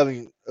 I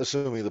mean,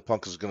 assuming the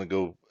Punk is going to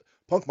go.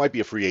 Punk might be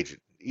a free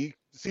agent. He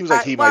seems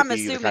like he might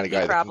be the kind of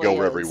guy that can go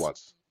wherever he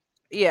wants.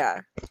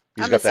 Yeah.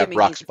 He's got that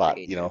Brock spot,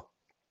 you know.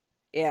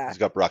 Yeah. He's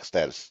got Brock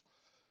status.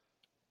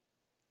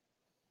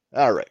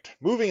 All right,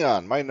 moving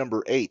on. My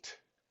number 8,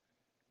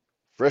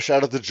 fresh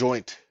out of the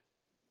joint,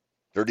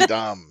 Dirty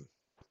Dom.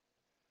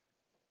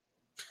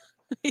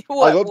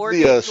 What? I love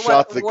the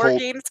shot that War Cole.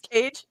 Games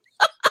cage.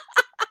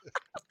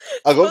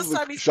 I love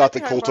the shot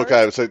that Cole took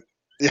out and said,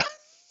 "Yeah."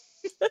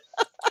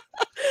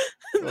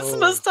 This is the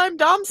most time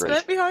Dom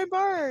spent behind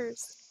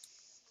bars.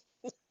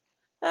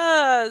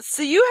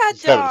 So you had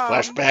He's having Dom.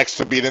 flashbacks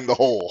to being in the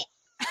hole.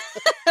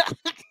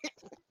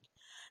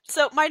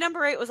 So my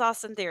number 8 was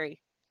Austin Theory.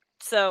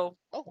 So.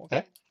 Oh,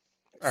 okay.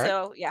 All right.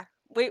 So yeah,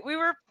 we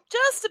were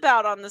just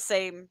about on the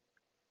same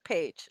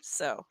page.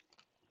 So.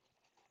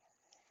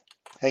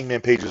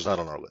 Hangman Page is not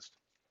on our list.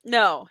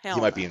 No, hell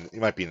He might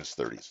no. be in his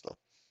 30s though.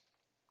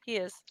 He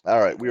is. All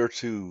right, we are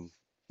to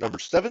number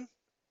 7.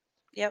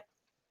 Yep.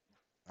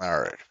 All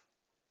right.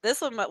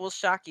 This one will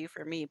shock you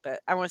for me,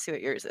 but I want to see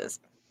what yours is.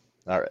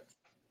 All right.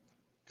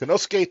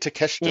 Konosuke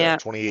Takeshita, Yeah.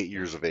 28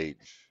 years of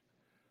age.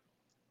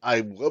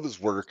 I love his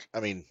work. I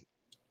mean,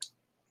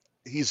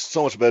 he's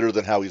so much better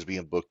than how he's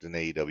being booked in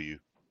AEW.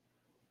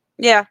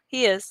 Yeah,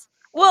 he is.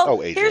 Well,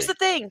 AJ. here's the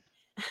thing.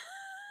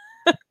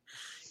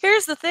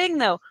 Here's the thing,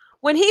 though.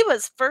 When he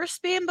was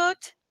first being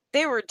booked,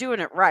 they were doing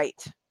it right.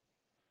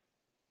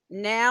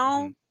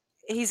 Now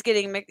he's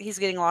getting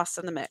lost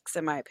in the mix,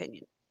 in my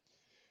opinion.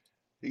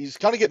 He's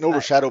kind of getting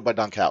overshadowed by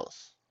Don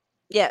Callis.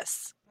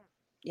 Yes.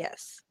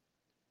 Yes.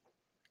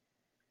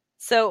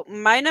 So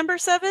my number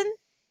 7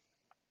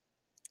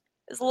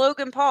 is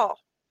Logan Paul.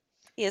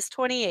 He is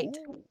 28.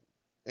 Ooh,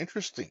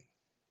 interesting.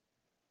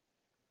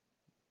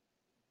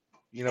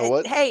 You know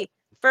what? Hey,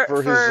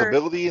 for his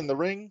ability in the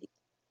ring,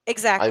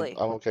 exactly.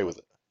 I'm okay with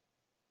it.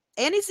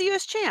 And he's the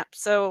U.S. champ,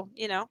 so,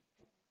 you know.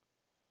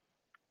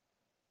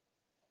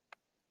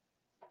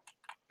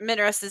 I'm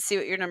interested to see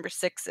what your number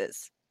 6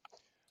 is.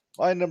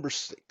 My number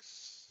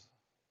 6.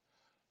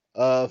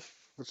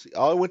 Let's see.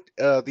 I went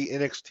the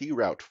NXT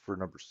route for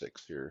number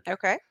 6 here.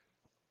 Okay.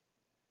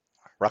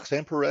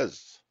 Roxanne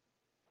Perez.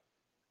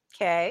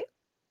 Okay.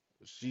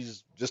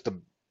 She's just a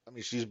I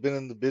mean, she's been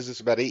in the business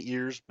about 8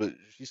 years, but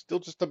she's still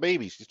just a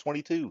baby. She's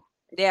 22.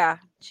 Yeah,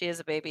 she is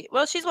a baby.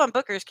 Well, she's one of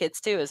Booker's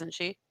kids too, isn't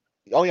she?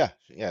 Oh yeah,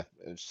 yeah.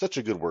 And such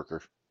a good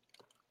worker,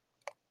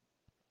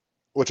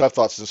 which I've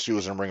thought since she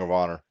was in Ring of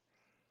Honor.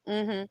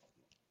 Mm-hmm.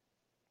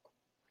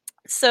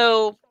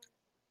 So,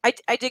 I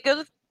did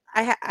go.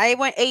 I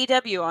went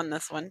AEW on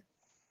this one,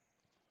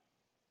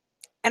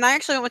 and I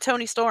actually went with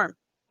Toni Storm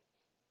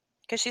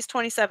because she's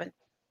 27.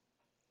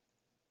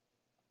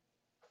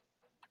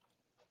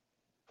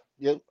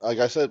 Yeah, like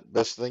I said,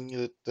 best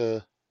thing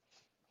that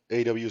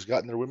AEW has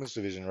got in their women's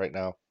division right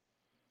now.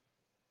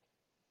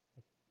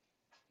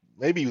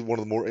 Maybe one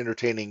of the more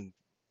entertaining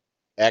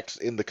acts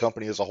in the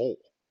company as a whole.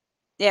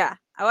 Yeah.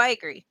 Oh, I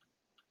agree.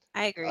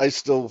 I agree. I'm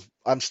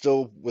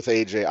still with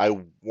AJ.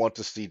 I want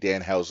to see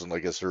Danhausen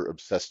like as her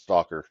obsessed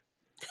stalker.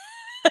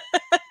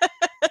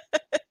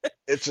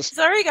 It's just It's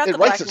already got it the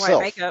black writes and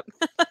itself. white makeup.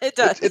 It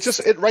does.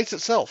 It writes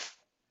itself.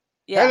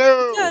 Yeah,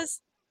 Hello! it does.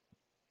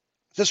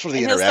 Just for the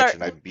And he'll interaction,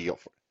 start- I'd be up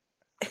for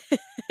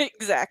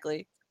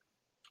Exactly.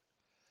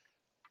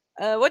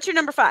 What's your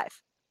number 5?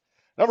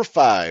 Number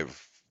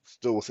 5,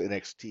 still with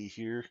NXT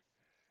here.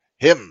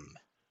 Him,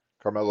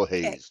 Carmelo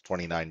Hayes,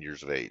 29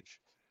 years of age.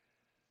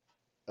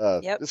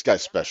 Yep. This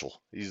guy's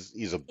special.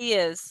 He's a He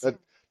is.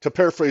 to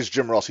paraphrase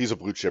Jim Ross, he's a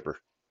blue chipper.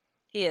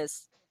 He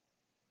is.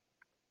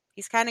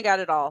 He's kind of got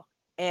it all.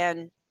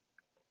 And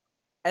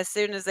as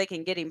soon as they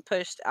can get him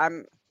pushed,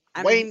 I'm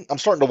Wayne, I'm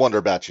starting to wonder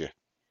about you.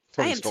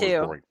 I am Storm is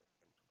too. boring.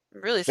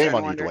 really Shame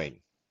starting on to you, wonder. Dwayne.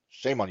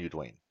 Shame on you,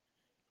 Dwayne.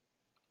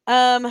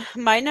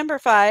 My number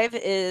 5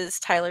 is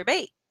Tyler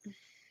Bate.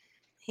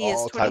 He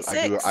is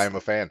 26. I am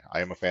a fan.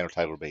 I am a fan of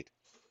Tyler Bate.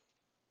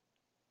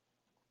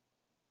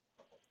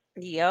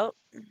 Yep.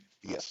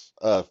 Yes.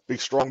 Big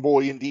strong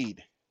boy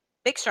indeed.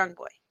 Big strong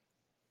boy.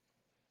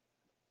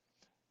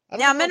 I don't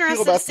Now I'm know how I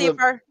feel interested to about see if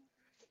our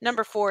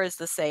number 4 is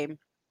the same.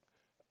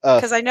 uh,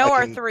 Because I know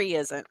our can- 3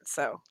 isn't.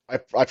 So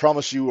I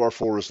promise you our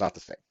 4 is not the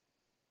same.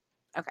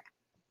 okay.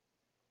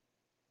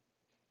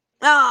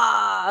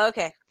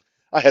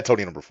 I had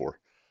Tony number 4.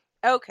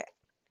 Okay.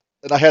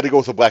 And I had to go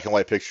with a black and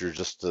white picture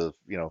just to,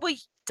 Well,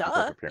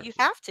 duh. You comparisons.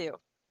 have to.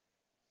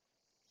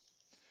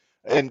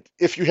 And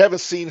if you haven't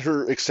seen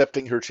her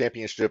accepting her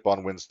championship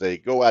on Wednesday,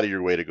 go out of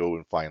your way to go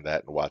and find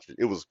that and watch it.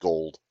 It was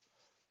gold.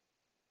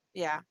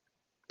 Yeah.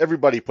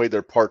 Everybody played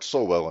their part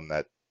so well in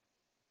that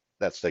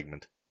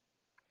segment.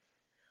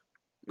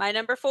 My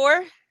number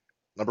 4,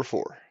 Number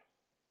 4.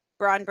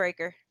 Braun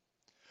Breaker.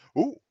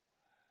 Ooh,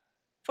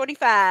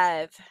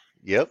 25.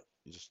 yep.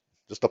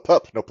 Just a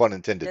pup, no pun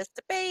intended. Just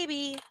a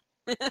baby.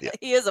 Yeah.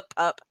 He is a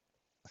pup.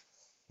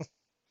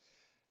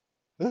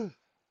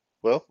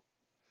 Well,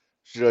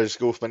 should I just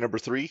go with my number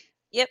 3?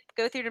 Yep.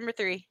 Go through number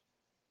 3.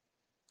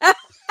 Well,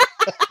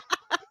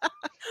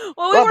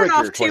 we Braun weren't off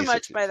Breaker, too 26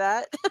 much by years.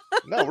 that.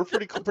 No, we're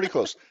pretty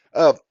close.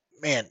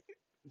 Man,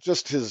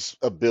 just his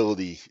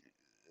ability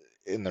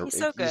in the He's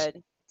so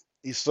good.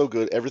 He's so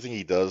good. Everything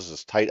he does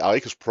is tight. I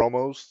like his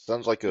promos.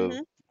 Sounds like a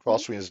Mhm.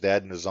 cross between his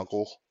dad and his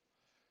uncle.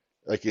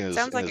 Like in his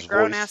Sounds in like his a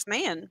grown voice. ass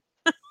man.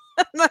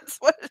 That's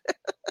what.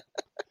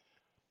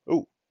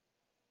 Oh,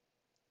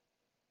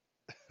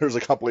 there's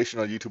a compilation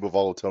on YouTube of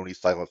all of Tony's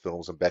silent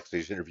films and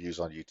backstage interviews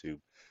on YouTube.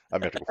 I'm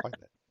gonna have to go find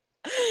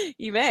that.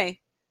 You may.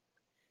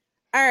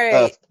 All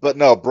right. But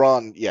no,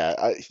 Braun. Yeah,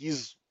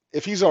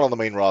 if he's not on the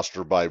main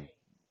roster by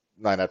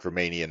Night After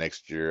Mania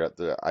next year,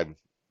 I'm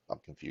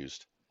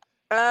confused.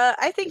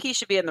 I think he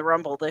should be in the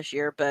Rumble this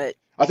year, but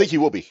I think he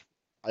will be.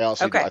 I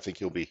honestly, Okay. I think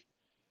he'll be.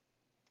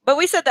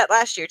 we said that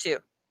last year too.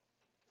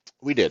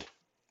 We did.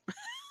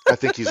 I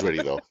think he's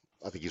ready though.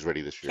 I think he's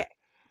ready this year. Okay.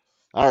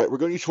 All right, we're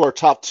going to our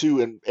top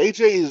 2, and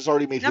AJ has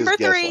already made Number his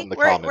guess 3. on the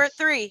We're comments. at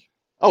 3.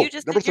 Oh, you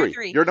just number did your 3.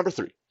 3. You're number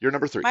 3. You're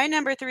number 3. My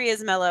number 3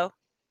 is Mello.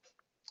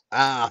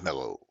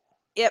 Mello.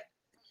 Yep.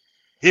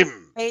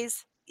 Him.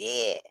 Hayes.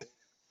 Yeah.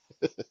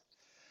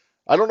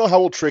 I don't know how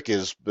old Trick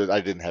is, but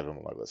I didn't have him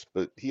on my list.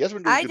 But he has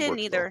been doing I good didn't work,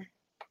 either.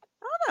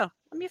 I don't know.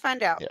 Let me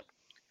find out. Yeah.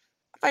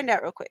 I'll find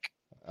out real quick.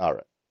 though. All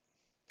right.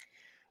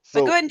 But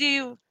So go ahead and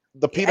do.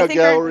 the I Peanut think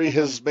our- Gallery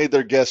has made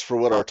their guess for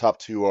what our top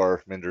 2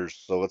 are, Minders.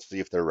 So let's see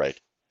if they're right.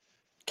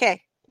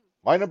 Okay.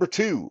 My number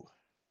 2,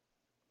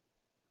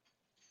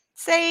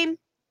 Same.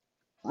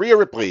 Rhea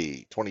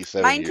Ripley,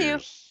 27 Mine too.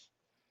 years.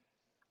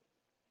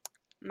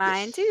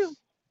 Mine Yes.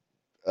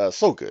 too.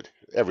 So good.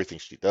 Everything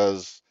she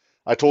does.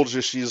 I told you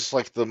she's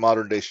like the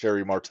modern day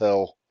Sherry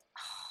Martel.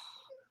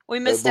 We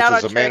missed both out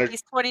as on a Trick. manager-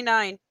 He's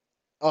 29.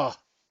 Oh,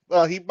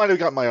 well, he might have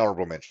got my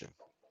honorable mention.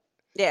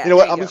 Yeah. You know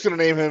what? there I'm just going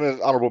to name him as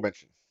honorable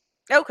mention.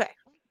 go. Okay.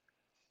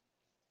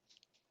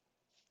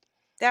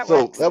 That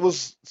So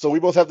works. so we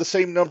both have the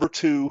same number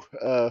 2.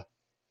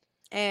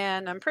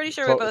 And I'm pretty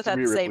sure So we both it's had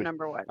the Rhea same Ripley.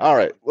 number 1. All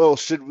right. Well,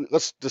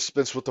 let's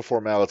dispense with the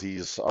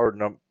formalities.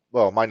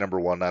 My number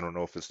 1. I don't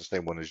know if it's the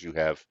same one as you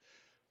have,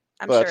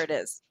 I'm but- sure it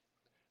is.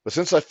 but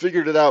since I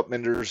figured it out,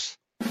 Minders,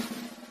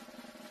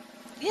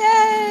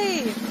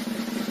 Yay!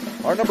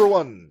 my number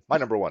 1.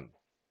 Mine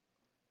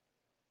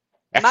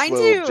Axwell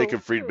too.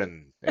 Jacob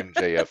Friedman,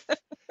 MJF,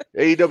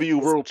 AEW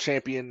World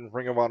Champion,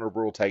 Ring of Honor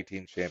World Tag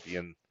Team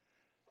Champion,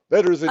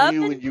 Better than Up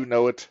you, and and you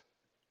know it.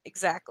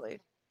 exactly.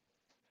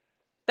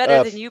 Better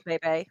Uh, than you,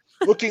 baby.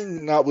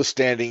 Looking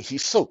notwithstanding,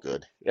 he's so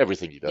good.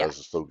 Everything he Yeah. does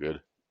is so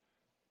good.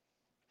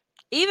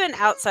 Even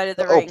outside of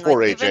the Oh, ring, like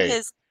poor even AJ.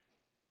 his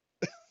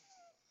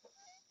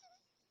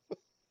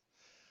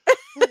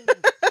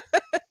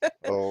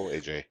Oh,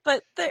 AJ.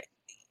 but the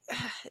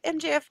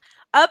MJF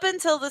up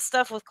until the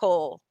stuff with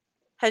Cole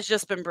has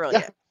just been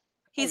brilliant. Oh,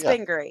 He's yeah.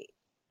 been great.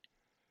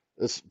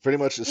 It's pretty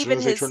much as soon Even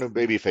as they his turn him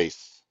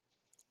babyface.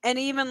 and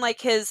even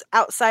like his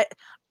outside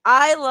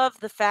I love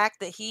the fact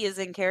that he is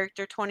in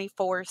character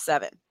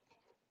 24/7.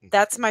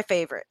 That's my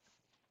favorite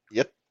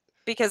Yep.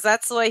 because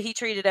that's the way he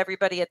treated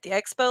everybody at the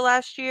expo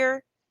last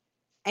year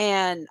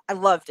and I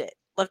loved it.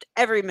 Loved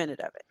every minute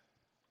of it.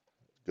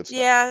 Good stuff.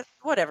 Yeah,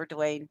 whatever,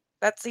 Dwayne.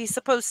 That's he's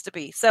supposed to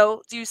be.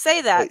 So do you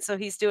say that Wait. so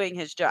he's doing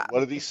his job?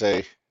 What did he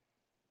say?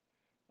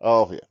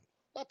 Oh, yeah.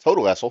 Not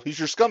total asshole. He's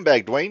your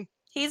scumbag, Dwayne.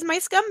 He's my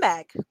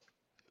scumbag.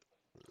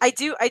 I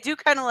do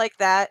kind of like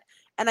that,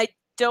 and I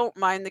don't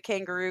mind the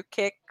kangaroo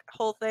kick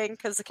whole thing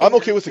because I'm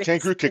okay with the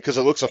kangaroo kick because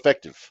it looks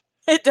effective.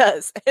 It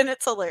does, and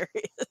it's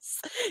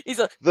hilarious. He's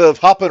like, The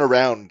hopping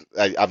around,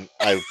 I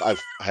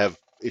have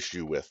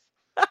issue with.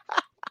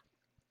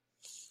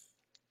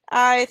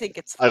 I think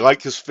it's I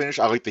like his finish.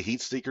 I like the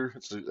heat seeker.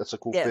 That's a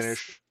cool Yes.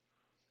 finish.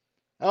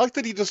 I like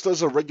that he just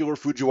does a regular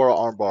Fujiwara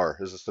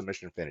armbar as a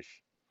submission finish.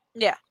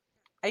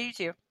 I do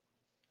too.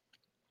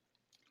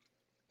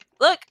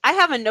 Look, I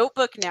have a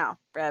notebook now,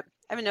 Reb.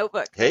 I have a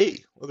notebook.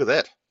 Hey, look at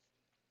that.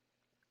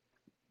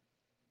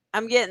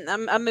 I'm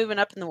moving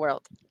up in the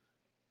world.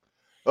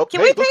 Oh,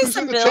 Can hey, we look pay who's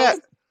some in the bills? chat.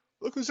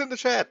 Look who's in the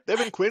chat.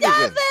 Devin Quinn is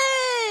in.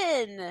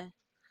 Devin!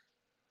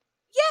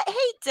 Yeah,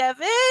 hey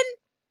Devin.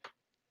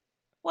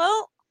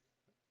 Well,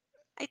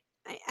 I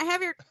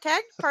have your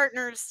tag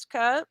partners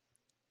cup.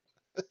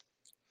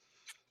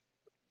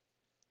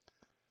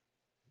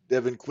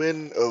 Devin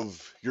Quinn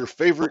of your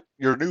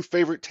new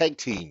favorite tag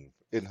team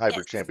in Hybrid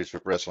Yes.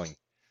 Championship Wrestling.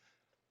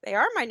 They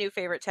are my new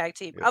favorite tag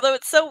team. Yeah. Although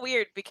it's so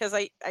weird because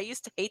I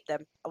used to hate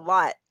them a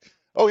lot.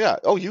 Oh yeah.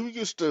 Oh, you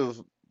used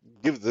to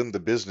give them the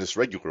business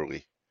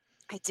regularly.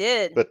 I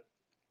did. But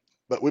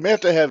we may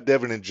have to have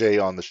Devin and Jay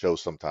on the show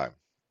sometime.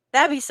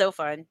 That'd be so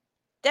fun.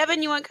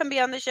 Devin, you want to come be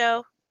on the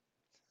show?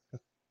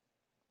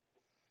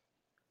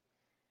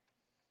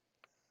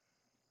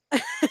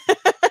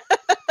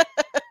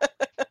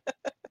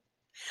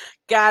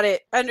 Got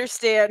it.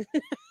 Understand.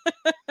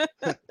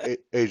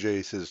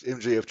 AJ says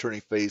MJF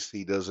turning face.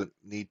 He doesn't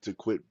need to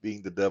quit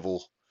being the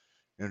devil.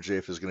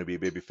 MJF is going to be a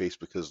babyface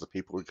because the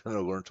people are going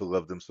to learn to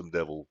love them some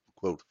devil.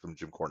 Quote from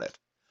Jim Cornette.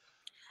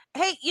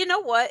 Hey, you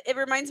know what? It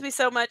reminds me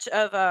so much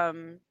of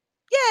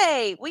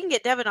yay! We can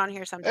get Devin on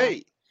here sometime.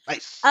 Hey,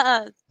 nice.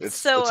 It's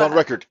so on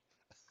record.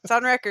 It's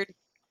on record.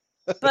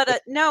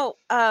 But no,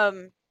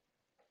 MJF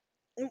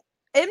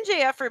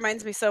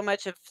reminds me so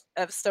much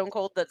of Stone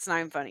Cold that's not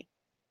even funny.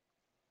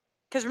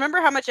 Because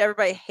remember how much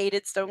everybody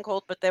hated Stone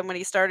Cold, but then when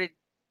he started,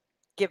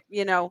 You're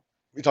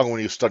talking when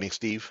he was studying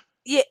Steve.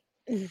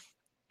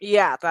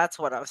 yeah, that's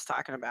what I was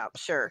talking about.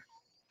 Sure,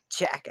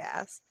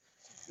 jackass.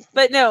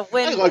 But no,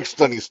 I like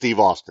studying Steve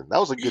Austin. That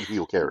was a good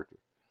heel character.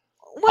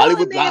 well,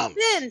 Hollywood it may have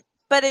Bombs. been,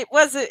 but it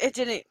wasn't. It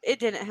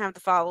didn't have the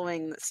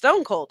following that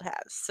Stone Cold has.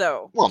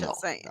 So, Well, just no,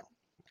 saying. no.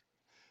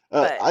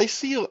 But- I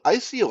see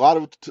a lot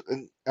of.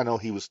 And I know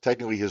he was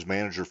technically his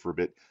manager for a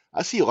bit.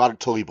 I see a lot of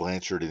Tully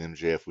Blanchard in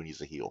MJF when he's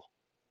a heel.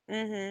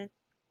 Mm-hmm.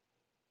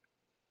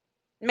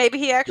 Maybe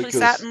he actually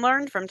sat Because- and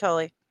learned from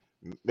Tully.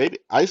 Maybe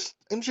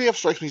MJF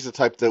strikes me as the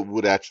type that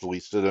would actually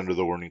sit under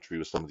the learning tree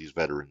with some of these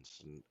veterans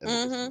and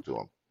listen to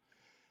them.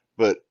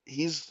 But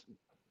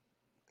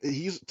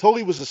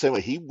Tully was the same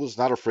way. He was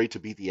not afraid to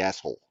be the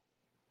asshole.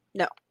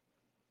 And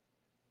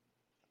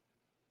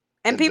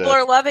And, people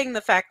are loving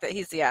the fact that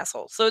he's the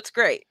asshole. So it's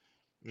great.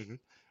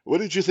 What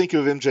did you think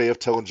of MJF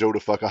telling Joe to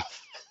fuck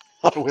off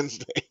on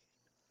Wednesday?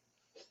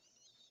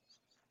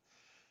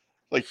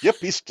 Like, yep,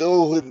 he's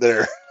still in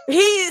there.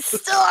 He's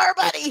still our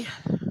buddy.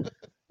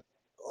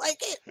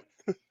 Like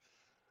it.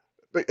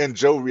 And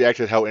Joe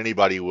reacted how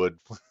anybody would.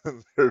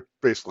 They're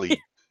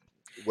basically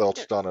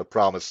welched on a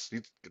promise.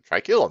 You try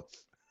kill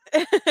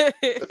him.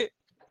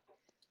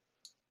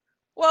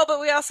 Well, but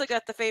we also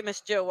got the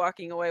famous Joe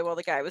walking away while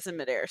the guy was in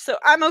midair. So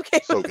I'm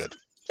okay So with good.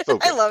 So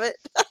I good. love it.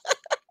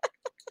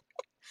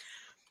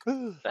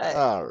 But-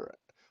 All right.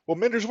 Well,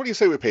 Menders, what do you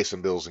say we pay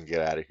some bills and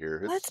get out of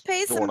here? Let's It's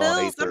pay some going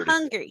on bills. I'm 8:30.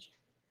 hungry.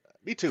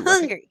 Me too.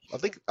 Hungry. I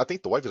think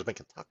the wife is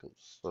making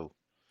tacos. So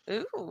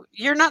Ooh,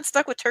 you're not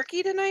stuck with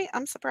turkey tonight?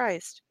 I'm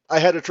surprised. I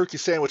had a turkey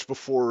sandwich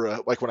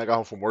before, like when I got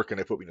home from work, and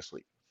they put me to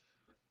sleep.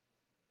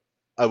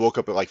 I woke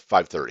up at like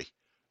 5:30.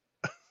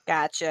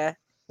 Gotcha.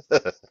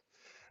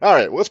 All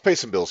right, well, let's pay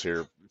some bills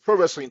here.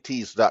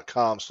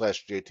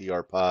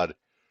 ProWrestlingTees.com/JTRPod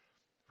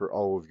for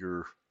all of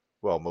your,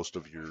 well, most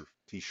of your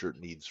t-shirt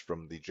needs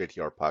from the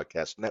JTR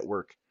Podcast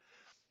Network.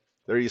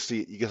 There you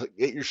see it. You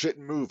get your shit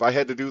and move. I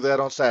had to do that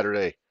on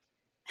Saturday.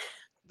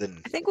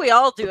 Then, I think we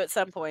all do at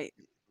some point.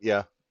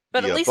 yeah.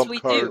 But the, at least bump we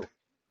card. do.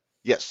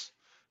 Yes.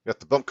 Got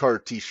the bump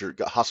card t-shirt.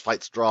 Got House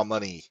Fights Draw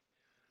Money.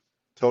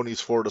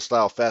 Tony's Florida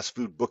style fast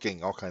food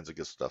booking, all kinds of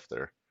good stuff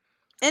there.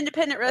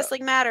 Independent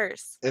wrestling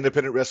matters.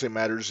 Independent wrestling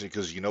matters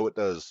because you know it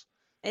does.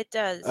 It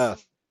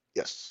does.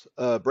 Yes.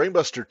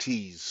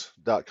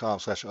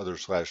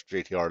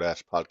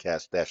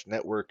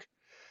 brainbustertees.com/other/JTR-podcast-network.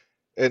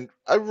 And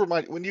I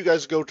remind when you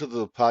guys go to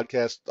the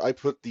podcast, I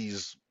put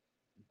these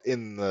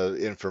in the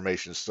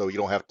information so you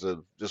don't have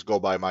to just go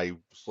by my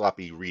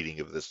sloppy reading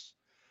of this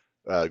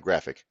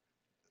graphic.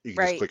 You can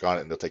just Right. click on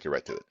it and they'll take you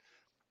right to it.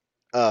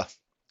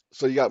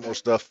 So you got more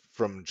stuff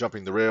from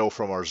Jumping the Rail,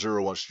 from our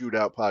 01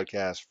 Shootout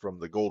podcast, from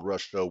the Gold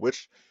Rush show,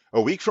 which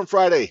a week from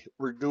Friday,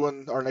 we're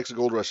doing our next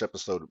Gold Rush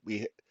episode.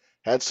 We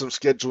had some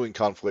scheduling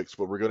conflicts,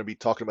 but we're going to be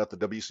talking about the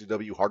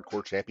WCW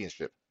Hardcore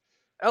Championship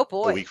Oh a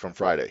boy. week from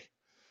Friday.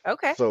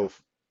 Okay. So,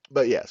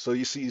 but yeah, so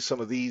you see some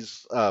of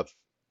these. You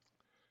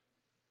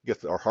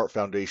got our Heart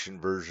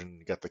Foundation version.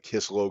 You got the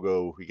KISS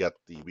logo. We got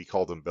we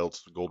call them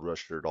belts, the Gold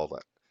Rush shirt, all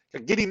that.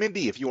 Giddy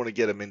Mindy if you want to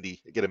get a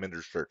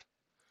Minder shirt.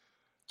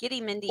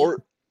 Giddy Mindy.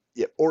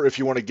 Or if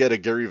you want to get a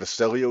Gary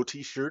Vasilio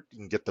t-shirt, you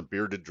can get the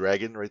bearded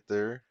dragon right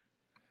there.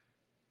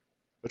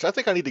 Which I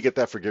think I need to get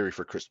that for Gary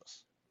for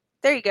Christmas.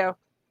 There you go.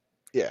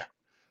 Yeah.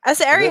 I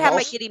said I already then have my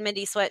also- Giddy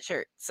Mindy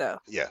sweatshirt, so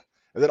Yeah.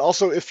 And then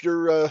also, if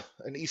you're an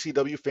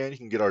ECW fan, you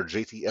can get our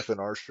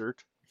JTFNR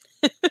shirt,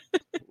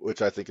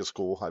 which I think is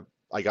cool.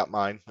 I got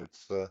mine.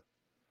 It's I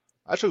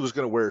actually was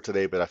going to wear it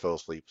today, but I fell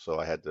asleep, so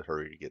I had to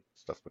hurry to get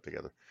stuff put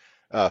together.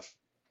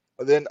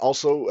 Then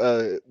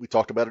also, we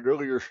talked about it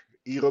earlier,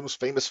 Elam's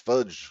Famous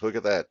Fudge. Look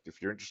at that.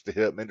 If you're interested,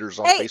 hit up Minder's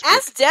on hey, Facebook.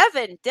 ask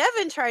Devin.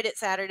 Devin tried it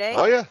Saturday.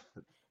 Oh, yeah.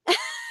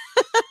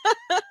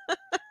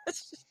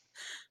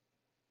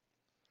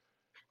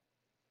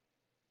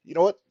 You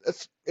know what?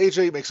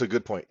 AJ makes a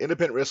good point.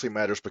 Independent wrestling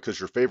matters because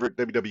your favorite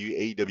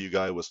WWE, AEW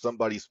guy was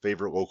somebody's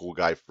favorite local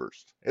guy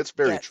first. It's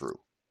very Yes. true.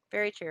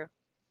 Very true.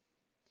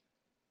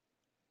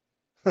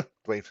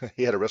 Dwayne,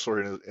 he had a wrestler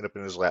end up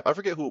in his lap. I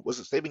forget who was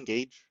it. Saving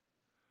Gage?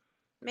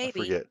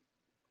 Maybe. I forget.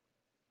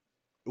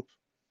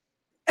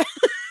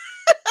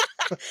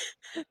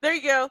 There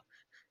you go.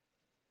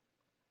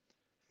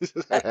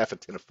 Had half a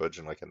tin of fudge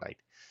in like a night.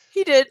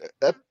 He did.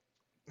 That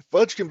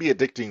fudge can be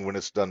addicting when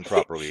it's done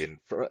properly, and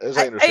as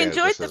I I understand, it,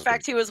 enjoyed this the has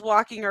fact been- he was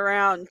walking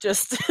around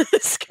just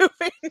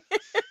scooping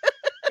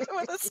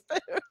with a spoon.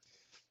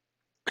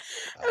 It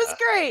was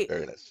great.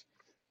 Very nice.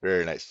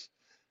 Very nice.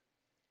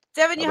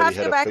 Devin, you I bet have he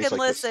to had go a back face and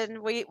like this.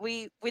 listen.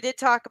 We did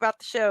talk about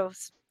the show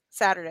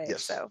Saturday,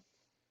 Yes. so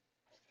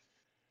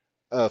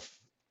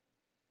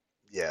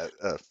Yeah.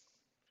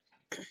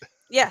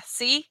 yeah.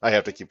 See, I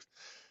have to keep.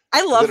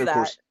 I And love then, of that.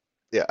 course,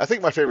 yeah, I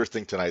think my favorite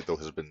thing tonight though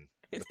has been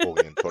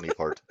Napoleon Tony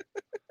Part.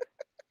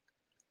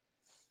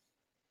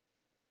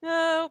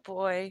 Oh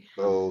boy,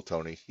 Oh,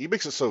 Tony, he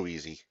makes it so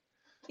easy.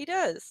 he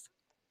does.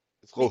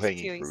 It's low Makes it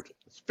hanging too fruit. easy.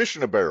 It's fish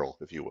in a barrel,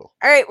 if you will.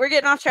 All right, we're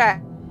getting off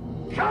track.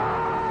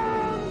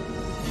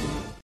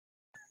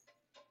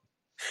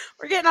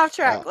 We're getting off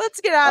track. Let's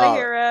get out of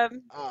here.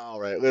 All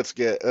right, let's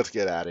get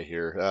out of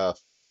here.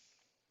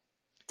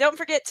 Don't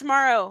forget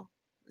tomorrow,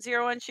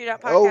 01 Shootout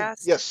Oh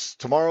podcast. yes,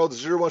 tomorrow the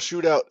 01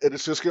 Shootout, and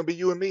it's just going to be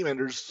you and me,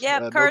 Menders.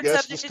 Yep, no card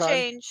guests subject this to time.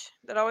 change.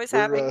 That always We're,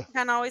 happens.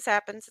 Kind of always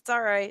happens. It's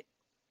all right.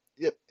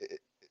 Yep,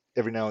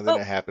 every now and then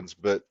Oh. it happens,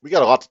 but we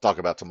got a lot to talk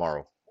about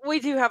tomorrow. We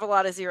do have a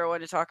lot of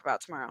 01 to talk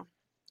about tomorrow.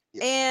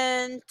 Yes.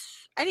 And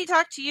I need to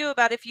talk to you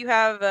about if you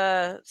have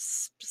a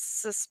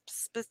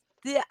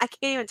I can't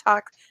even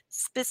talk,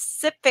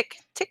 specific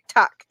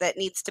TikTok that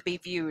needs to be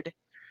viewed.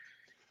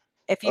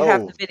 If you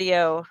have the Oh.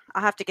 video,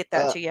 I'll have to get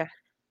that Uh, to you.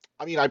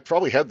 I mean, I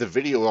probably had the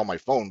video on my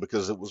phone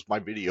because it was my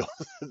video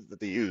that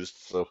they used,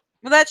 so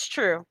Well, that's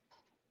true.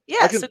 Yeah,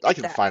 I can so I get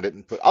can that. find it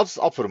and I'll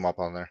put them up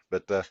on there.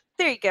 But There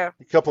you go.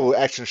 a couple of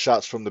action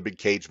shots from the big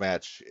cage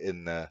match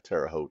in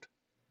Terre Haute.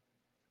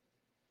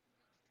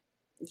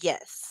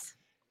 Yes.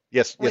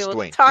 Yes, We yes, will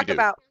Dwayne. we talk do.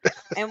 about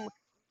and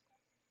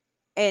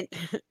and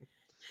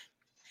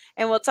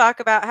and we'll talk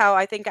about how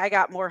I think I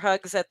got more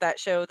hugs at that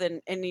show than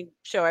any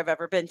show I've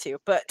ever been to,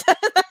 but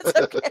that's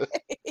okay.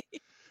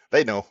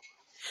 They know.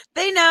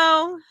 They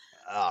know.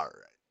 All right.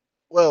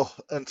 Well,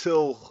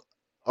 until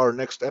our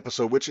next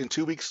episode, which in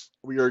 2 weeks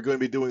we are going to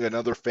be doing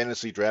another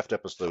fantasy draft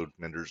episode,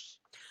 Menders.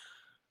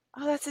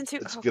 Oh, that's into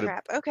It's oh gonna-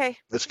 crap. Okay.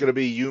 It's going to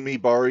be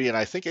Yumi, Bari, and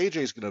I think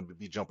AJ's going to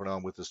be jumping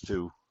on with us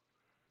too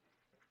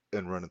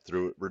and running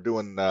through it. We're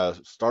doing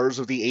Stars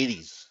of the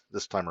 80s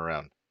this time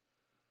around.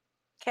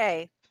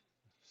 Okay.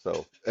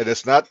 So, and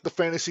it's not the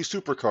fantasy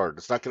super card.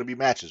 It's not going to be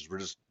matches. We're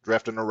just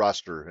drafting a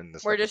roster in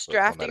this. We're just episode,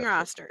 on that drafting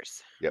episode.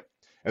 rosters.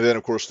 And then,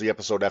 of course, the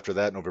episode after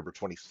that, November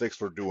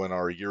 26th, we're doing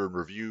our year in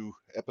review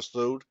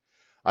episode.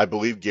 I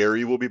believe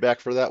Gary will be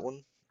back for that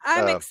one.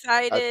 I'm Uh,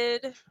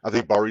 excited. I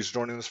think Bari's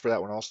joining us for that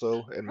one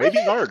also, and maybe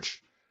Narj.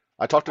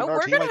 I talked to Oh, Narj.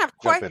 we're He gonna might have jump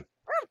quite in. we're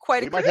gonna have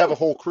quite We a might crew. have a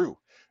whole crew.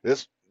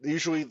 This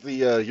usually the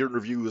year in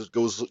review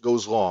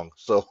goes long,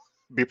 so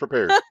be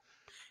prepared.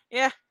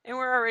 Yeah, and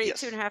we're already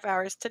Yes. at 2.5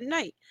 hours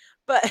tonight.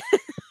 But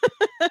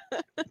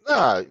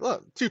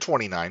Well,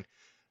 2:29.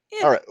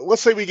 Yeah. All right,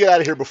 let's say we get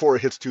out of here before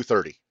it hits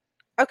 2:30.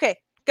 okay,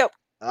 go.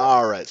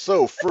 All right.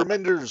 So for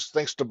Menders,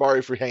 thanks to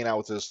Bari for hanging out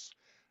with us.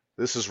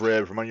 This is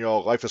Red. Remind you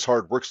all, life is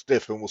hard, work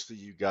stiff, and we'll see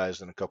you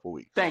guys in a couple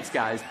weeks. Thanks,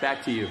 guys.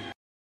 Back to you.